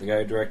directing it. The guy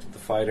who directed The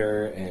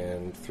Fighter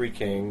and Three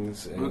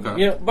Kings, and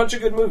Okay. a bunch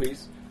of good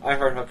movies. I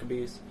Heart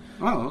Huckabees.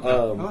 Oh,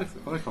 okay.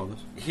 I like all this.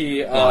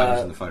 He Well, I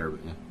was in The Fighter, but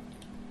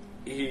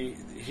yeah.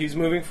 he's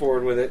moving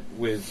forward with it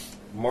with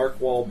Mark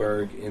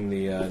Wahlberg in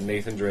the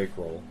Nathan Drake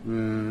role,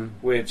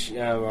 which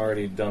I'm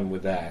already done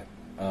with that.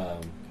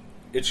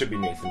 It should be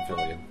Nathan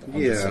Fillion.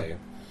 I'm just saying.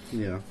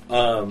 Yeah.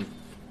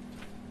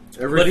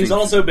 But he's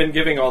also been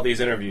giving all these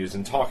interviews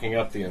and talking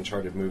up the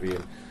Uncharted movie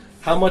and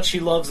how much he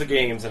loves the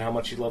games and how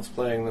much he loves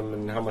playing them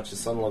and how much his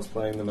son loves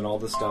playing them and all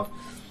this stuff.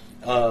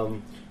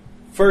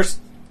 First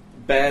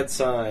bad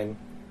sign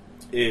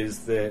is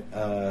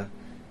that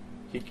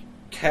he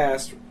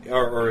cast,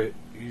 or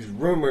he's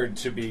rumored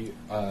to be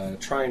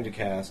trying to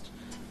cast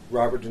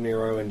Robert De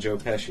Niro and Joe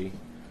Pesci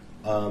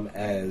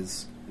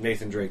as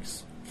Nathan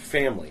Drake's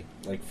family,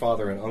 like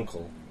father and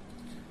uncle.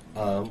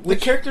 The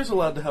character's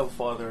allowed to have a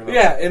father and a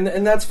Yeah,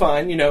 and that's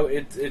fine.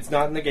 It's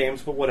not in the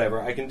games, but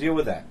whatever. I can deal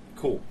with that.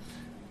 Cool.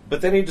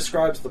 But then he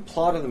describes the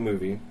plot of the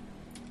movie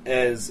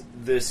as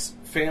this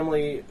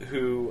family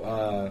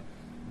who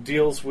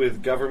deals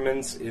with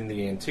governments in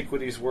the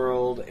antiquities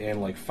world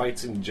and like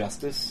fights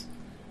injustice,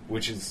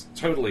 which is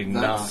totally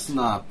That's not.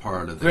 not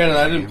part of the Granted,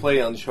 I game. didn't play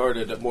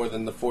Uncharted at more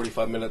than the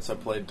 45 minutes I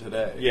played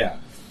today. Yeah.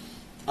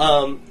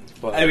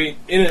 But I mean,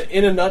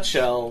 in a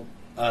nutshell,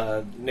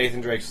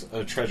 Nathan Drake's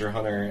a treasure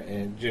hunter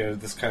and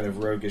this kind of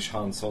roguish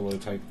Han Solo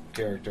type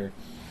character,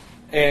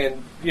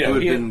 and It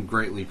would he have been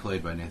greatly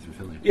played by Nathan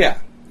Fillion.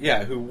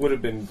 Yeah, who would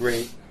have been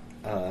great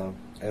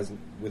as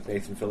with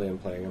Nathan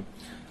Fillion playing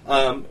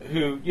him.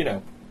 Who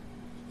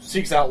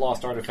seeks out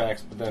lost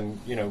artifacts, but then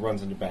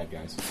runs into bad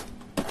guys,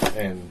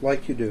 and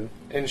Like you do.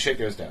 and shit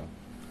goes down.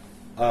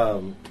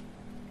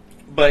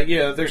 But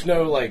there's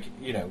no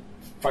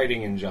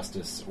fighting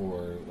injustice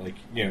or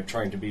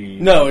trying to be.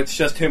 no, it's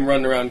just him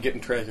running around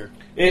getting treasure.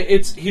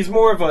 He's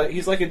more of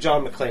he's like a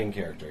John McClane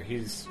character.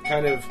 He's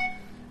kind of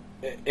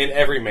an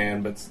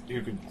everyman, but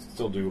who could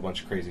still do a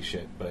bunch of crazy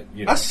shit. But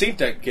I seen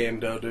that game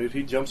though, dude.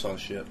 He jumps on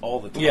shit all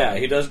the time. yeah,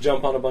 he does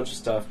jump on a bunch of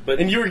stuff. But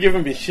And you were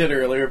giving me shit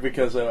earlier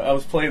because I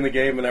was playing the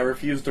game and I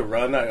refused to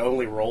run. I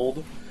only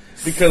rolled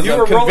because You I'm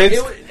were rolling-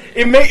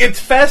 convinced it's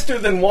faster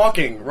than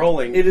walking.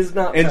 Rolling, It is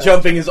not and fast.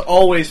 jumping is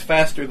always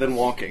faster than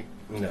walking.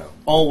 no.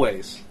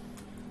 Always,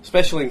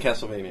 especially in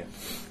Castlevania,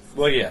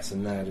 Well, yes,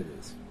 and that it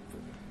is.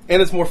 and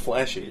it's more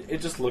flashy.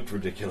 It just looked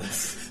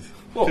ridiculous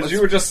Well, because it's-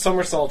 you were just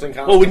somersaulting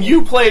constantly. Well, when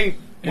you play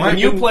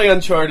couldn't-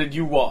 Uncharted,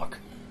 you walk.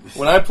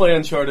 When I play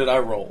Uncharted, I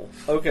roll.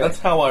 Okay. That's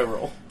how I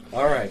roll.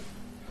 all right,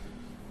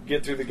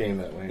 get through the game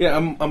that way. Yeah,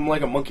 I'm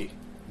like a monkey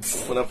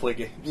when I play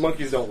games.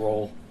 Monkeys don't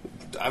roll.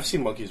 I've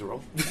seen monkeys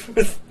roll.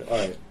 All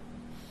right.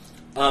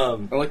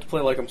 I like to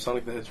play like I'm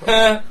Sonic the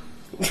Hedgehog.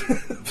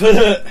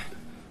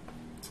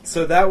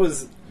 So that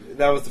was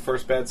the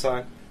first bad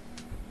sign.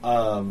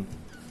 Then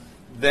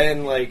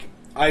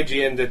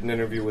IGN did an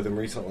interview with him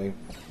recently,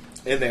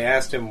 and they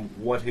asked him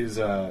what his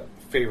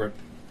favorite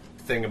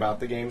thing about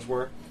the games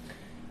were,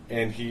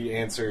 and he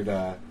answered,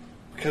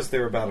 because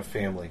they're about a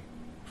family.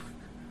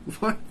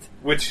 What?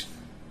 Which,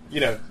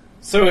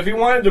 so if he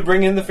wanted to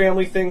bring in the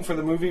family thing for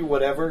the movie,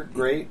 whatever,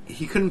 great.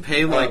 He couldn't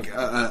pay like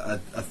a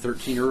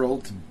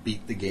 13-year-old to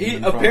beat the game.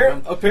 in front of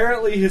him?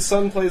 Apparently his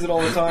son plays it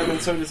all the time,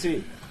 and so does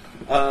he.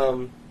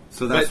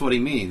 So that's what he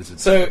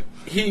means. So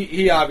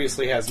he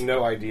obviously has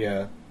no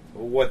idea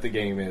what the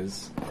game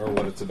is or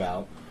what it's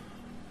about,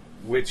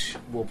 which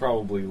will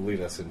probably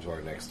lead us into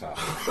our next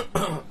topic.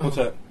 What's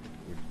that?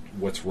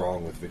 What's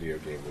wrong with video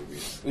game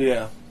movies?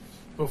 Yeah.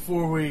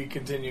 Before we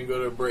continue and go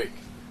to a break,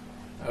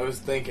 I was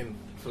thinking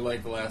for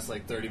like the last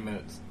 30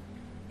 minutes,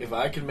 if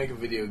I could make a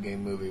video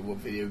game movie, what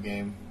video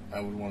game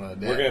I would want to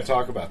adapt. We're going to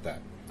talk about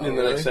that. In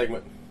the next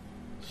segment.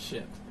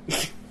 Shit.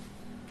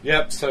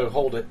 Yep, so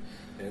hold it.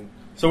 And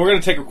So we're going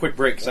to take a quick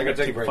break because I We're got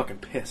to gonna take take a a fucking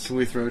piss. Can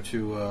we throw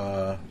to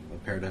a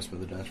Paradise by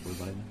the Dashboard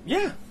Light?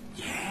 Yeah.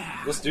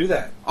 let's do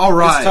that. All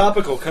right. It's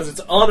topical because it's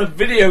on a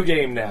video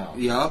game now.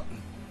 Yup.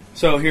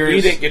 So here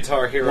Beat is It,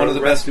 Guitar Hero. one of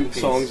the rest best in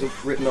peace. songs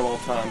written of all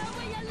time.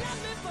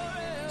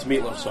 It's a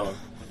Meatloaf song,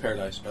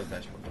 Paradise by the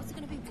Dashboard. What's it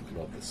gonna be?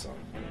 Love this song.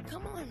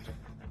 Come on.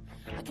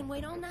 I can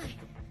wait all night.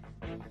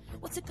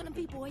 What's it gonna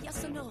be, boy?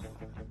 Yes or no?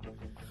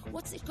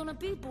 What's it gonna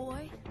be,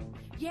 boy?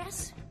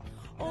 Yes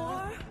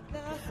or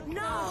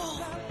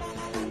no?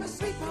 Let me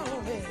sleep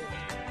on it.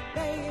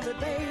 Baby,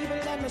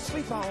 baby, let me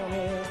sleep on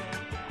it.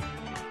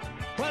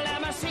 Well,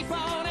 let me sleep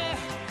on it.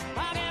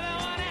 Like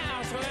everyone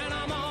else when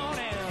I'm on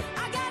it.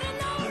 I gotta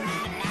know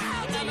right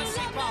now. Let me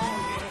sleep on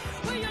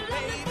it. Will you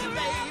let me Baby,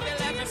 baby,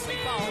 let me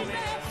sleep on it.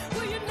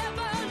 Will you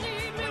never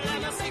leave me?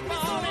 Let me sleep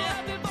on it.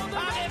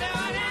 Like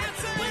everyone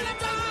else when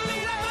I'm on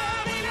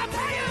it. I'll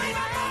tell you in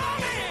the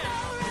morning.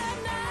 Right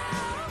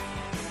now.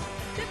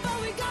 Before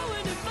we go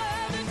any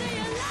further, do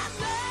you love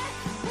me?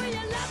 Will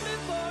you love me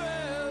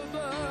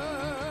forever?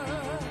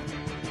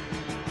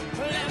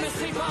 Let me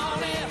sleep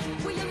on it.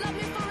 Will you love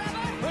me forever?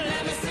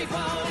 Let me sleep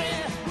on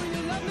it. Will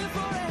you love me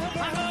forever?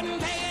 I couldn't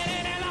take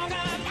it any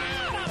longer.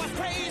 God, I was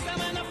crazy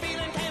when the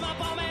feeling came up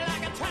on me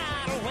like a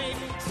tidal wave.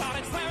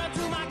 Started swearing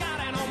to my God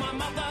and on my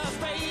mother's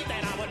grave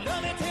that I would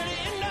love you till the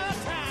end of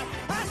time.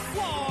 I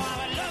swore I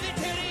would love you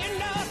till the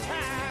end of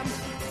time.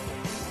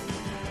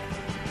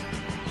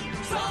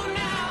 So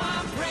now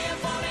I'm praying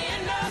for the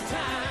end of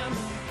time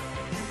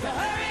to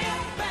hurry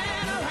up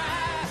and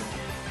arrive.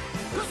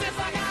 'Cause if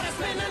I gotta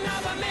spend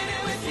another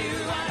minute with you,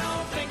 I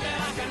don't think that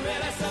I can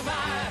really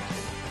survive.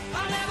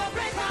 I'll never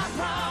break my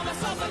promise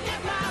or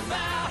forget my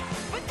vow.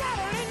 But God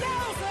only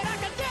knows what I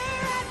can do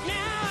right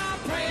now. I'm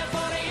praying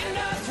for the end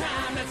of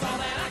time, that's all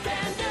that I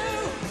can do.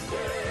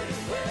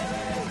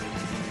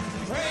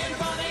 Praying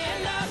for the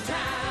end of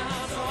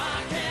time so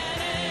I can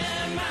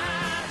end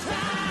my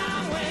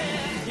time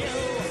with you.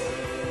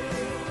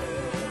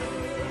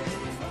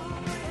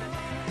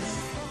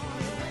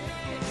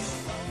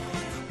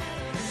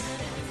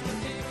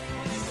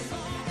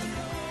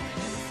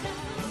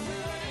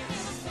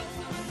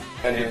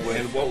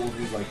 And what would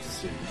we like to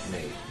see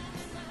made?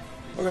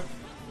 Okay.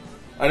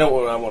 I know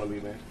what I want to be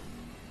made.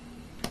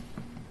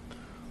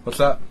 What's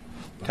that?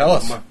 Tell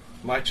us.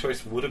 My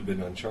choice would have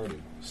been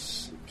Uncharted.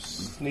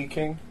 Sneak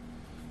King?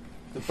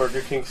 The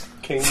Burger King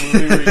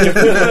movie?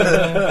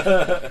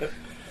 Where you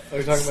Are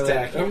we talking about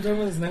that? Stack. Are we talking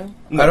about this now?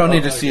 I don't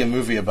need to see a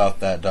movie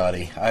about that,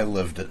 Dottie. I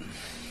lived it.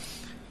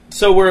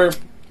 So we're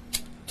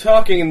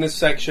talking in this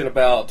section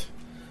about,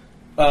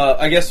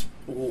 I guess,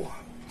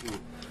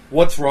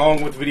 what's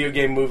wrong with video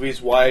game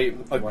movies, why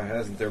Why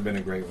hasn't there been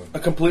a great one? a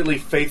completely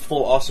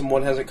faithful, awesome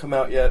one hasn't come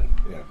out yet.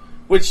 Yeah.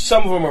 Which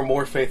some of them are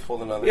more faithful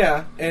than others.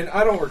 Yeah, and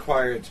I don't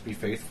require it to be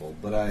faithful,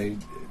 but I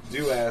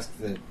do ask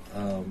that.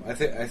 I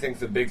think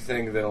the big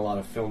thing that a lot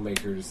of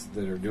filmmakers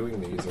that are doing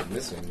these are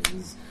missing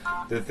is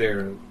that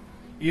they're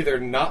either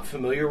not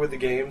familiar with the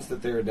games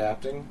that they're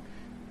adapting,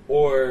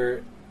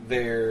 or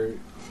they're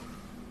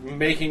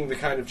making the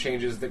kind of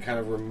changes that kind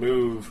of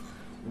remove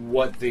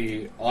what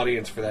the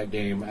audience for that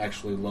game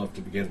actually loved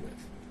to begin with.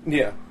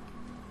 Yeah.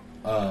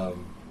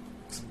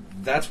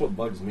 That's what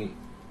bugs me.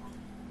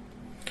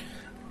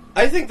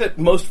 I think that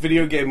most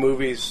video game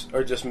movies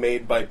are just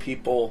made by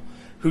people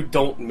who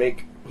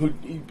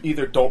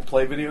either don't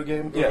play video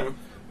games,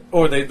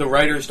 or the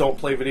writers don't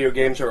play video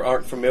games or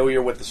aren't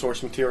familiar with the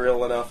source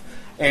material enough,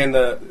 and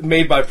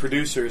made by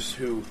producers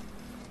who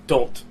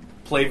don't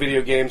play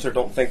video games or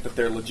don't think that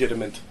they're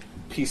legitimate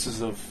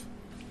pieces of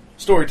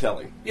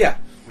storytelling. Yeah.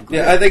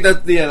 Yeah, I think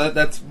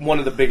that's one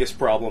of the biggest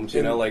problems.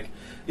 You know, like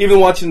even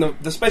watching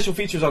the special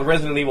features on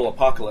Resident Evil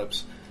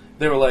Apocalypse,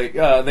 they were like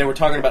they were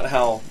talking about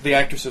how the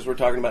actresses were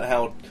talking about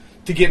how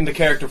to get into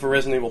character for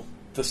Resident Evil,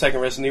 the second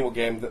Resident Evil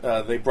game.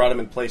 They brought them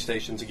in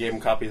PlayStations and gave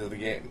them copies of the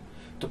game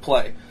to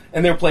play,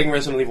 and they were playing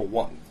Resident Evil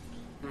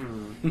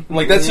 1.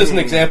 Like that's just an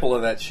example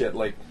of that shit.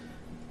 Like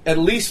at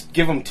least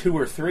give them 2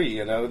 or 3.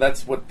 You know,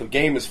 that's what the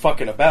game is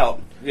fucking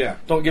about. Yeah.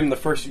 Don't give them the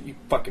first, you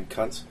fucking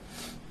cunts.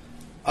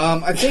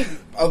 I think,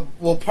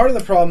 well, part of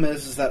the problem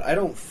is that I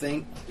don't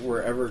think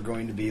we're ever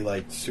going to be,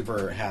 like,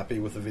 super happy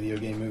with a video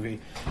game movie.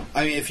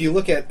 I mean, if you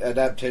look at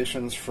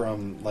adaptations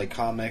from, like,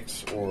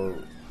 comics or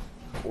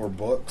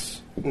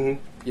books, Mhm.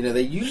 you know,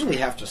 they usually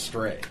have to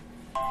stray.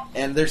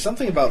 And there's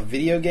something about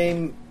video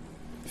game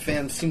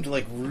fans seem to,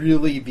 like,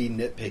 really be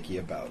nitpicky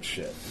about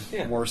shit.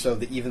 Yeah. More so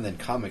even than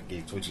comic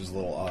geeks, which is a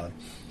little odd.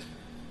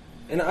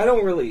 And I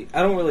don't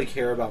really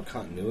care about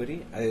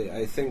continuity.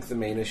 I think the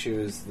main issue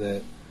is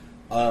that,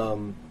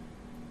 and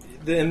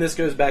this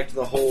goes back to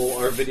the whole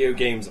 "are video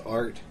games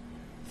art"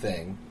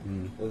 thing,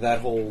 that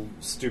whole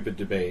stupid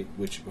debate,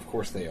 which of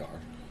course they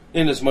are.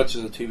 In as much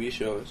as a TV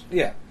show is.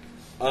 Yeah,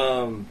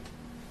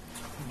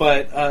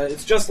 but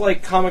it's just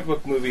like comic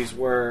book movies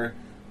where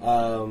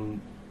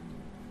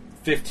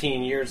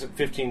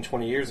 15,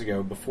 20 years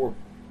ago, before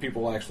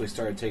people actually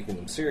started taking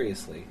them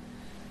seriously,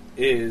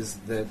 is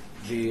that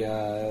the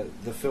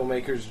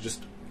filmmakers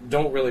just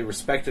don't really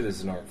respect it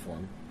as an art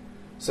form.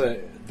 So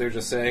they're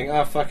just saying,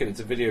 "Ah, fuck it, it's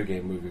a video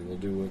game movie. We'll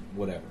do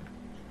whatever."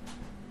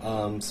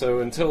 So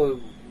until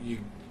you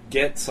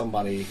get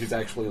somebody who's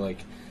actually like,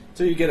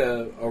 until you get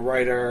a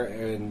writer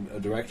and a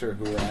director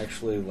who are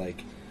actually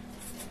like,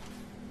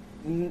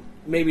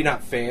 maybe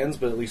not fans,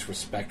 but at least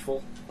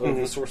respectful of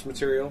the source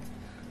material,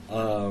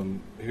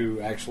 who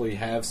actually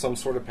have some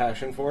sort of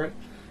passion for it,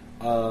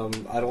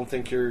 I don't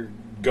think you're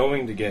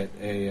going to get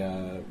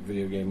a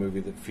video game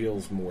movie that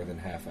feels more than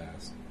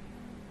half-assed.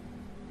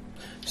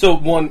 So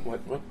what?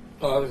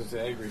 Oh, I was going to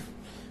say, I agree.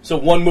 So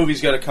one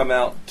movie's got to come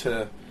out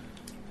to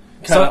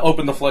kind of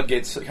open the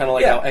floodgates, kind of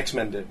like Yeah. how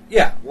X-Men did.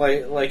 Yeah,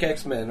 like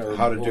X-Men or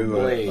How to do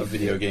Blade, a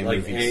video game like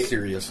movie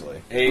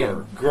seriously. a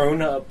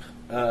grown-up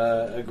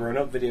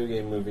video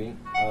game movie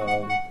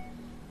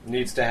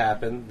needs to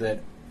happen that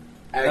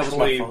was my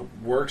actually phone.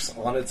 works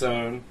on its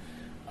own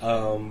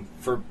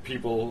for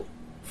people,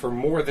 for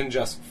more than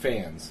just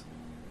fans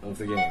of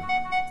the game.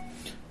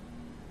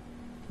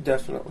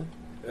 Definitely.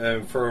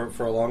 For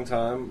a long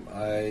time,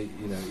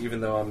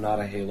 even though I'm not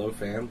a Halo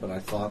fan, but I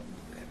thought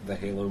the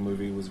Halo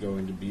movie was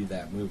going to be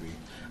that movie.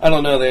 I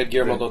don't know. They had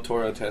Guillermo del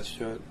Toro attached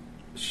to it.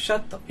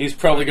 Shut the. He's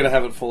probably going to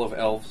have it full of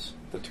elves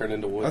that turn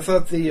into wood. I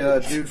thought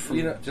the dude from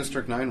You know-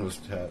 District 9 was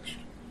attached.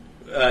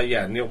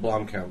 Yeah, Neil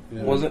Blomkamp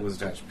Was it?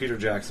 was attached. Peter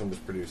Jackson was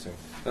producing.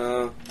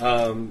 Uh,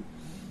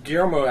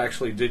 Guillermo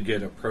actually did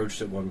get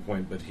approached at one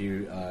point, but he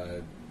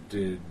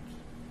did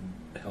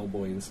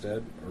Hellboy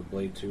instead, or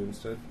Blade 2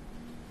 instead.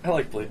 I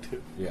like Blade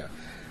 2. Yeah.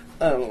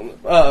 I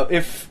don't know.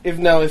 If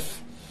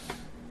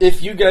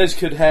you guys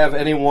could have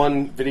any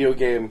one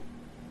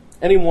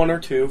or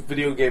two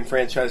video game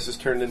franchises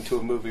turned into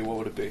a movie, what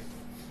would it be?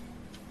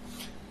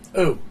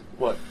 Oh,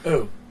 What?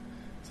 oh.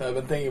 So I've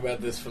been thinking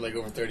about this for like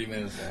over 30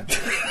 minutes now.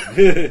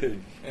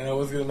 And I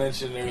was going to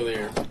mention it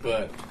earlier,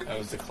 but I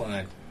was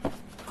declined.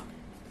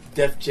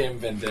 Def Jam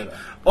Vendetta.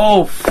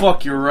 Oh,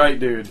 fuck, you're right,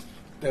 dude.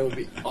 That would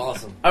be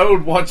awesome. I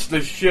would watch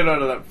the shit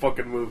out of that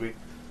fucking movie.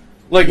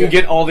 Like, you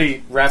get all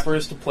the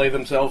rappers to play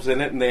themselves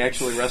in it, and they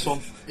actually wrestle.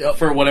 Yep.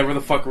 For whatever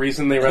the fuck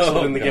reason they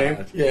wrestled in the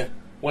game. Yeah.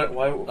 Why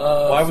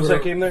was for-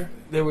 that game there?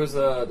 There was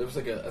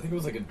like a, I think it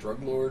was like a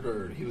drug lord,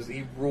 or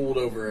he ruled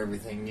over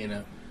everything, you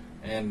know.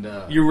 And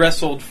You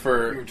wrestled you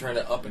for... were trying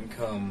to up and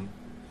come.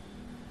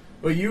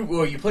 Well,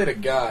 you played a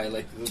guy,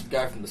 like the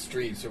guy from the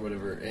streets or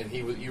whatever, and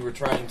you were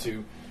trying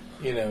to,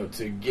 you know,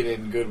 to get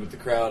in good with the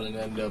crowd and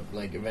end up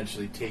like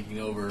eventually taking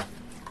over,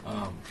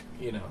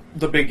 you know.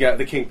 The big guy,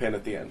 the kingpin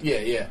at the end. Yeah,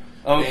 yeah.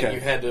 Okay. And you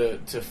had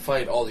to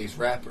fight all these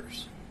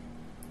rappers.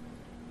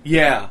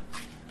 Yeah.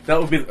 That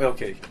would be...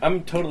 Okay.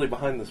 I'm totally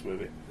behind this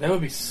movie. That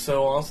would be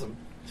so awesome.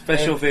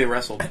 Especially And- if they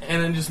wrestled.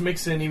 And then just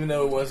mix in, even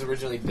though it was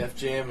originally Def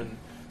Jam, and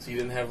so you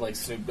didn't have like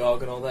Snoop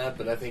Dogg and all that,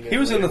 but I think He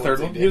was in the later third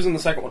ones one. they He was did. in the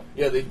second one.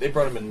 Yeah, they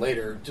brought him in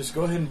later. Just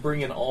go ahead and bring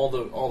in all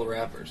the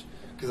rappers,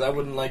 because I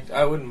wouldn't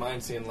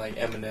mind seeing like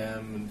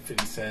Eminem and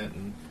 50 Cent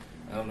and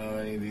I don't know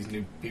any of these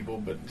new people,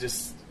 but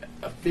just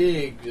a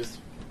big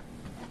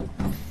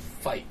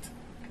fight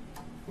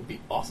would be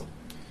awesome.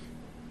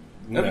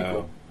 That'd be No.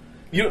 cool.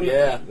 You,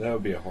 Yeah, That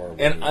would be a horrible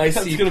and movie.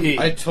 ICP.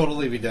 I'd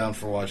totally be down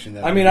for watching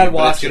that. I mean, movie, I'd but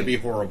watch it's going it. to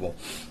be horrible.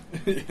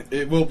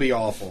 It will be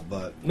awful,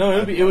 but No,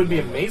 it would be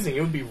amazing.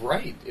 It would be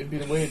right. It would be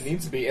the way it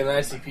needs to be. And the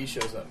ICP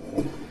shows up.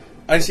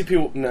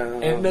 ICP...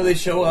 No. And no, they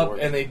show up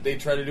and they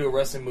try to do a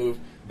wrestling move.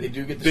 They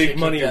do get the Big shit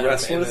money kicked out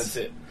of them, and wrestlers?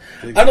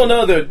 that's it. I don't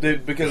know, though,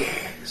 dude, because...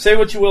 Say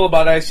what you will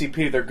about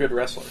ICP, they're good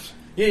wrestlers.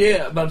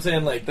 Yeah, but I'm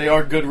saying like They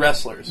are good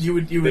wrestlers. you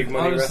would Big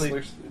money honestly,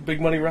 wrestlers.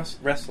 Big money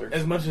wrestlers.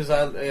 as much as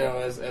I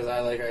as I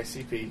like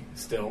ICP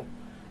still,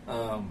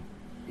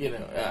 you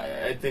know,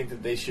 I think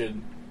that they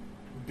should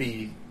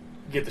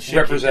get the shit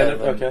Represented,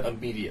 kicked out of them okay.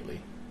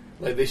 immediately.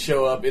 Like they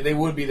show up, they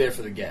would be there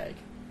for the gag,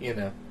 you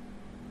know.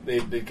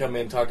 They'd come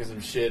in talking some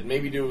shit,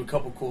 maybe do a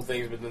couple cool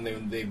things, but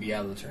then they'd be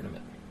out of the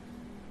tournament.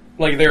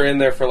 Like, they're in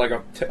there for, like,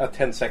 a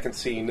 10-second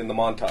scene in the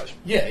montage.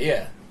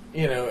 Yeah.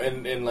 You know,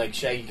 and like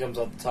Shaggy comes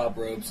off the top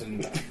ropes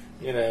and,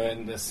 you know,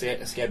 and the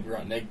scabby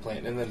rotten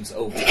eggplant, and then it's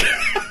over.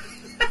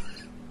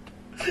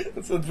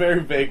 It's a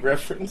very vague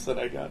reference that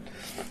I got.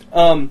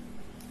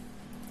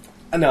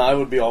 No, I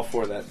would be all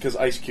for that because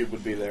Ice Cube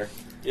would be there,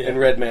 Yeah. and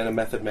Redman and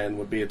Method Man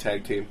would be a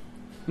tag team.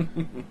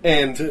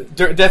 And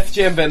Def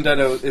Jam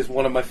Vendetta is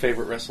one of my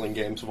favorite wrestling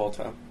games of all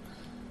time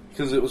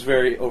because it was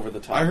very over the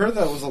top. I heard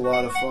that was a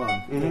lot of fun.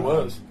 It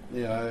was.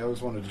 Yeah, I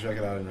always wanted to check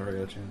it out. I never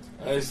got a chance.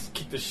 I just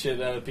kicked the shit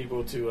out of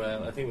people to,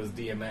 I think it was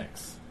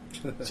DMX.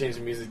 Change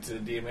the music to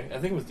DMX. I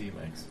think it was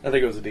DMX. I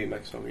think it was a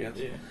DMX song. Yes.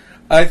 Yeah.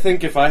 I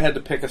think if I had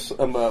to pick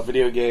a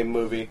video game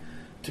movie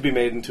to be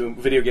made into a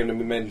video game to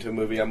be made into a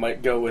movie, I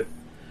might go with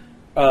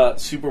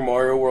Super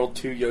Mario World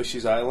 2: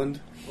 Yoshi's Island,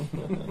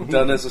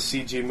 done as a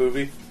CG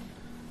movie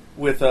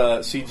with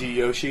CG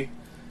Yoshi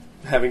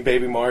having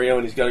Baby Mario,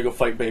 and he's got to go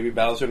fight Baby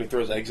Bowser, and he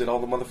throws eggs at all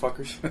the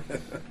motherfuckers.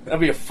 That'd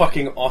be a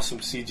fucking awesome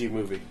CG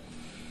movie.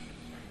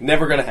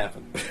 Never gonna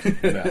happen.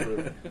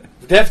 No.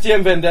 Def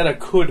Jam Vendetta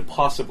could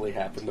possibly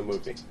happen. The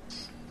movie.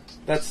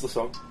 That's the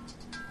song.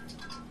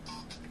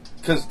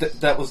 Because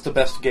that was the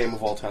best game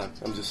of all time.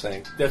 I'm just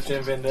saying. Def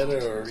Jam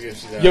Vendetta or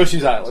Yoshi's Island?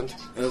 Yoshi's Island.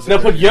 That's Now a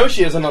put great-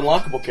 Yoshi as an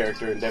unlockable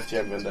character in Def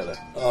Jam Vendetta.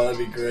 Oh, that'd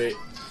be great.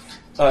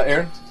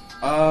 Aaron?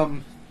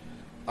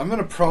 I'm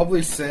gonna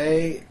probably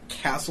say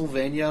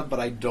Castlevania, but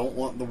I don't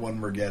want the one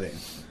we're getting.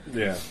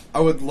 Yeah. I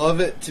would love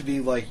it to be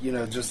like,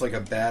 just like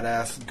a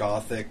badass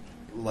gothic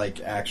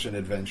like action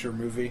adventure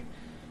movie,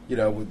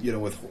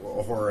 with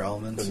horror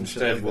elements But and shit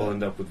instead, like we'll that.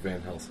 end up with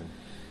Van Helsing.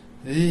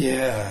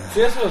 Yeah,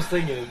 See, that's what I was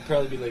thinking. It'd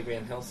probably be like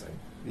Van Helsing.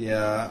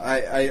 yeah.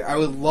 I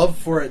would love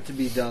for it to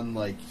be done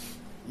like,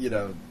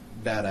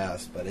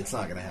 badass, but it's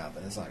not gonna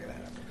happen. It's not gonna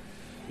happen.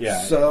 Yeah.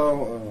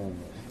 So,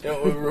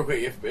 Real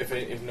quick,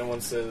 if no one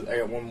says, I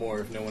got one more.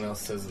 If no one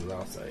else says it,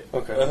 I'll say it.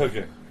 Okay.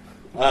 Okay.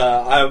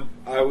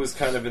 I was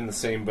kind of in the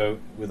same boat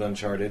with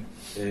Uncharted.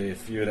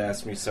 If you had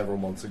asked me several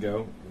months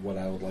ago what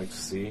I would like to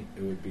see,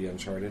 it would be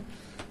Uncharted.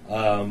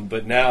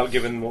 But now,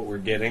 given what we're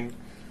getting,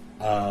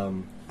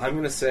 I'm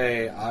going to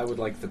say I would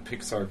like the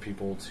Pixar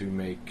people to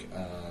make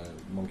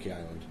Monkey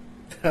Island.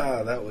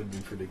 that would be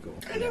pretty cool.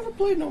 I never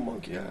played no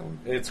Monkey Island.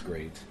 It's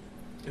great.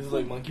 Is it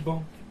like Monkey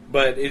Ball?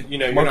 But,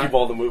 you're Monkey not,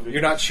 Ball the movie.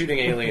 You're not shooting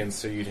aliens,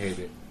 so you'd hate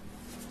it.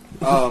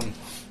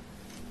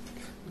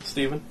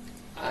 Steven?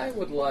 I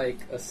would like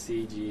a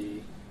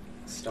CG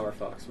Star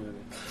Fox movie.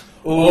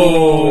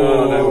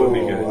 Oh, that would be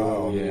good.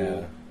 wow.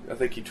 Yeah. I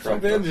think he Fuck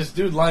trumped then, us. just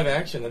do live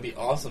action. That'd be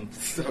awesome.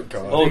 Oh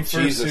god. Oh, Big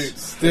Jesus.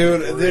 fursuits.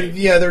 Dude,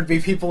 there'd be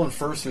people in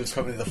fursuits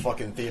coming to the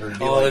fucking theater and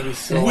be Oh, like, that'd be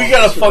so We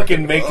gotta awesome.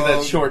 fucking make that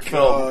 "Oh, short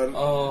film. God."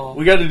 Oh.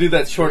 We gotta do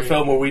that short Great.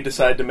 film where we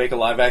decide to make a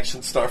live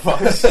action Star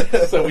Fox.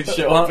 So we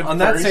show up Well, in on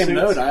that furry same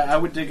suits. note, I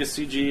would dig a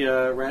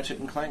CG Ratchet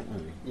and Clank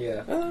movie.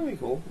 Yeah. Oh, that'd be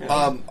cool.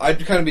 Yeah.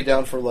 I'd kind of be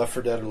down for Left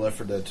 4 Dead or Left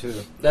 4 Dead 2.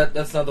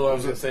 That's not the one I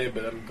was going to say,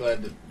 but I'm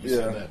glad that you Yeah.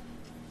 said that.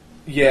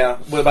 Yeah,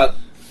 what about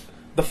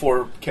the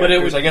four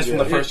characters, I guess, from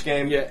the yeah. first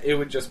game? Yeah, it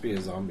would just be a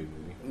zombie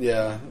movie.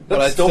 Yeah, but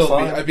That's I'd still still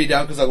be, fine. I'd be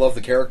down because I love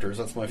the characters.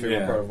 That's my favorite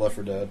Yeah. part of Left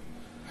 4 Dead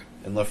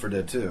and Left 4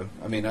 Dead 2.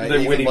 I mean, I The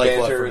even witty like Left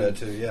banter 4 and- Dead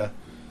 2. Yeah,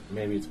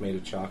 Maybe it's made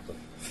of chocolate.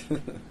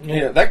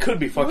 Yeah, that could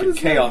be What fucking does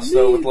that chaos,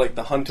 though, mean? with, like,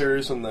 the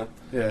hunters and the...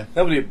 yeah.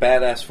 That would be a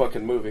badass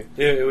fucking movie.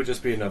 It would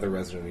just be another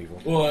Resident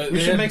Evil. Well, We they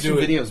should had make to some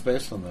do it- videos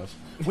based on those.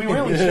 We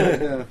really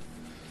should.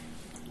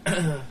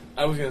 Yeah.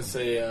 I was going to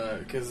say,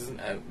 because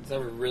it's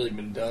never really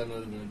been done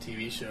other than a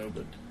TV show,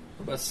 but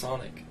what about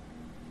Sonic?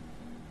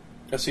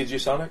 A CG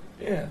Sonic?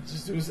 Yeah,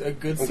 just it was a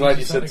good I'm glad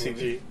you said Sonic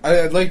movie. CG.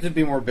 I'd like to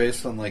be more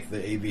based on like the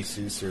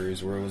ABC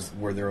series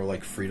where they were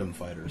like freedom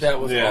fighters. That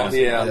was Yeah. awesome.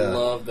 Yeah. I Yeah.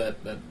 love that.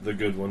 The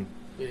good one.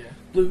 Yeah.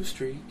 Blue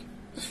Streak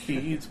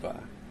speeds by.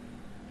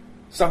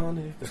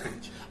 Sonic.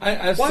 I'm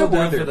Why still were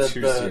down there for the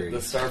two series?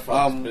 the Star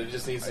Fox, Um, but it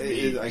just needs to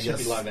be, I should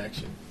be guess- live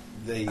action.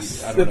 They, I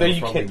That don't know, you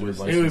probably can't do weird it.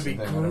 It would licensing be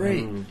thing, I don't know.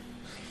 great.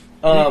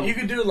 Um, You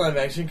could do it live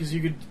action because you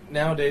could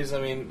nowadays.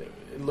 I mean,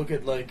 look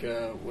at like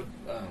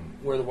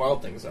where the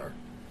Wild Things are.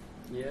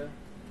 Yeah.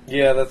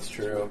 yeah, that's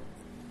true.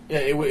 Yeah,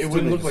 it Still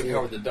wouldn't need look to like see it.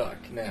 Howard the Duck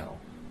now.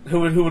 Who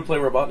would play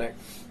Robotnik?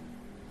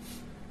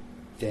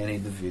 Danny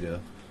DeVito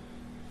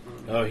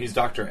Oh, he's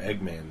Dr.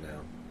 Eggman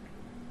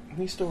now.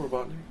 He's still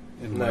Robotnik.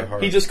 in my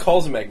heart. He just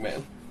calls him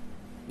Eggman.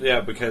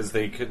 Yeah, because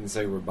they couldn't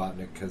say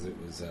Robotnik because it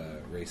was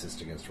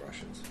racist against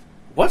Russians.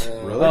 What?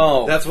 Really?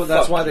 Oh, That's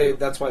fuck why you.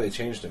 that's why they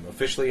changed him.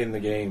 Officially in the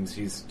games,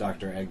 he's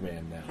Dr.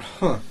 Eggman now.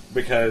 Huh.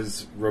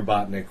 Because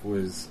Robotnik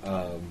was,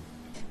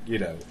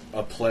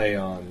 a play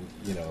on,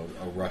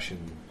 a Russian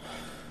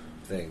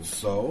thing.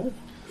 So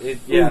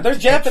Yeah, they're Tetris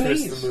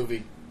Japanese. the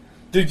movie.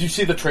 Did you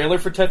see the trailer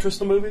for Tetris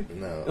the movie?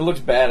 No. It looks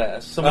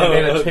badass. Somebody Oh,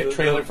 made a the-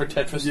 trailer for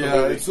Tetris the yeah,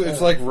 movie.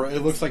 it's like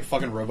it looks like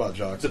fucking Robot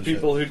Jocks. The and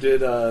people who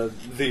did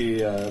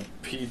the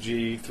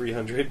PG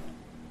 300 shit.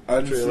 I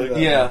didn't see trailer. that.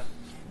 Yeah.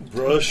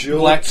 brush your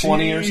Black teeth.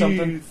 20 or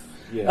something?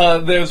 Yeah.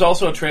 There's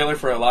also a trailer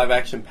for a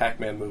live-action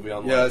Pac-Man movie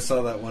online. Yeah, I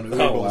saw that one. Oh, Uwe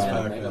Boll's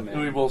wow. Pac-Man. Mega Man.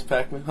 Louis Bull's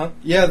Pac-Man, huh?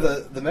 Yeah,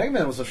 the Mega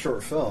Man was a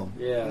short film.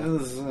 Yeah. It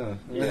was,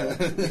 Yeah.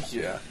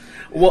 Yeah.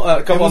 Well,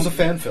 It was a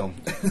fan film.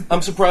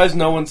 I'm surprised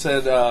no one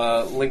said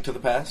Link to the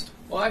Past.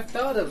 Well, I've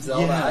thought of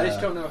Zelda. Yeah. I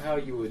just don't know how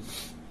you would.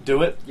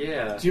 Do it.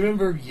 Yeah. Do you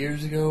remember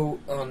years ago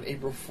on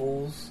April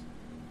Fools?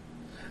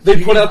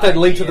 They put out that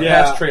Link to the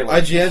Yeah. Past trailer.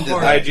 IGN did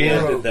that. IGN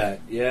Bro. did that.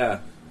 Yeah.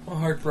 My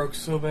heart broke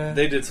so bad.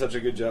 They did such a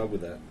good job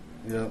with that.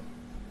 Yeah.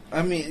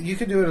 I mean, you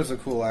could do it as a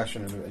cool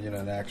action,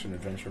 an action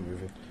adventure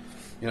movie.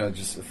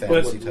 Just a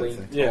fantasy Would type Link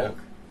thing. Yeah. talk?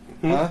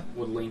 Huh?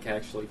 Would Link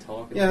actually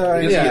talk? Yeah,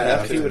 Yes, yeah, you'd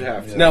have to. He would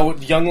have to. Yeah. Now,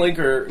 young Link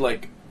or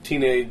like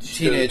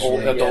teenage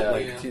old Link. adult Yeah,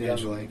 Link? yeah.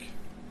 Teenage Link.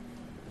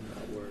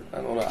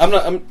 I don't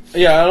know.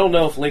 I don't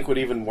know if Link would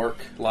even work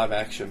live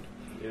action.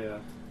 Yeah.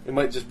 It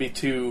might just be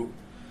too.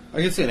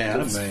 I could see an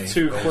anime. It's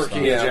too based quirky on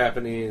in it. Yeah.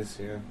 Japanese.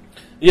 Yeah.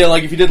 Yeah,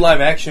 like if you did live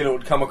action, it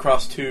would come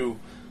across too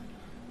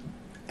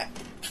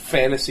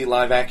fantasy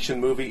live action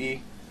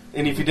movie-y.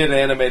 And if you did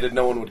animated,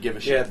 no one would give a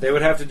Yeah, shit. they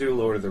would have to do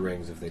Lord of the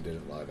Rings if they did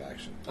it live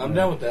action. I'm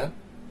down with that.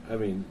 I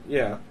mean,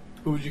 yeah.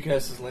 Who would you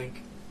cast as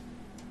Link?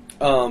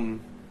 Mark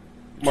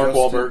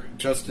Wahlberg,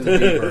 Justin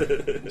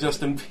Bieber.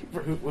 Justin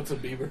Bieber. What's a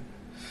Bieber?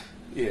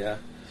 Yeah.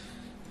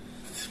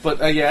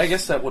 But yeah, I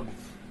guess that would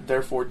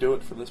therefore do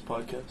it for this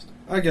podcast.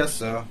 I guess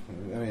so.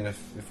 I mean,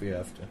 if we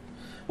have to.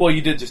 Well,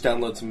 you did just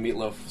download some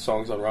Meatloaf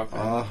songs on Rock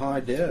Band. I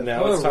did.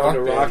 Now Oh, it's time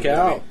to Rock rock Band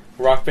out.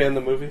 Rock Band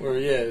the movie? Or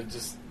yeah,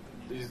 just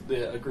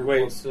a group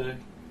Wait. wants to.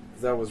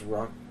 That was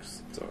rock.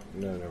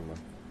 No, never mind.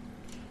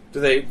 Do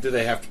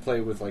they have to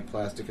play with like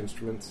plastic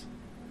instruments?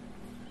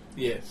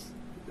 Yes.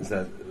 Is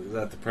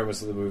that the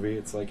premise of the movie?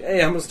 It's like,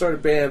 hey, I'm gonna start a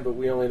band, but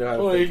we only know how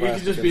to Well, play it could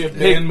plastic just be a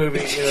instruments. band movie.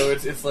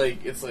 It's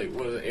like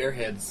what is it,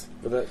 Airheads?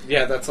 But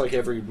that's like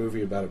every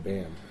movie about a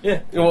band.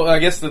 Yeah. Well, I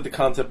guess that the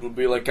concept would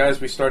be like, guys,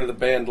 we started a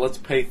band. Let's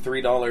pay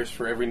 $3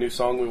 for every new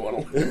song we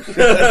want to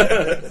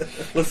learn.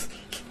 Let's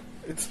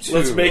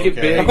make it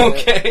big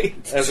Okay.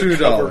 as a $2.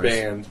 cover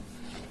band.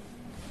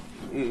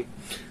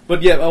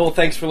 But yeah, well,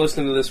 thanks for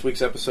listening to this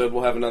week's episode.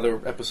 We'll have another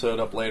episode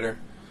up later.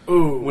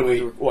 Ooh, When we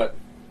what?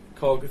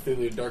 Call of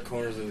Cthulhu: Dark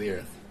Corners of the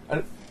Earth.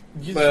 You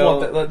just Well,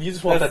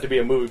 want that to be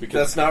a movie because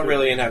That's not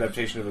really an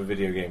adaptation of a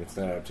video game. It's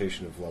an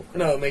adaptation of Lovecraft.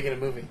 No, making a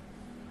movie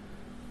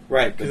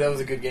Right, because that was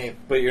a good game.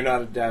 but you're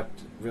not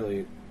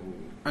really.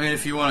 I mean,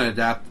 if you want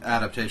an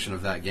adaptation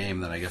of that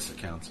game, then I guess it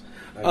counts.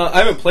 I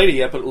haven't played it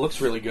yet, but it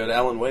looks really good.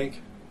 Alan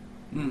Wake.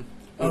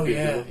 Oh be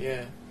yeah, cool.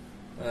 yeah.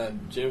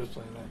 Jay was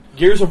playing that.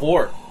 Gears of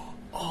War.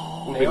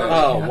 Oh, be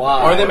nice.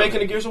 wow! Are they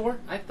making a Gears of War?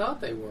 I thought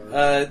they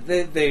were.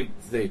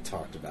 They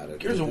talked about it.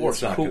 Gears of It's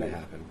War's not cool. going to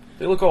happen.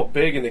 They look all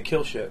big and they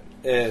kill shit.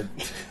 I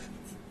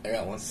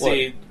got one.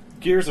 See,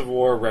 Gears of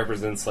War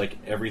represents like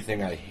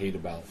everything I hate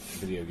about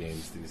video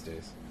games these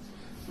days.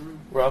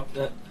 Rob?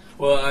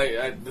 Well,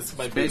 I this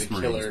might Space be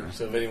the Marines, killer. man.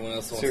 So if anyone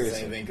else wants to Seriously.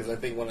 say anything, because I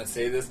think when I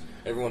say this,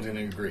 everyone's going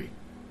to agree.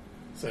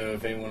 So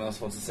if anyone else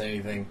wants to say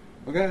anything,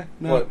 Okay.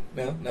 No. What?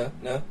 no.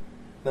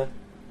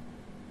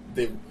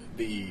 The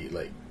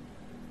like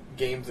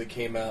games that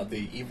came out,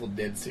 the Evil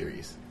Dead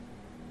series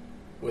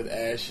with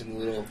Ash and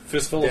little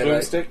Fistful of Dead Eye.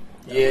 Boomstick.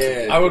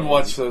 Yeah, I would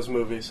watch those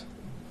movies.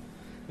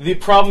 The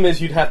problem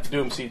is you'd have to do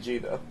them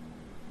CG, though.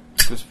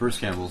 Because Bruce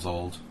Campbell's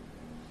old.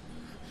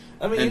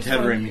 I mean, And it's Ted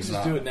fine. You Raimi's can just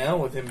not. do it now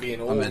with him being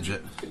A old.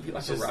 midget. It'd be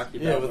like It's a just- Rocky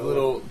yeah, with Balboa.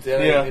 little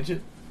Dead Yeah. Eye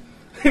midget.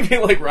 It'd be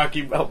like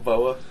Rocky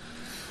Balboa.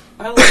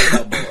 I like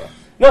Balboa.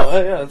 No,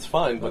 yeah, that's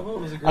fine, but Balboa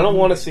was a great I don't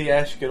want to movie. see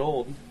Ash get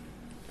old.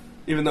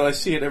 Even though I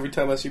see it every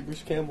time I see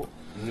Bruce Campbell.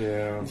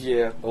 Yeah,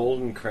 Yeah. old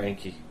and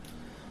cranky.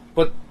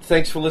 But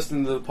thanks for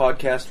listening to the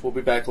podcast. We'll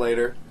be back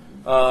later.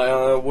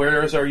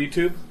 Where is our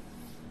YouTube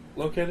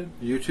located?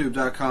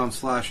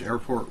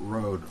 YouTube.com/Airport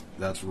Road.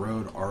 That's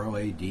road,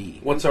 ROAD.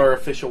 What's our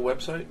official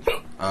website?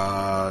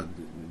 I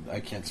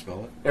can't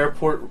spell it.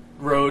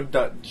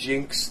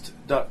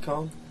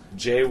 airportroad.jinxed.com.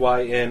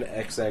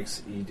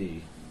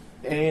 JYNXXED.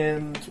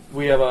 And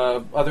we have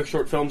other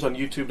short films on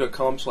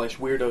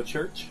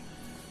youtube.com/weirdochurch,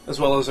 as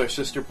well as our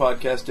sister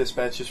podcast,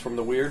 Dispatches from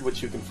the Weird,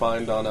 which you can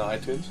find on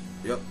iTunes.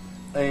 Yep.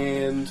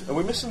 And are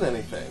we missing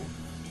anything?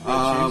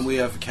 We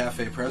have a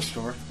Cafe Press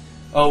Store.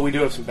 Oh, we do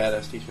have some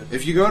badass t-shirts.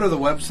 If you go to the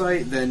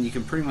website, then you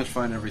can pretty much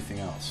find everything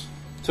else.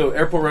 So,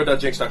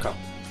 airportroad.jinx.com.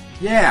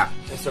 Yeah.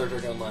 And Star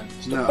Trek Online.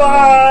 No,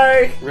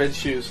 Bye! Red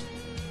shoes.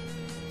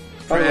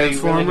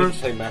 Transformers.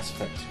 Play Mass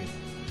Effect 2.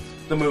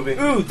 The movie.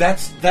 Ooh,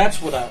 that's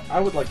what I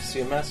would like to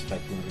see a Mass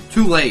Effect movie.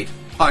 Too late.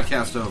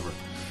 Podcast over.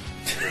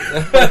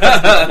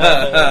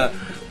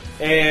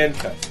 And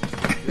cut.